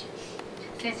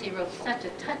 since he wrote such a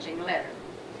touching letter.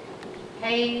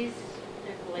 Hayes,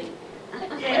 would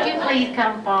you please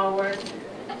come forward?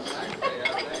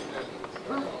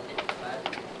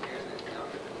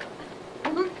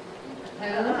 Who?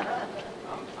 I'm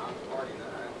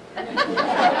 49.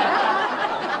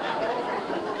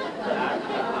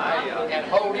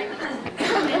 Hold it.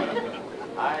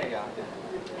 I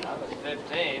was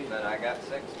 15, but I got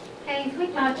 60. Hey, we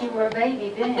thought you were a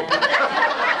baby then.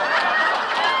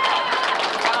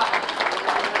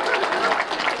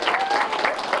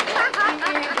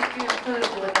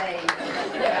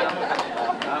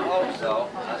 I hope so.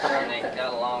 I certainly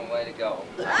got a long way to go.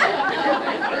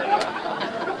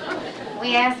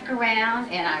 We asked around,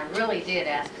 and I really did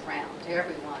ask around to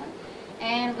everyone,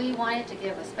 and we wanted to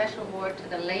give a special award to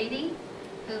the lady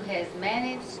who has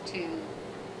managed to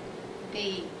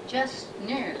be just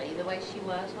nearly the way she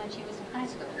was when she was in high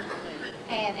school.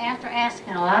 And after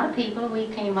asking a lot of people, we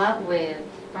came up with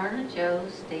Verna Jo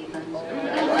Stevens.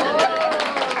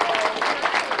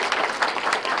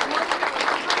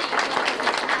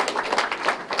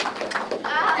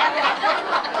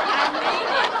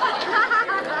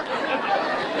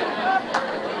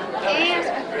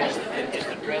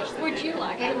 Would you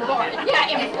like it?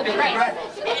 Yeah, it's the dress.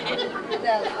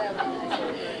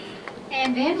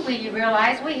 And then we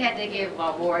realized we had to give an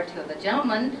award to the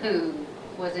gentleman who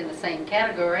was in the same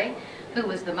category, who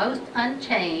was the most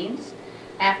unchanged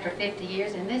after 50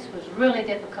 years. And this was really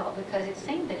difficult because it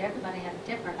seemed that everybody had a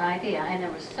different idea, and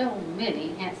there were so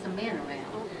many handsome men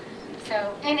around.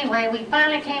 So anyway, we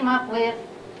finally came up with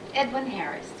Edwin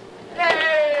Harris.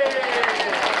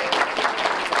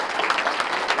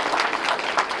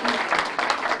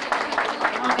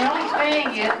 Well, the only thing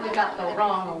is we got the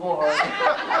wrong award.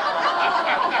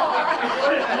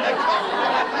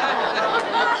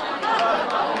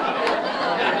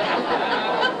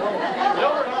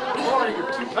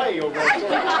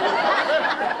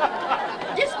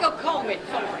 Just go comb it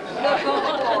for me.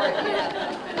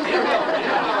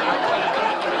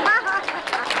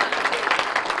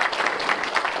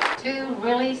 Two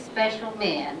really special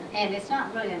men, and it's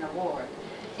not really an award.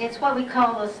 It's what we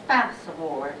call the spouse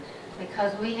award,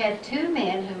 because we had two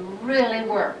men who really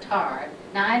worked hard.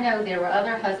 Now, I know there were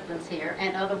other husbands here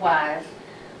and other wives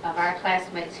of our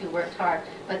classmates who worked hard,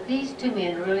 but these two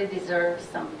men really deserve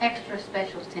some extra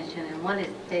special attention, and one is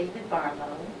David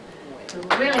Barlow, who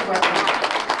really worked hard.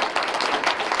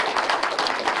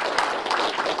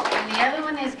 And the other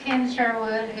one is Ken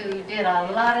Sherwood, who did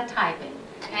a lot of typing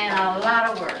and a lot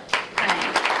of work.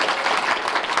 Thanks.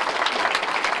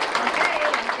 Okay,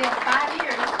 until 5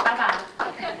 years. Bye-bye.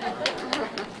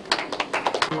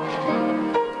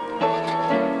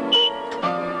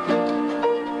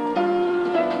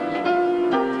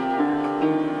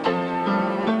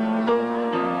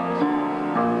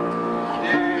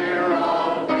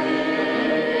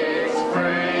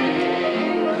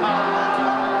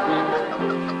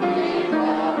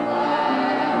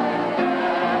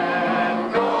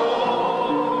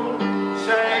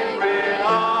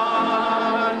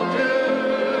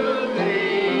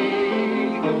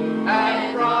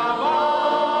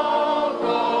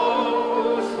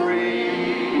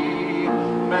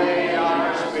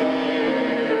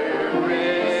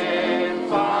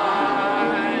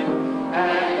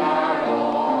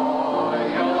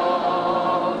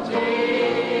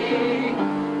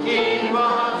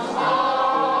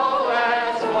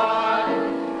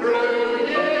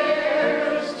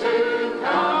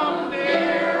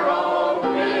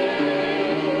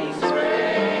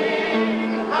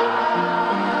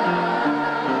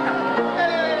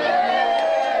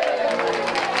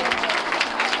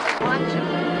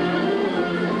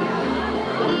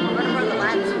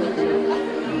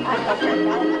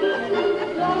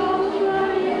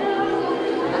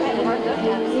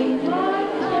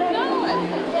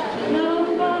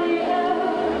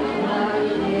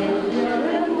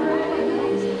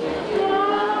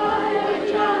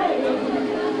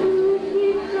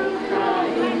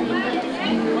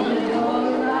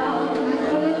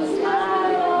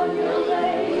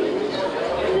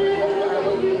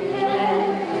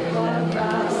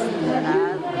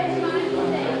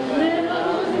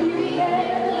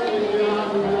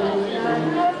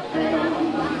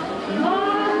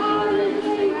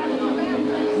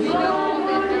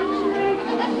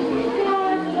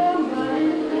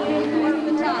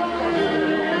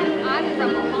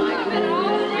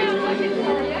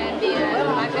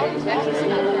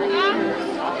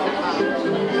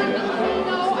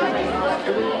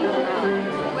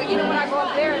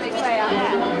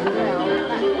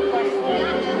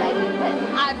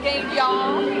 I've gained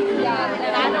y'all,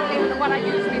 and I don't even know what I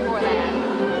used before that.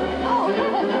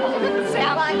 See,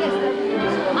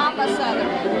 I'm a Southern.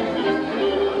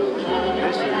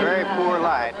 This is very poor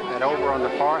light, but over on the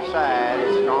far side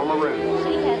is Norma Roos.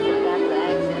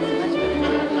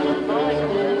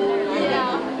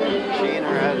 She and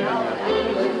her husband are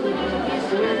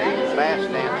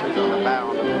fast dancers on the bow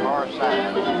on the far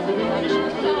side.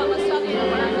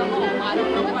 again when I go home. I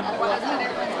don't know what I said.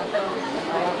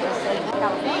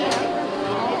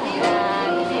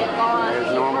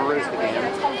 There's Norma Ruth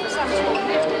again.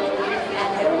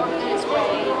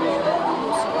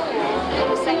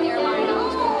 Same airline I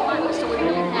was going to fly with, so we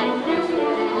really had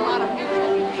a lot of mutual.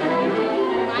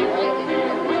 I really didn't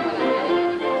know what I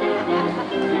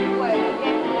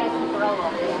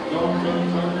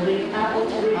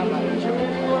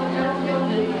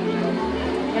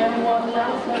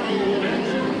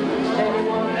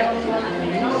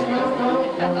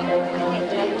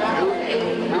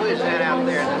Who is that out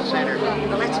there in the center?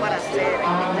 Well, that's what I said.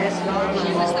 That's Norma.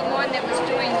 She was the one that was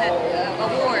doing the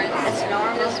awards. That's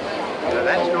Norma. So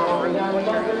that's Norma Ruth.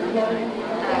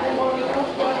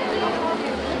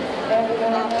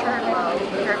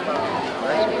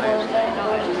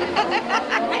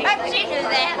 She knew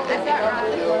that. Is that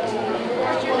right?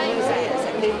 What's your name?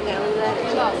 I didn't know who that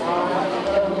is.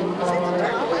 Since the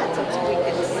turn lights up so we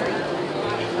could see.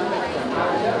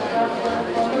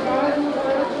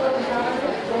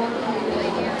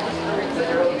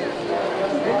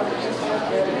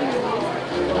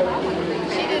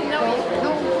 She didn't know you.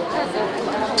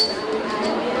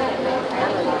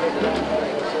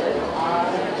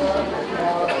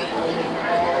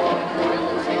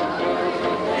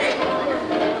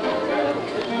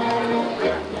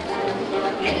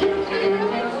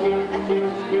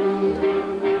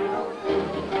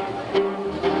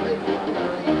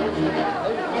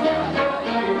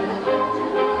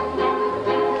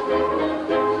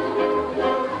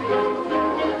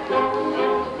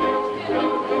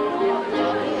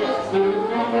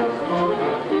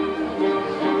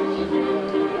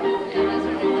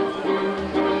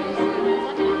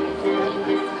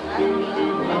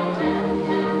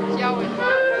 She always was.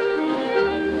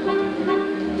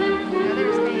 Now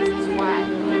there's Nancy's wife.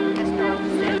 That's Dorothy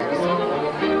Sanders.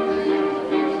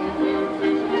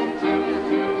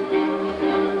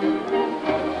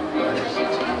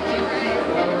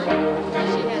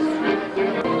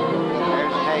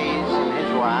 There's Hayes and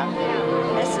his wife.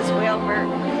 This is Wilbur.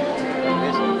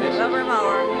 This Wilbur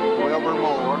Moore. Wilbur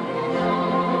Moore.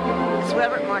 It's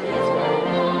Wilbur Moore and his wife.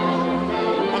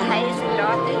 And Hayes and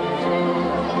Dorothy.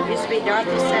 Used to be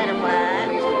Dorothy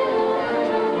Satterwhite.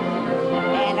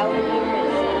 And over here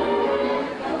is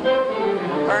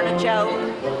Verna Joe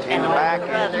In and the all back the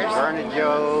is brothers. Verna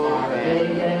Joe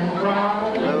and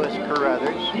Louis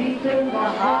Carruthers.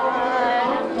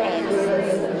 Heart of Texas.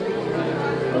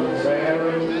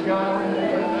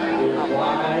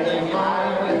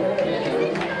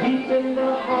 Deep in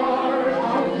the heart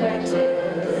of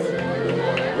Texas,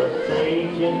 the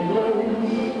Cajun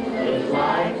blues is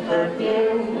like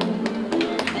perfume.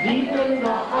 Deep in the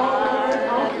heart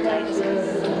of Texas,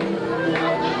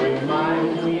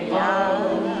 reminds me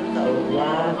of the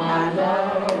one I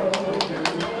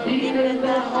love. Deep in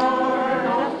the heart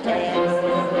of Texas.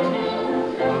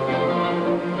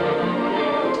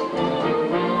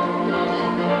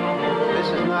 This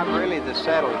is not really the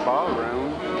settled ballroom.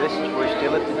 We're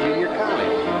still at the junior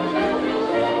college.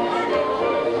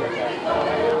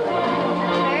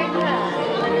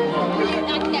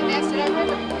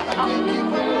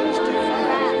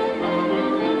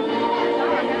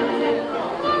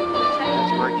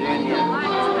 That's Virginia.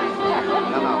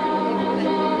 No.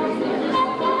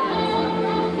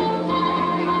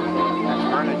 That's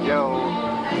Verna Joe.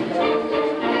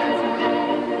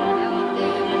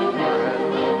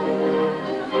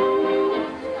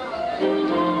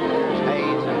 There's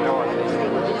Hayes and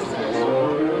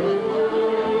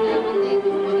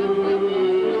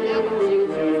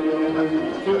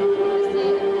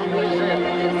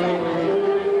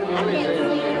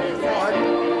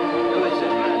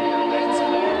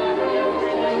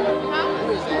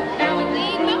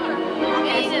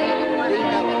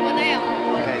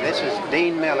Okay, this is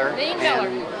Dean Miller. Dean Miller.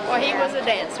 Well, he was a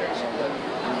dancer.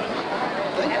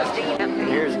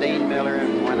 Here's Dean Miller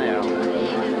and Winnell.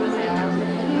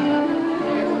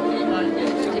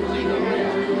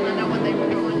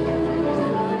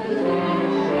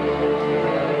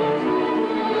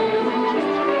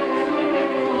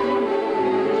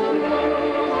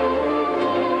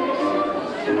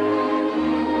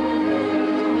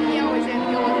 He always had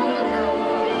to go with the little girl.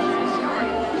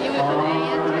 He was with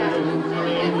Aunt,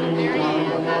 and with Mary Ann,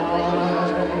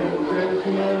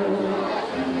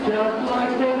 Just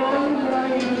like the ones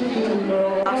I used to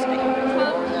know.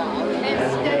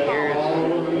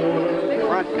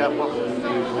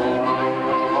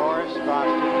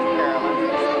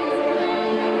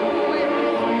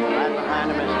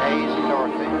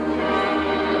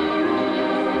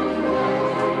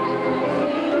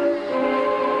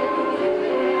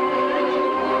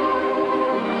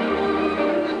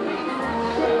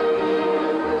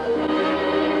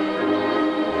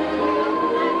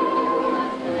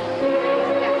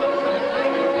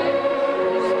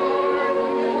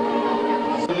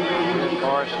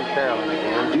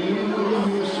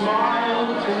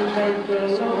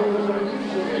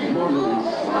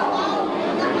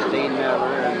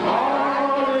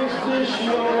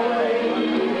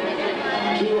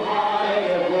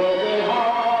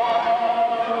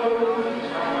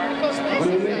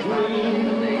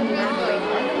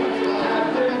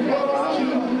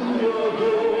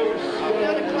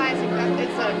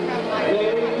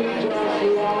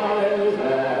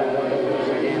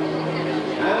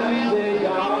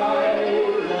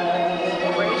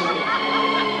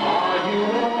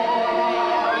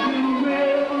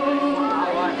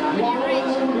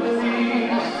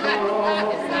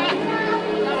 Vernon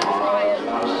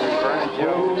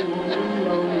Joe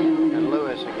and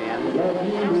Lewis again.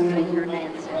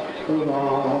 Come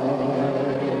on.